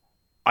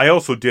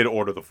also did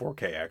order the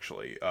 4K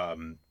actually.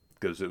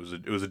 Because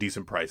it was a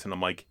decent price, and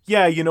I'm like,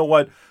 yeah, you know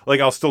what? Like,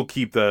 I'll still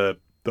keep the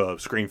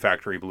Scream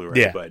Factory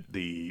Blu-ray, but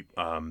the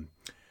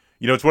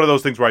it's one of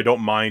those things where I don't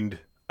mind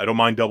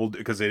double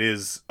because it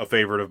is a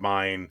favorite of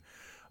mine.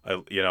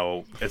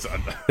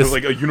 It's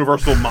like a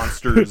Universal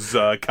Monsters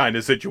kind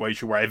of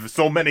situation where I have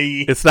so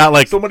many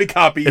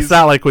copies. It's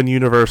not like when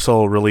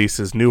Universal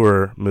releases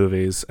newer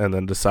movies and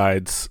then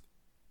decides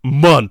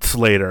months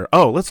later,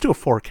 oh, let's do a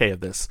 4K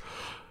of this.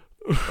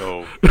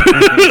 Oh,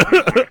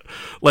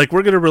 like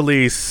we're gonna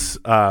release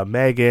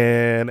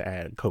Megan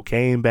and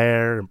Cocaine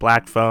Bear and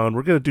Black Phone.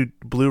 We're gonna do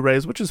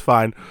Blu-rays, which is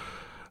fine.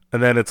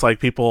 And then it's like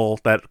people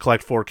that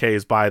collect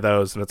 4Ks buy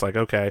those, and it's like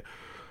okay. And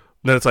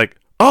then it's like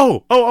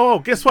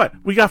oh, guess what?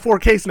 We got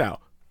 4Ks now.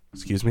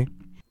 Excuse me.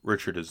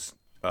 Richard is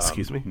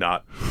excuse me.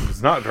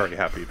 Is not very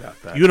happy about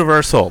that.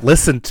 Universal,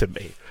 listen to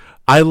me.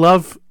 I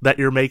love that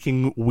you're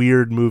making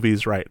weird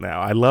movies right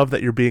now. I love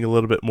that you're being a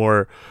little bit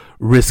more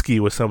risky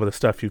with some of the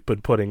stuff you've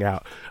been putting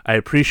out. I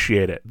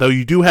appreciate it. Though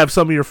you do have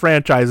some of your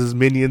franchises,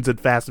 Minions and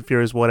Fast and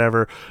Furious,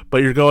 whatever,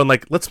 but you're going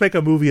like, let's make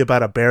a movie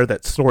about a bear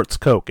that snorts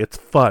coke. It's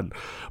fun.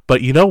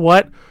 But you know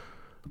what?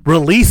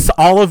 Release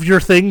all of your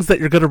things that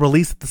you're going to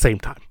release at the same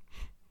time.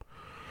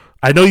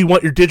 I know you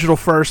want your digital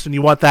first and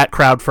you want that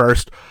crowd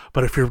first,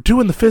 but if you're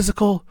doing the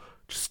physical,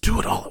 just do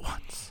it all at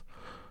once.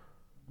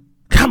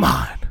 Come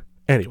on.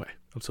 Anyway,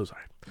 I'm so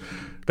sorry.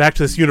 Back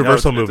to this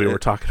Universal movie we're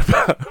talking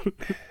about.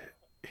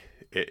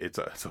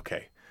 It's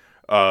okay.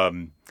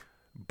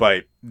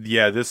 But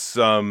yeah, this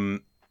so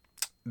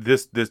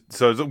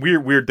it's a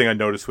weird thing I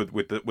noticed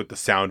with the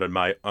sound on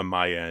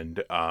my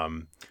end.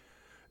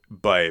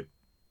 But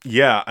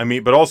yeah, I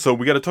mean, but also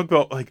we got to talk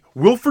about like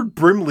Wilford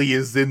Brimley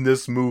is in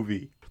this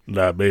movie.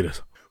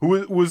 Diabetes.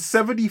 who was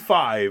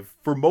 75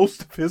 for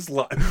most of his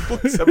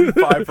life.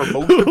 75 for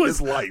most of his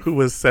life. Who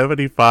was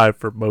 75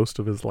 for most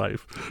of his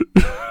life.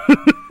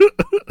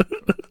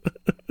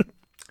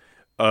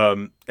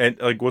 And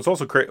like what's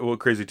also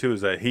crazy too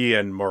is that he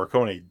and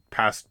Morricone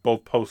passed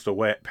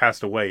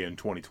away in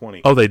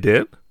 2020. Oh, they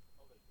did?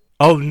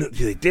 Oh, no,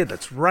 they did.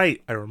 That's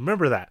right. I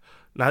remember that.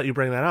 Now that you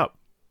bring that up.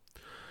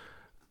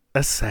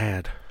 That's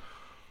sad.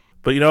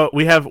 But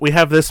we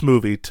have this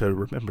movie to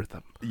remember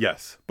them.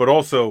 Yes, but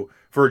also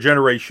for a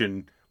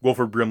generation,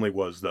 Wilford Brimley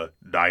was the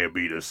guy.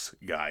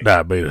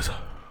 Diabetes.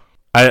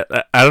 I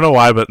don't know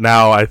why, but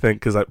now I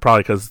think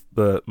because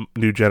the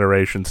new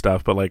generation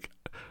stuff. But like,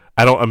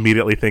 I don't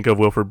immediately think of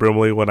Wilford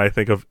Brimley when I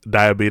think of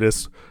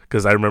diabetes,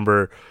 because I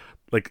remember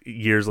like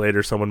years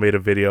later someone made a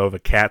video of a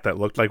cat that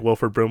looked like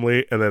Wilford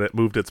Brimley, and then it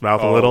moved its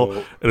mouth a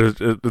little,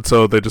 and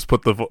so they just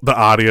put the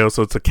audio,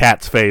 so it's a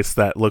cat's face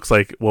that looks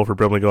like Wilford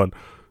Brimley going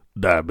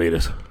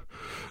diabetes.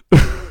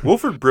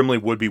 Wilford Brimley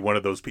would be one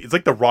of those people. It's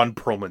like the Ron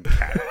Perlman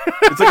cat.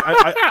 It's like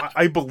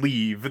I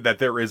believe that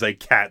there is a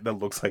cat that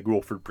looks like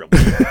Wilford Brimley.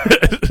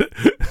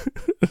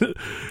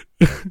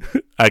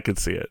 I could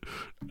see it,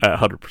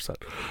 100%.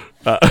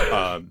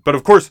 But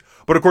of course,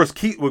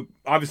 Keith.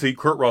 Obviously,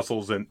 Kurt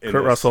Russell's in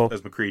Kurt Russell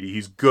as MacReady.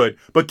 He's good,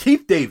 but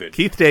Keith David,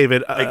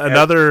 like,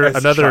 another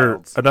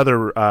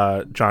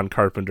John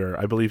Carpenter.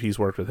 I believe he's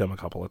worked with him a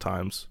couple of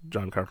times.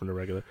 John Carpenter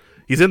regular.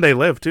 He's in They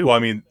Live too. Well, I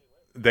mean,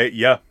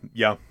 yeah.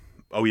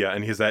 Oh yeah,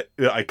 and he has that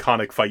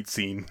iconic fight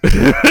scene.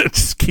 It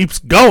just keeps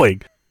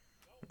going.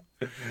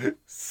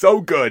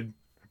 So good.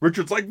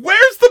 Richard's like,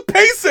 "Where's the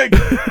pacing?"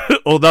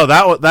 Well, no,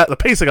 the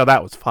pacing on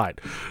that was fine.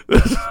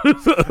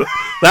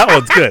 That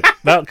one's good.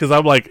 Because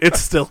I'm like, it's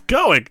still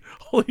going.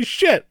 Holy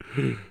shit!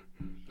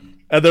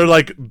 And they're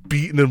like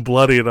beaten and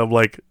bloody, and I'm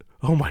like,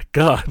 oh my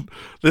god,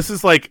 this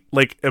is like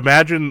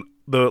imagine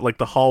the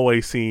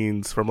hallway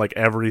scenes from like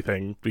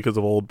everything because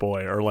of Old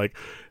Boy, or like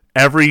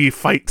every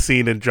fight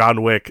scene in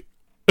John Wick.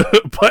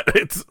 But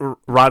it's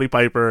Roddy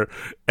Piper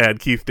and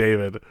Keith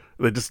David.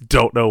 They just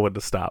don't know when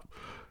to stop.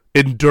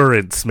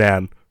 Endurance,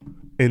 man.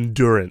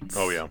 Endurance.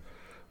 Oh yeah.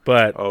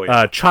 But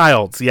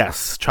Childs,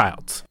 yes,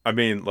 Childs. I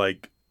mean,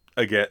 like,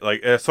 again,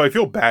 like, so I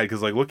feel bad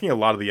because like looking at a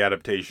lot of the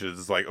adaptations,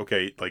 it's like,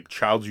 okay, like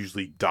Childs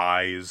usually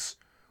dies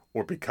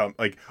or become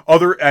like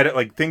other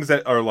like things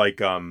that are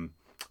like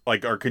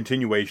are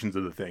continuations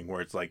of the thing, where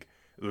it's like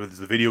there's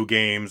the video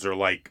games or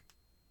like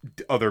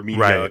other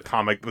media, like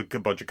a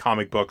bunch of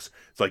comic books.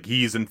 It's like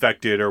he's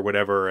infected or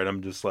whatever, and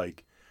I'm just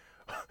like,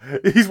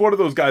 he's one of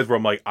those guys where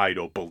I'm like, I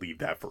don't believe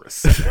that for a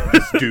second.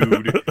 This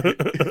dude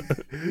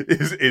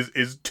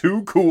is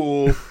too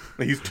cool.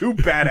 He's too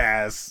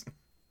badass.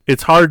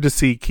 It's hard to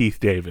see Keith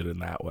David in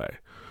that way.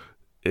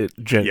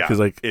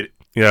 Because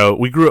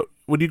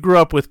when you grew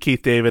up with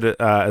Keith David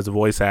as a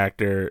voice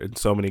actor in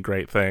so many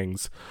great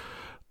things,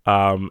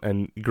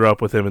 and you grew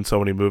up with him in so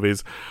many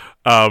movies.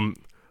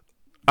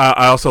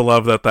 I also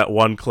love that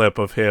one clip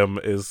of him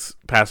is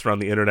passed around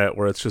the internet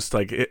where it's just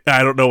like,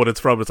 I don't know what it's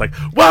from. It's like,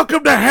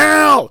 "Welcome to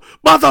hell,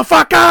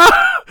 motherfucker!"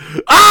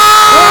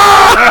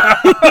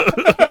 Ah!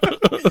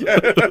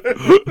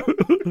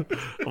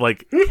 I'm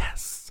like,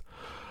 yes.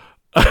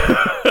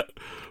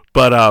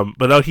 But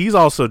no, he's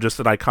also just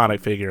an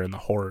iconic figure in the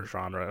horror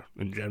genre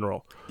in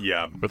general.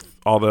 Yeah, with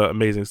all the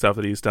amazing stuff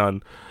that he's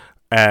done,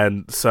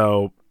 and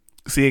so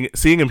seeing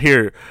him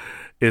here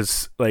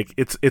is like,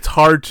 it's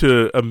hard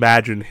to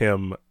imagine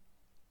him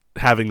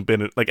having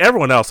been like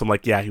everyone else. I'm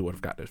like, yeah, he would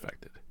have gotten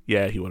infected.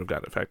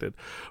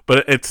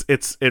 But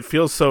it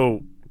feels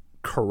so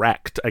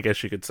correct, I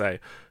guess you could say,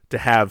 to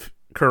have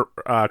Kurt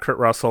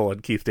Russell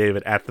and Keith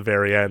David at the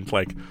very end.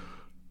 Like,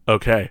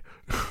 okay,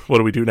 what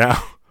do we do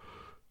now?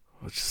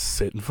 Let's just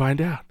sit and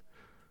find out.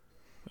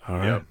 All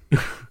right.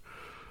 Yep.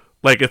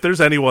 Like, if there's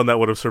anyone that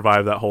would have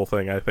survived that whole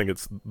thing, I think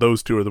it's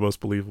those two are the most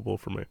believable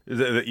for me.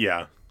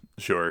 Yeah,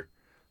 sure.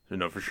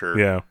 No, for sure.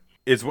 Yeah.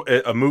 It's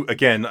a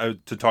again,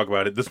 to talk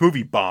about it, this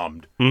movie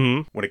bombed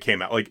when it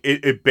came out. Like,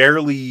 it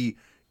barely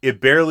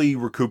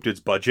recouped its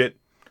budget.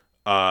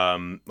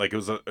 Like it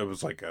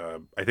was like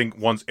I think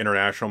once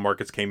international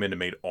markets came in, it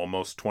made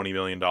almost $20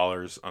 million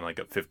on like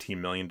a $15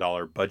 million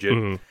budget.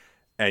 Mm-hmm.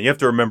 And you have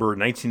to remember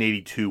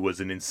 1982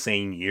 was an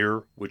insane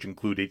year, which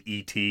included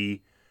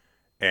E.T.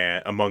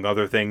 and among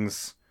other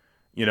things,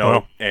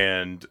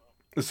 and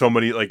so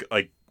many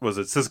like was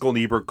it Siskel and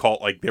Ebert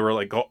called like they were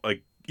like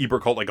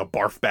Ebert called like a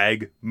barf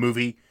bag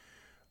movie,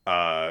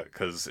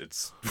 because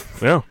it's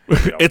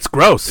it's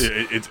gross.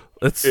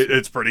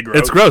 It's pretty gross.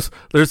 It's gross.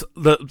 There's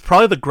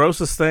probably the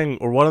grossest thing,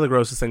 or one of the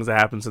grossest things that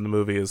happens in the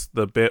movie is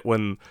the bit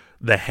when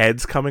the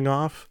head's coming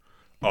off.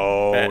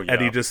 Oh, and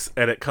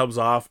it comes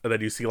off, and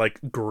then you see like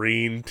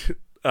green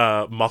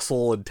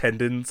muscle and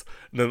tendons,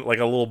 and then like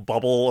a little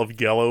bubble of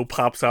yellow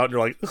pops out, and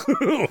you're like,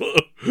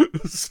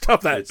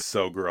 stop that. It's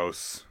so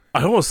gross.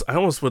 I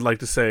almost would like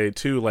to say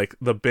too, like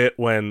the bit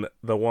when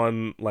the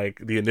one, like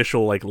the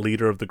initial like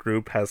leader of the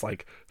group has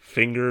like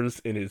fingers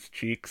in his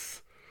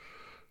cheeks.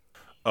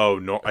 Oh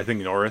no, I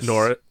think Norris.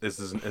 Is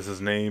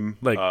his name.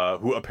 Like,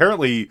 who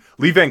apparently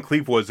Lee Van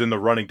Cleef was in the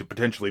running to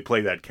potentially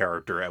play that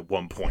character at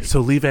one point.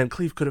 So Lee Van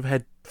Cleef could have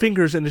had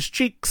fingers in his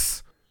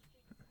cheeks.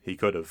 He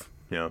could have,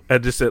 yeah.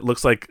 And it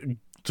looks like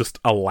just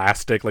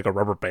elastic, like a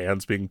rubber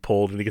band's being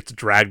pulled, and he gets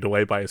dragged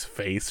away by his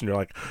face, and you're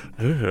like,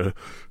 ugh.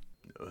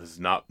 It was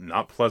not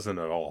pleasant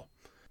at all.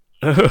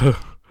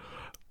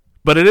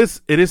 But it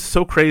is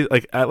so crazy.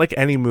 Like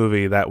any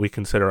movie that we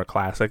consider a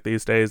classic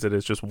these days, it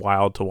is just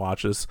wild to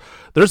watch.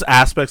 There's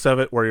aspects of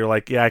it where you're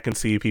like, yeah, I can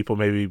see people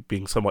maybe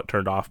being somewhat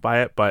turned off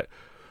by it, but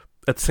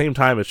at the same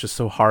time, it's just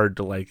so hard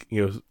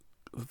to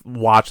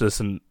watch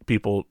this and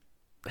people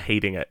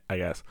hating it, I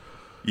guess.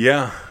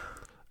 Yeah,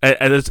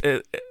 and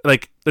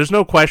there's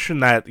no question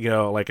that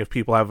if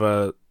people have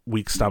a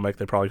weak stomach,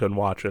 they probably couldn't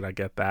watch it. I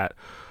get that.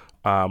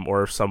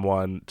 Or if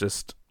someone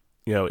just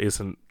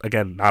isn't,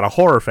 again, not a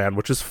horror fan,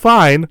 which is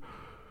fine.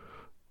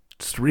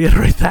 Just to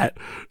reiterate that.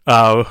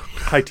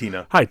 Hi,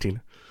 Tina. Hi,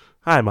 Tina.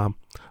 Hi, Mom.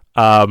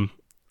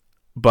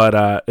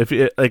 But if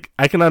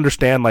I can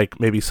understand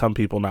maybe some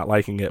people not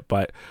liking it,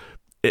 but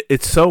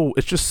it's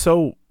just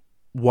so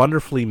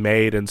wonderfully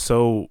made and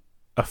so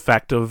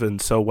effective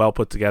and so well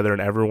put together,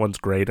 and everyone's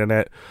great in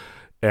it.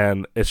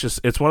 And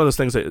it's one of those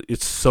things that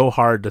it's so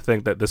hard to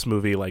think that this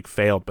movie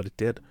failed, but it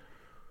did.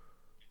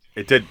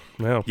 It did.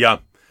 Yeah.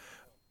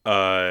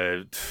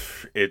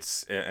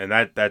 That's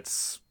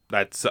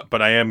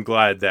but I am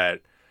glad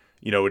that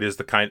it is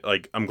the kind,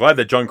 I'm glad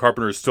that John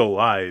Carpenter is still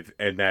alive,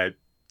 and that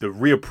the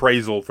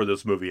reappraisal for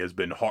this movie has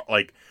been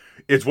hard.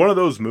 It's one of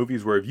those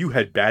movies where if you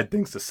had bad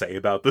things to say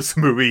about this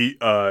movie,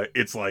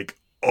 it's like,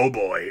 oh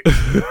boy.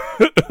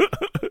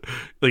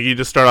 You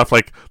just start off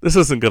this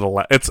isn't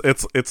gonna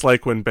it's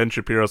like when Ben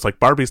Shapiro's like,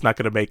 Barbie's not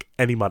gonna make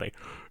any money.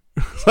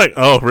 It's like,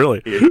 oh,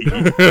 really?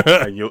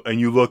 and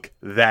you look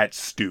that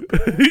stupid.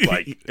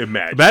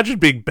 Imagine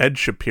being Ben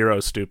Shapiro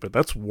stupid.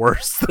 That's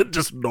worse than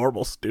just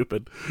normal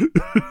stupid.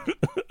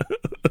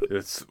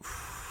 That's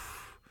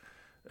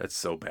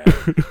so bad.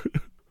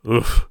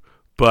 Oof.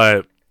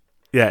 But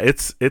yeah,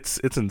 it's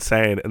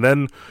insane. And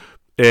then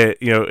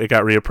it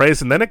got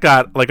reappraised, and then it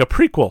got a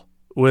prequel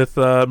with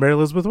Mary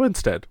Elizabeth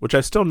Winstead, which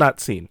I've still not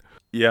seen.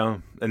 Yeah,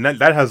 and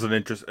that has an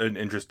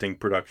interesting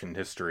production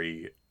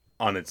history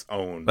on its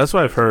own. That's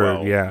what I've heard.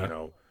 Well, yeah.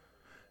 Well,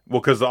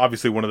 because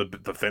obviously one of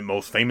the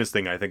most famous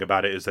thing I think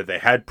about it is that they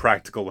had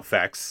practical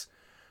effects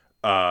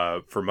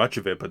for much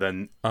of it, but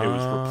then it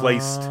was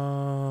replaced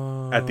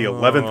at the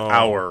 11th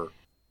hour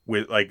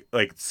with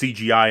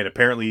CGI, and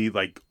apparently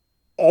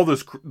all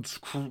this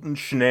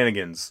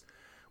shenanigans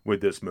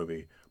with this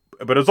movie.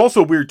 But it's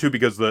also weird too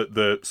because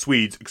the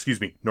Swedes,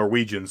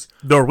 Norwegians,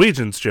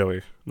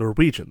 Joey,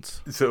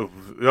 Norwegians. So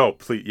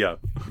please, yeah,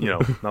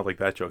 not like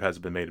that joke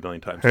hasn't been made a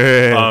million times.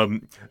 Hey.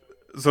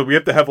 So we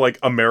have to have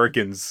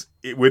Americans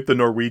with the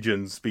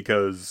Norwegians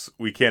because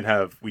we can't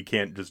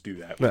just do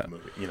that with the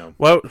movie.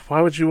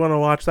 Why would you want to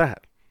watch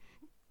that?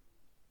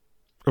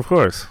 Of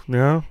course,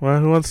 yeah.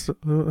 Well, who wants to?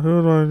 Who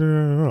do I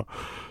do?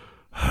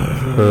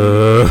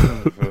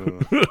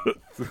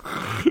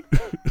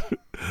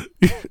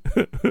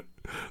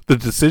 The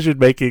decision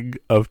making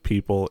of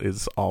people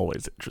is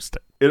always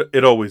interesting.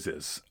 It always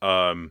is.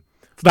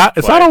 It's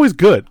not always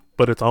good,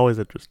 but it's always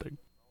interesting.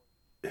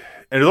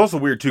 And it's also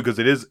weird too because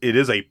it is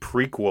a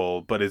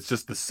prequel, but it's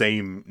just the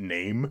same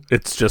name.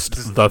 It's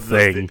just the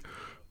thing.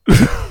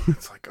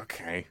 It's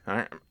okay,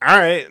 all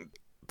right.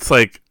 It's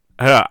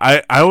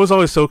I was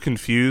always so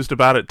confused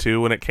about it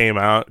too when it came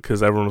out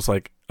because everyone was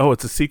like, "Oh,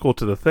 it's a sequel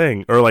to the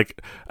Thing," or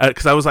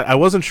because I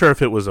wasn't sure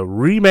if it was a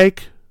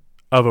remake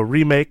of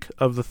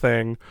the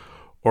Thing,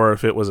 or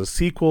if it was a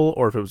sequel,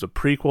 or if it was a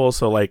prequel.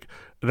 So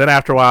then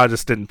after a while, I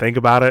just didn't think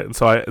about it, and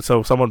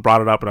so someone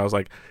brought it up, and I was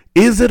like,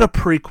 "Is it a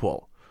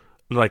prequel?"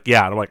 And they're like,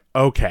 "Yeah," and I'm like,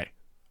 "Okay,"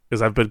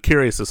 because I've been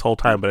curious this whole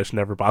time, but I just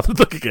never bothered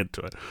looking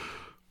into it.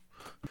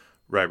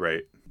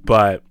 Right.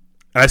 But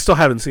I still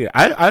haven't seen it.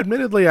 I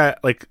admittedly,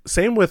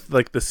 same with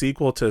the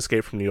sequel to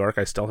Escape from New York.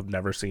 I still have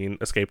never seen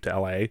Escape to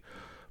L.A.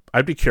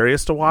 I'd be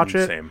curious to watch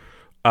it. Same.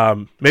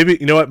 Maybe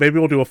maybe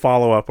we'll do a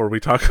follow-up where we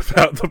talk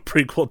about the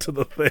prequel to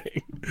the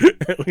Thing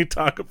and we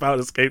talk about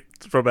Escape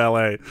from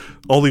LA.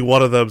 Only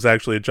one of them's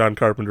actually a John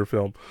Carpenter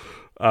film.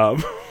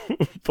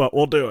 But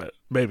we'll do it.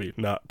 Maybe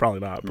not,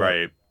 probably not. But.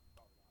 Right.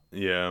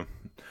 Yeah.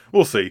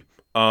 We'll see.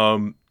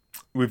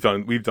 We've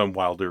done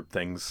wilder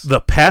things.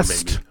 The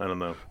Pest. I don't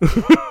know.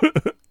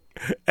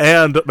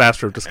 And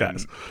Master of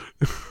Disguise.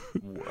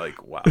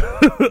 Wow.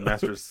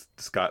 Master's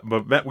Disguise.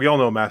 But we all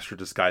know Master of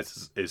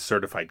Disguise is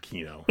certified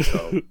Kino.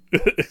 So.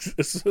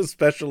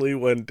 Especially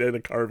when Dana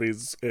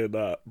Carvey's in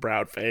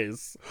brown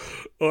face.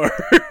 Or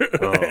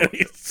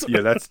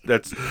yeah,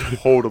 that's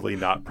totally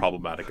not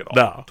problematic at all.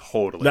 No.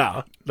 Totally.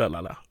 No.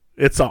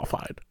 It's all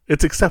fine.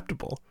 It's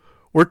acceptable.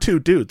 We're two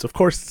dudes. Of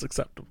course it's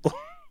acceptable.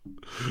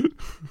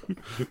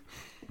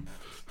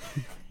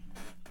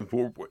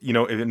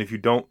 And if you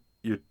don't,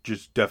 you're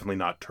just definitely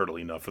not turtle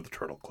enough for the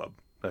Turtle Club.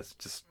 That's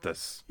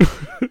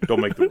don't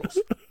make the rules.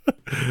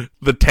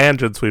 The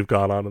tangents we've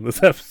gone on in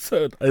this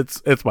episode,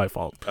 it's my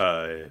fault.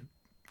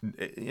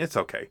 It's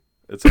okay.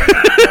 It's like,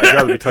 I'd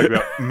rather be talking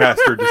about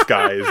Master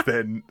Disguise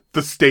than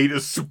the state of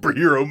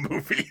superhero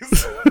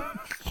movies.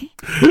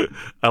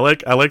 I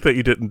like that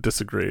you didn't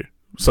disagree.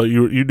 So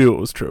you knew it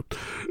was true.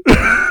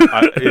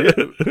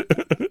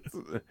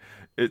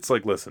 It's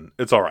like, listen,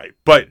 it's all right.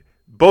 But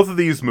both of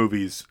these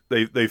movies,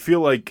 they feel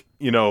like,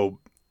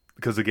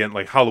 because again,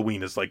 like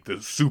Halloween is like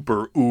the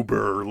super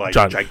uber, like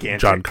gigantic.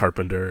 John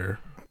Carpenter,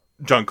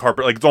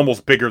 like it's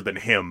almost bigger than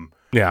him.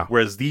 Yeah.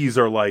 Whereas these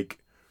are like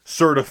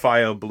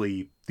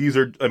certifiably,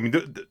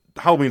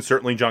 Halloween's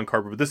certainly John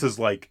Carpenter, but this is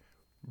like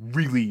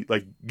really,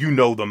 like,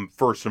 them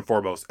first and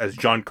foremost as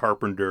John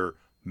Carpenter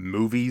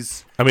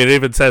movies. I mean, it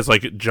even says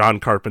like John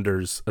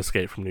Carpenter's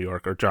Escape from New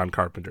York or John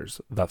Carpenter's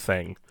The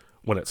Thing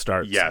when it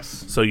starts.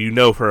 Yes. So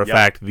for a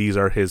fact these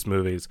are his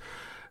movies.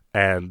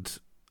 And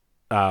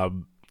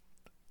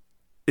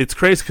it's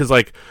crazy because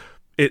like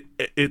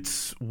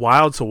it's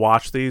wild to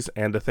watch these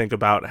and to think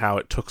about how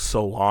it took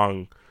so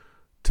long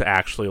to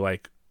actually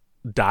like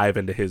dive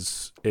into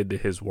his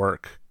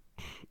work.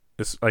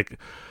 It's like,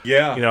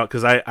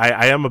 because I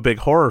am a big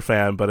horror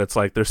fan, but it's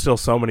like there's still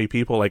so many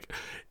people. Like,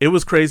 it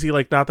was crazy,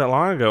 like not that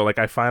long ago, like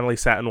I finally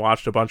sat and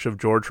watched a bunch of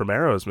George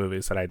Romero's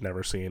movies that I'd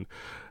never seen,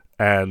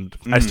 and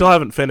I still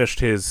haven't finished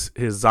his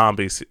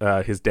zombies,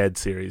 his Dead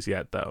series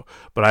yet though.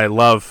 But I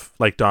love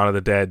like Dawn of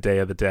the Dead, Day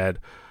of the Dead,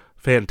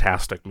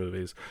 fantastic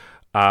movies.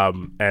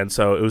 And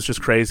so it was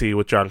just crazy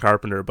with John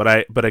Carpenter.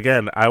 But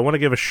again, I want to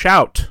give a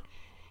shout,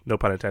 no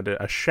pun intended,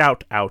 a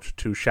shout out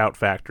to Shout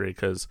Factory,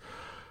 because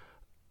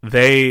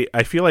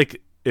I feel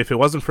like if it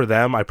wasn't for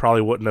them, I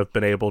probably wouldn't have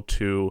been able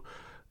to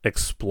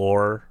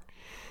explore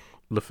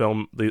the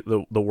film,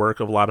 the work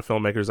of a lot of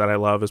filmmakers that I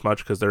love as much,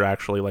 because they're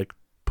actually like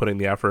putting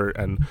the effort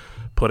and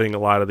putting a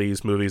lot of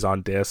these movies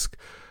on disc.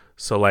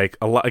 So like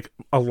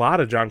a lot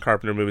of John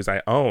Carpenter movies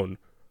I own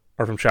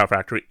are from Shout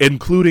Factory,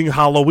 including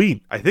Halloween.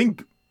 I'm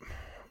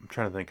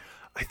trying to think.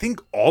 I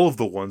think all of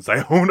the ones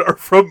I own are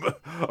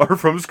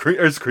from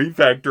Scream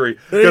Factory.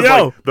 There you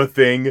go. Like, The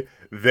Thing,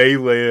 They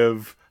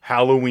Live,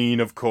 Halloween,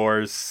 of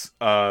course,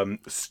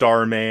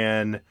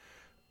 Starman,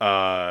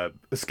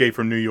 Escape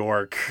from New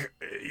York.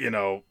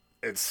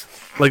 It's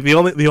like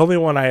the only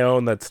one I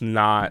own that's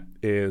not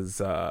is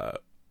The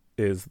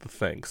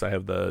Thing, because I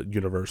have the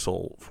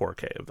Universal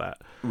 4K of that.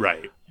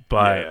 Right.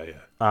 But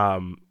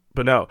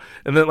but no,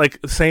 and then like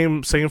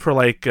same for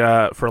like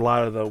for a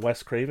lot of the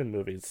Wes Craven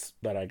movies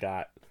that I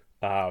got.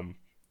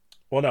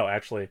 Well, no,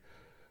 actually,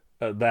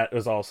 that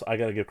was also, I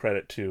gotta give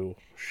credit to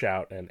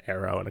Shout and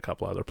Arrow and a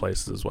couple other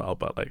places as well.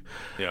 But like,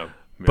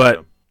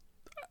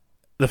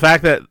 the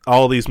fact that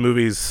all these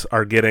movies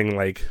are getting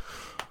like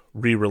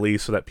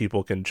re-released so that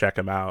people can check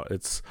them out,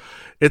 it's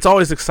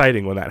always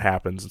exciting when that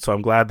happens. And so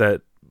I'm glad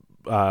that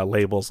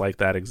labels like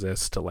that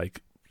exist to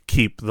like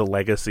keep the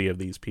legacy of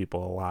these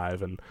people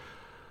alive and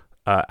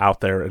out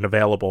there and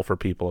available for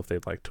people if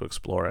they'd like to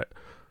explore it.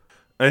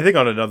 And I think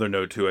on another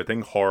note too, I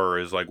think horror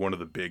is like one of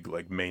the big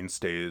like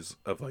mainstays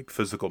of like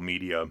physical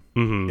media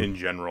in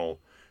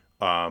general.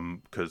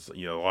 Because a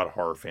lot of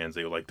horror fans,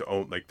 they like to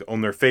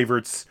own their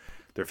favorites,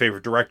 their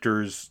favorite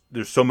directors.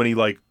 There's so many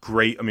like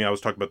great. I mean, I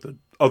was talking about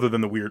other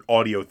than the weird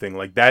audio thing,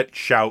 like that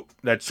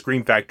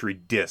Scream Factory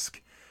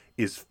disc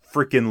is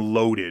freaking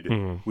loaded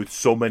with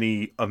so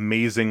many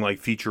amazing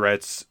like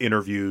featurettes,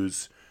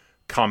 interviews,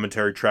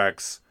 commentary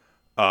tracks.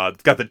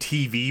 It's got the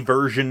TV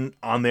version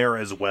on there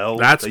as well.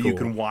 That's that cool. You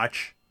can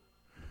watch.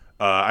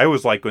 I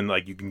always like when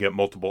like you can get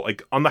multiple,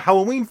 like on the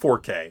Halloween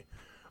 4K.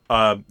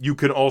 You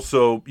can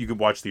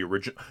watch the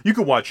original. You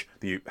can watch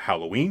the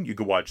Halloween. You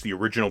can watch the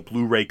original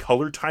Blu-ray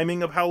color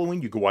timing of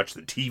Halloween. You can watch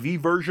the TV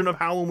version of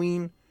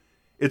Halloween.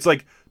 It's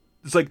like,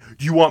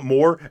 do you want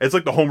more? It's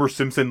like the Homer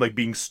Simpson like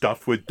being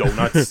stuffed with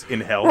donuts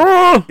in hell.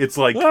 It's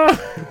like,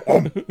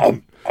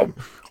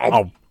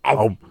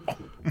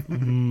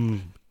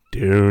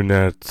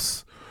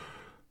 donuts.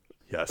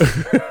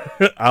 Yes.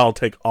 I'll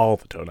take all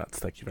the donuts.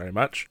 Thank you very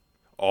much.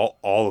 All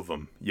of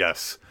them.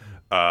 Yes.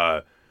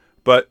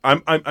 But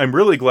I'm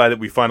really glad that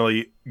we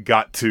finally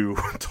got to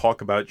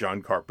talk about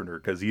John Carpenter,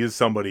 because he is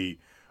somebody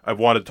I've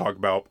wanted to talk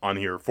about on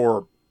here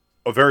for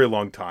a very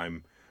long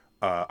time.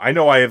 I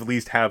know I at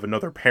least have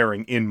another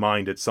pairing in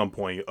mind at some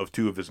point of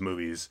two of his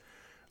movies,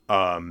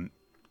 that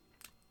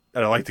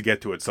I'd like to get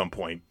to at some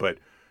point. But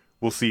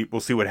we'll see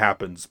what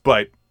happens.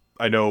 But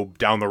I know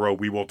down the road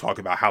we will talk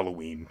about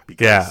Halloween,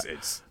 because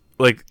it's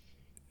like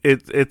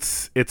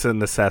it's a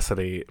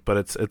necessity,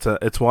 but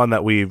it's one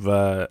that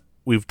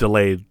we've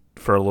delayed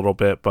for a little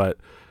bit, but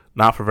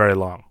not for very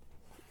long.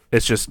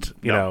 It's just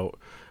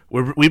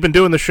we've been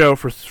doing the show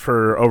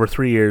for over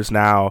 3 years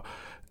now,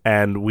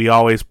 and we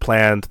always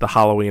planned the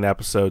Halloween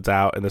episodes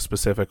out in a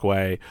specific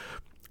way,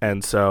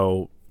 and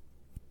so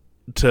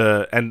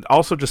and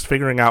also just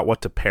figuring out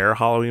what to pair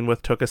Halloween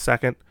with took a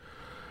second,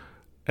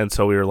 and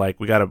so we were like,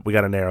 we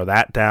gotta narrow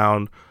that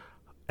down,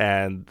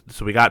 and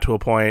so we got to a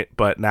point,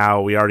 but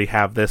now we already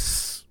have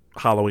this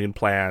Halloween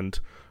planned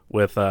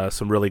with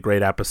some really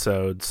great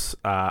episodes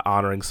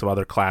honoring some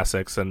other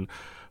classics, and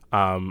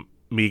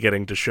me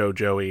getting to show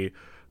Joey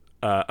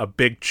a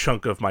big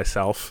chunk of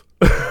myself.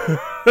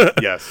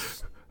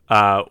 Yes.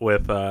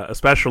 with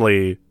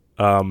especially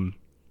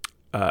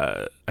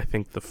I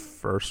think the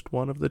first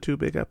one of the two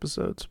big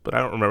episodes, but I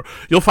don't remember.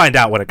 You'll find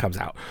out when it comes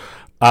out.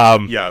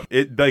 Yeah,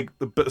 it like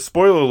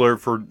spoiler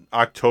alert for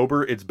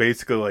October. It's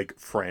basically like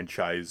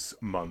franchise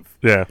month.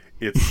 Yeah,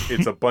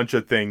 it's a bunch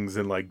of things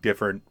in like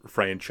different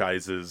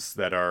franchises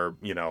that are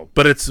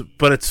But it's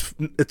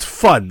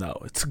fun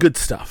though. It's good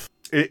stuff.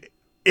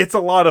 It's a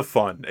lot of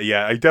fun.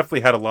 Yeah, I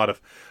definitely had a lot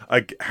of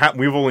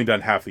we've only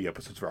done half the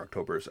episodes for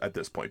October's at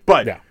this point,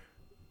 but yeah.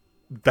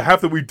 The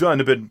half that we've done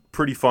have been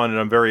pretty fun, and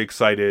I'm very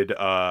excited.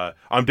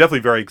 I'm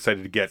definitely very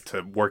excited to get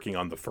to working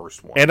on the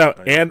first one.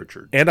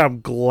 And I'm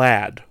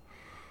glad.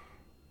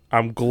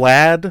 I'm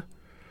glad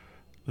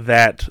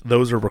that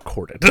those are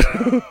recorded.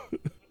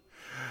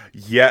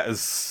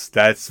 Yes,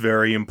 that's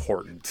very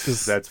important.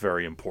 That's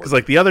very important. Because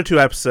like the other two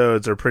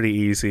episodes are pretty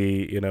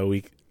easy.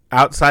 We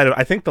outside of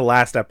I think the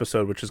last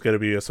episode, which is going to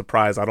be a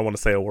surprise. I don't want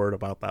to say a word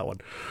about that one.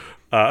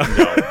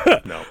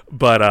 No.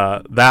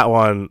 But that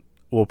one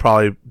will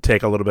probably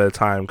take a little bit of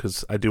time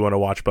because I do want to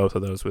watch both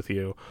of those with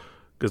you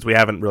because we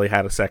haven't really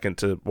had a second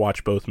to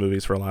watch both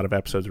movies for a lot of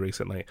episodes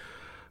recently.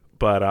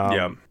 But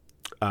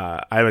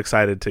I'm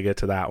excited to get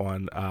to that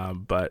one.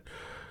 But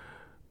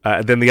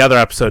then the other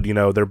episode,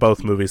 they're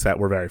both movies that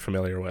we're very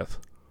familiar with.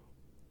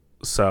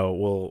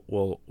 So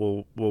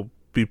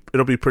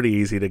it'll be pretty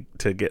easy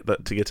to get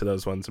to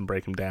those ones and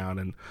break them down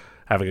and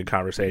have a good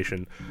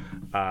conversation.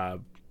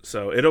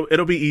 So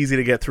it'll be easy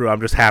to get through. I'm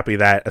just happy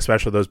that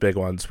especially those big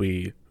ones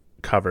we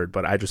covered,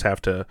 but I just have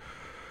to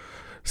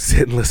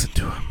sit and listen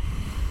to them.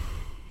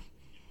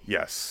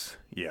 Yes.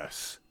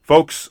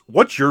 Folks,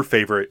 what's your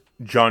favorite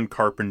John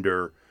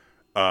Carpenter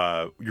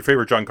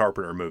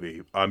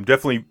movie? I'm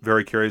definitely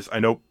very curious. I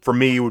know for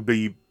me it would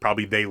be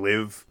probably They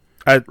Live.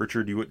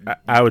 Richard,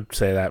 I would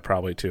say that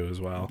probably too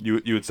as well.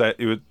 You would say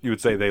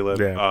They Live.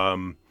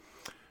 Yeah.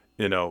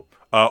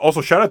 Also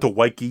shout out to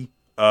Waikiki.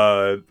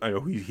 I know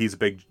he's a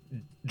big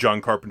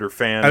John Carpenter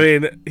fan. I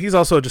mean, he's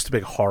also just a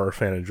big horror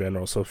fan in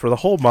general. So for the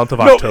whole month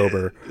of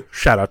October,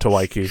 shout out to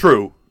Waikiki.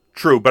 True.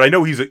 But I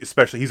know he's a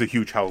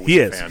huge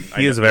Halloween fan.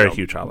 He is a very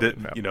huge Halloween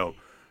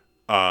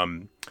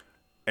fan.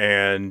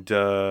 And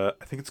I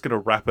think it's going to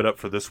wrap it up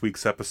for this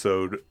week's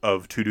episode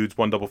of Two Dudes,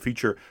 One Double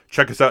Feature.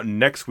 Check us out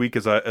next week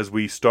as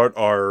we start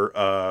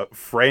our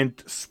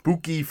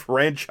spooky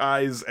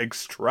franchise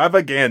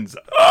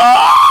extravaganza.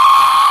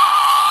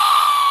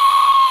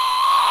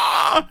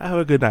 Have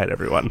a good night,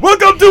 everyone.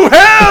 Welcome to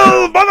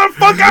hell,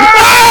 motherfucker!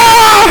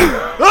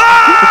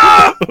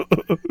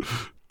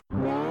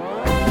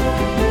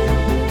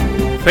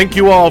 Thank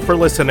you all for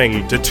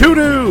listening to Two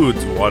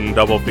Dudes, One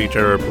Double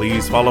Feature.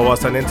 Please follow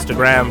us on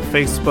Instagram,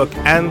 Facebook,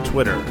 and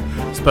Twitter.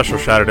 Special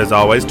shout out, as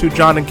always, to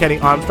John and Kenny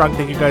Armstrong.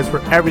 Thank you guys for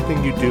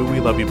everything you do.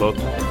 We love you both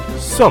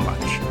so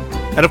much.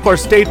 And of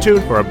course, stay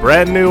tuned for a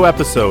brand new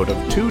episode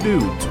of Two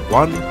Dudes,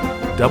 One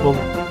Double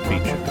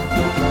Feature.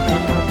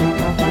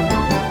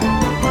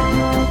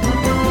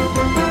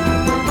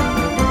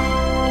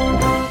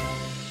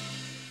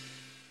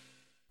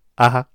 Uh-huh.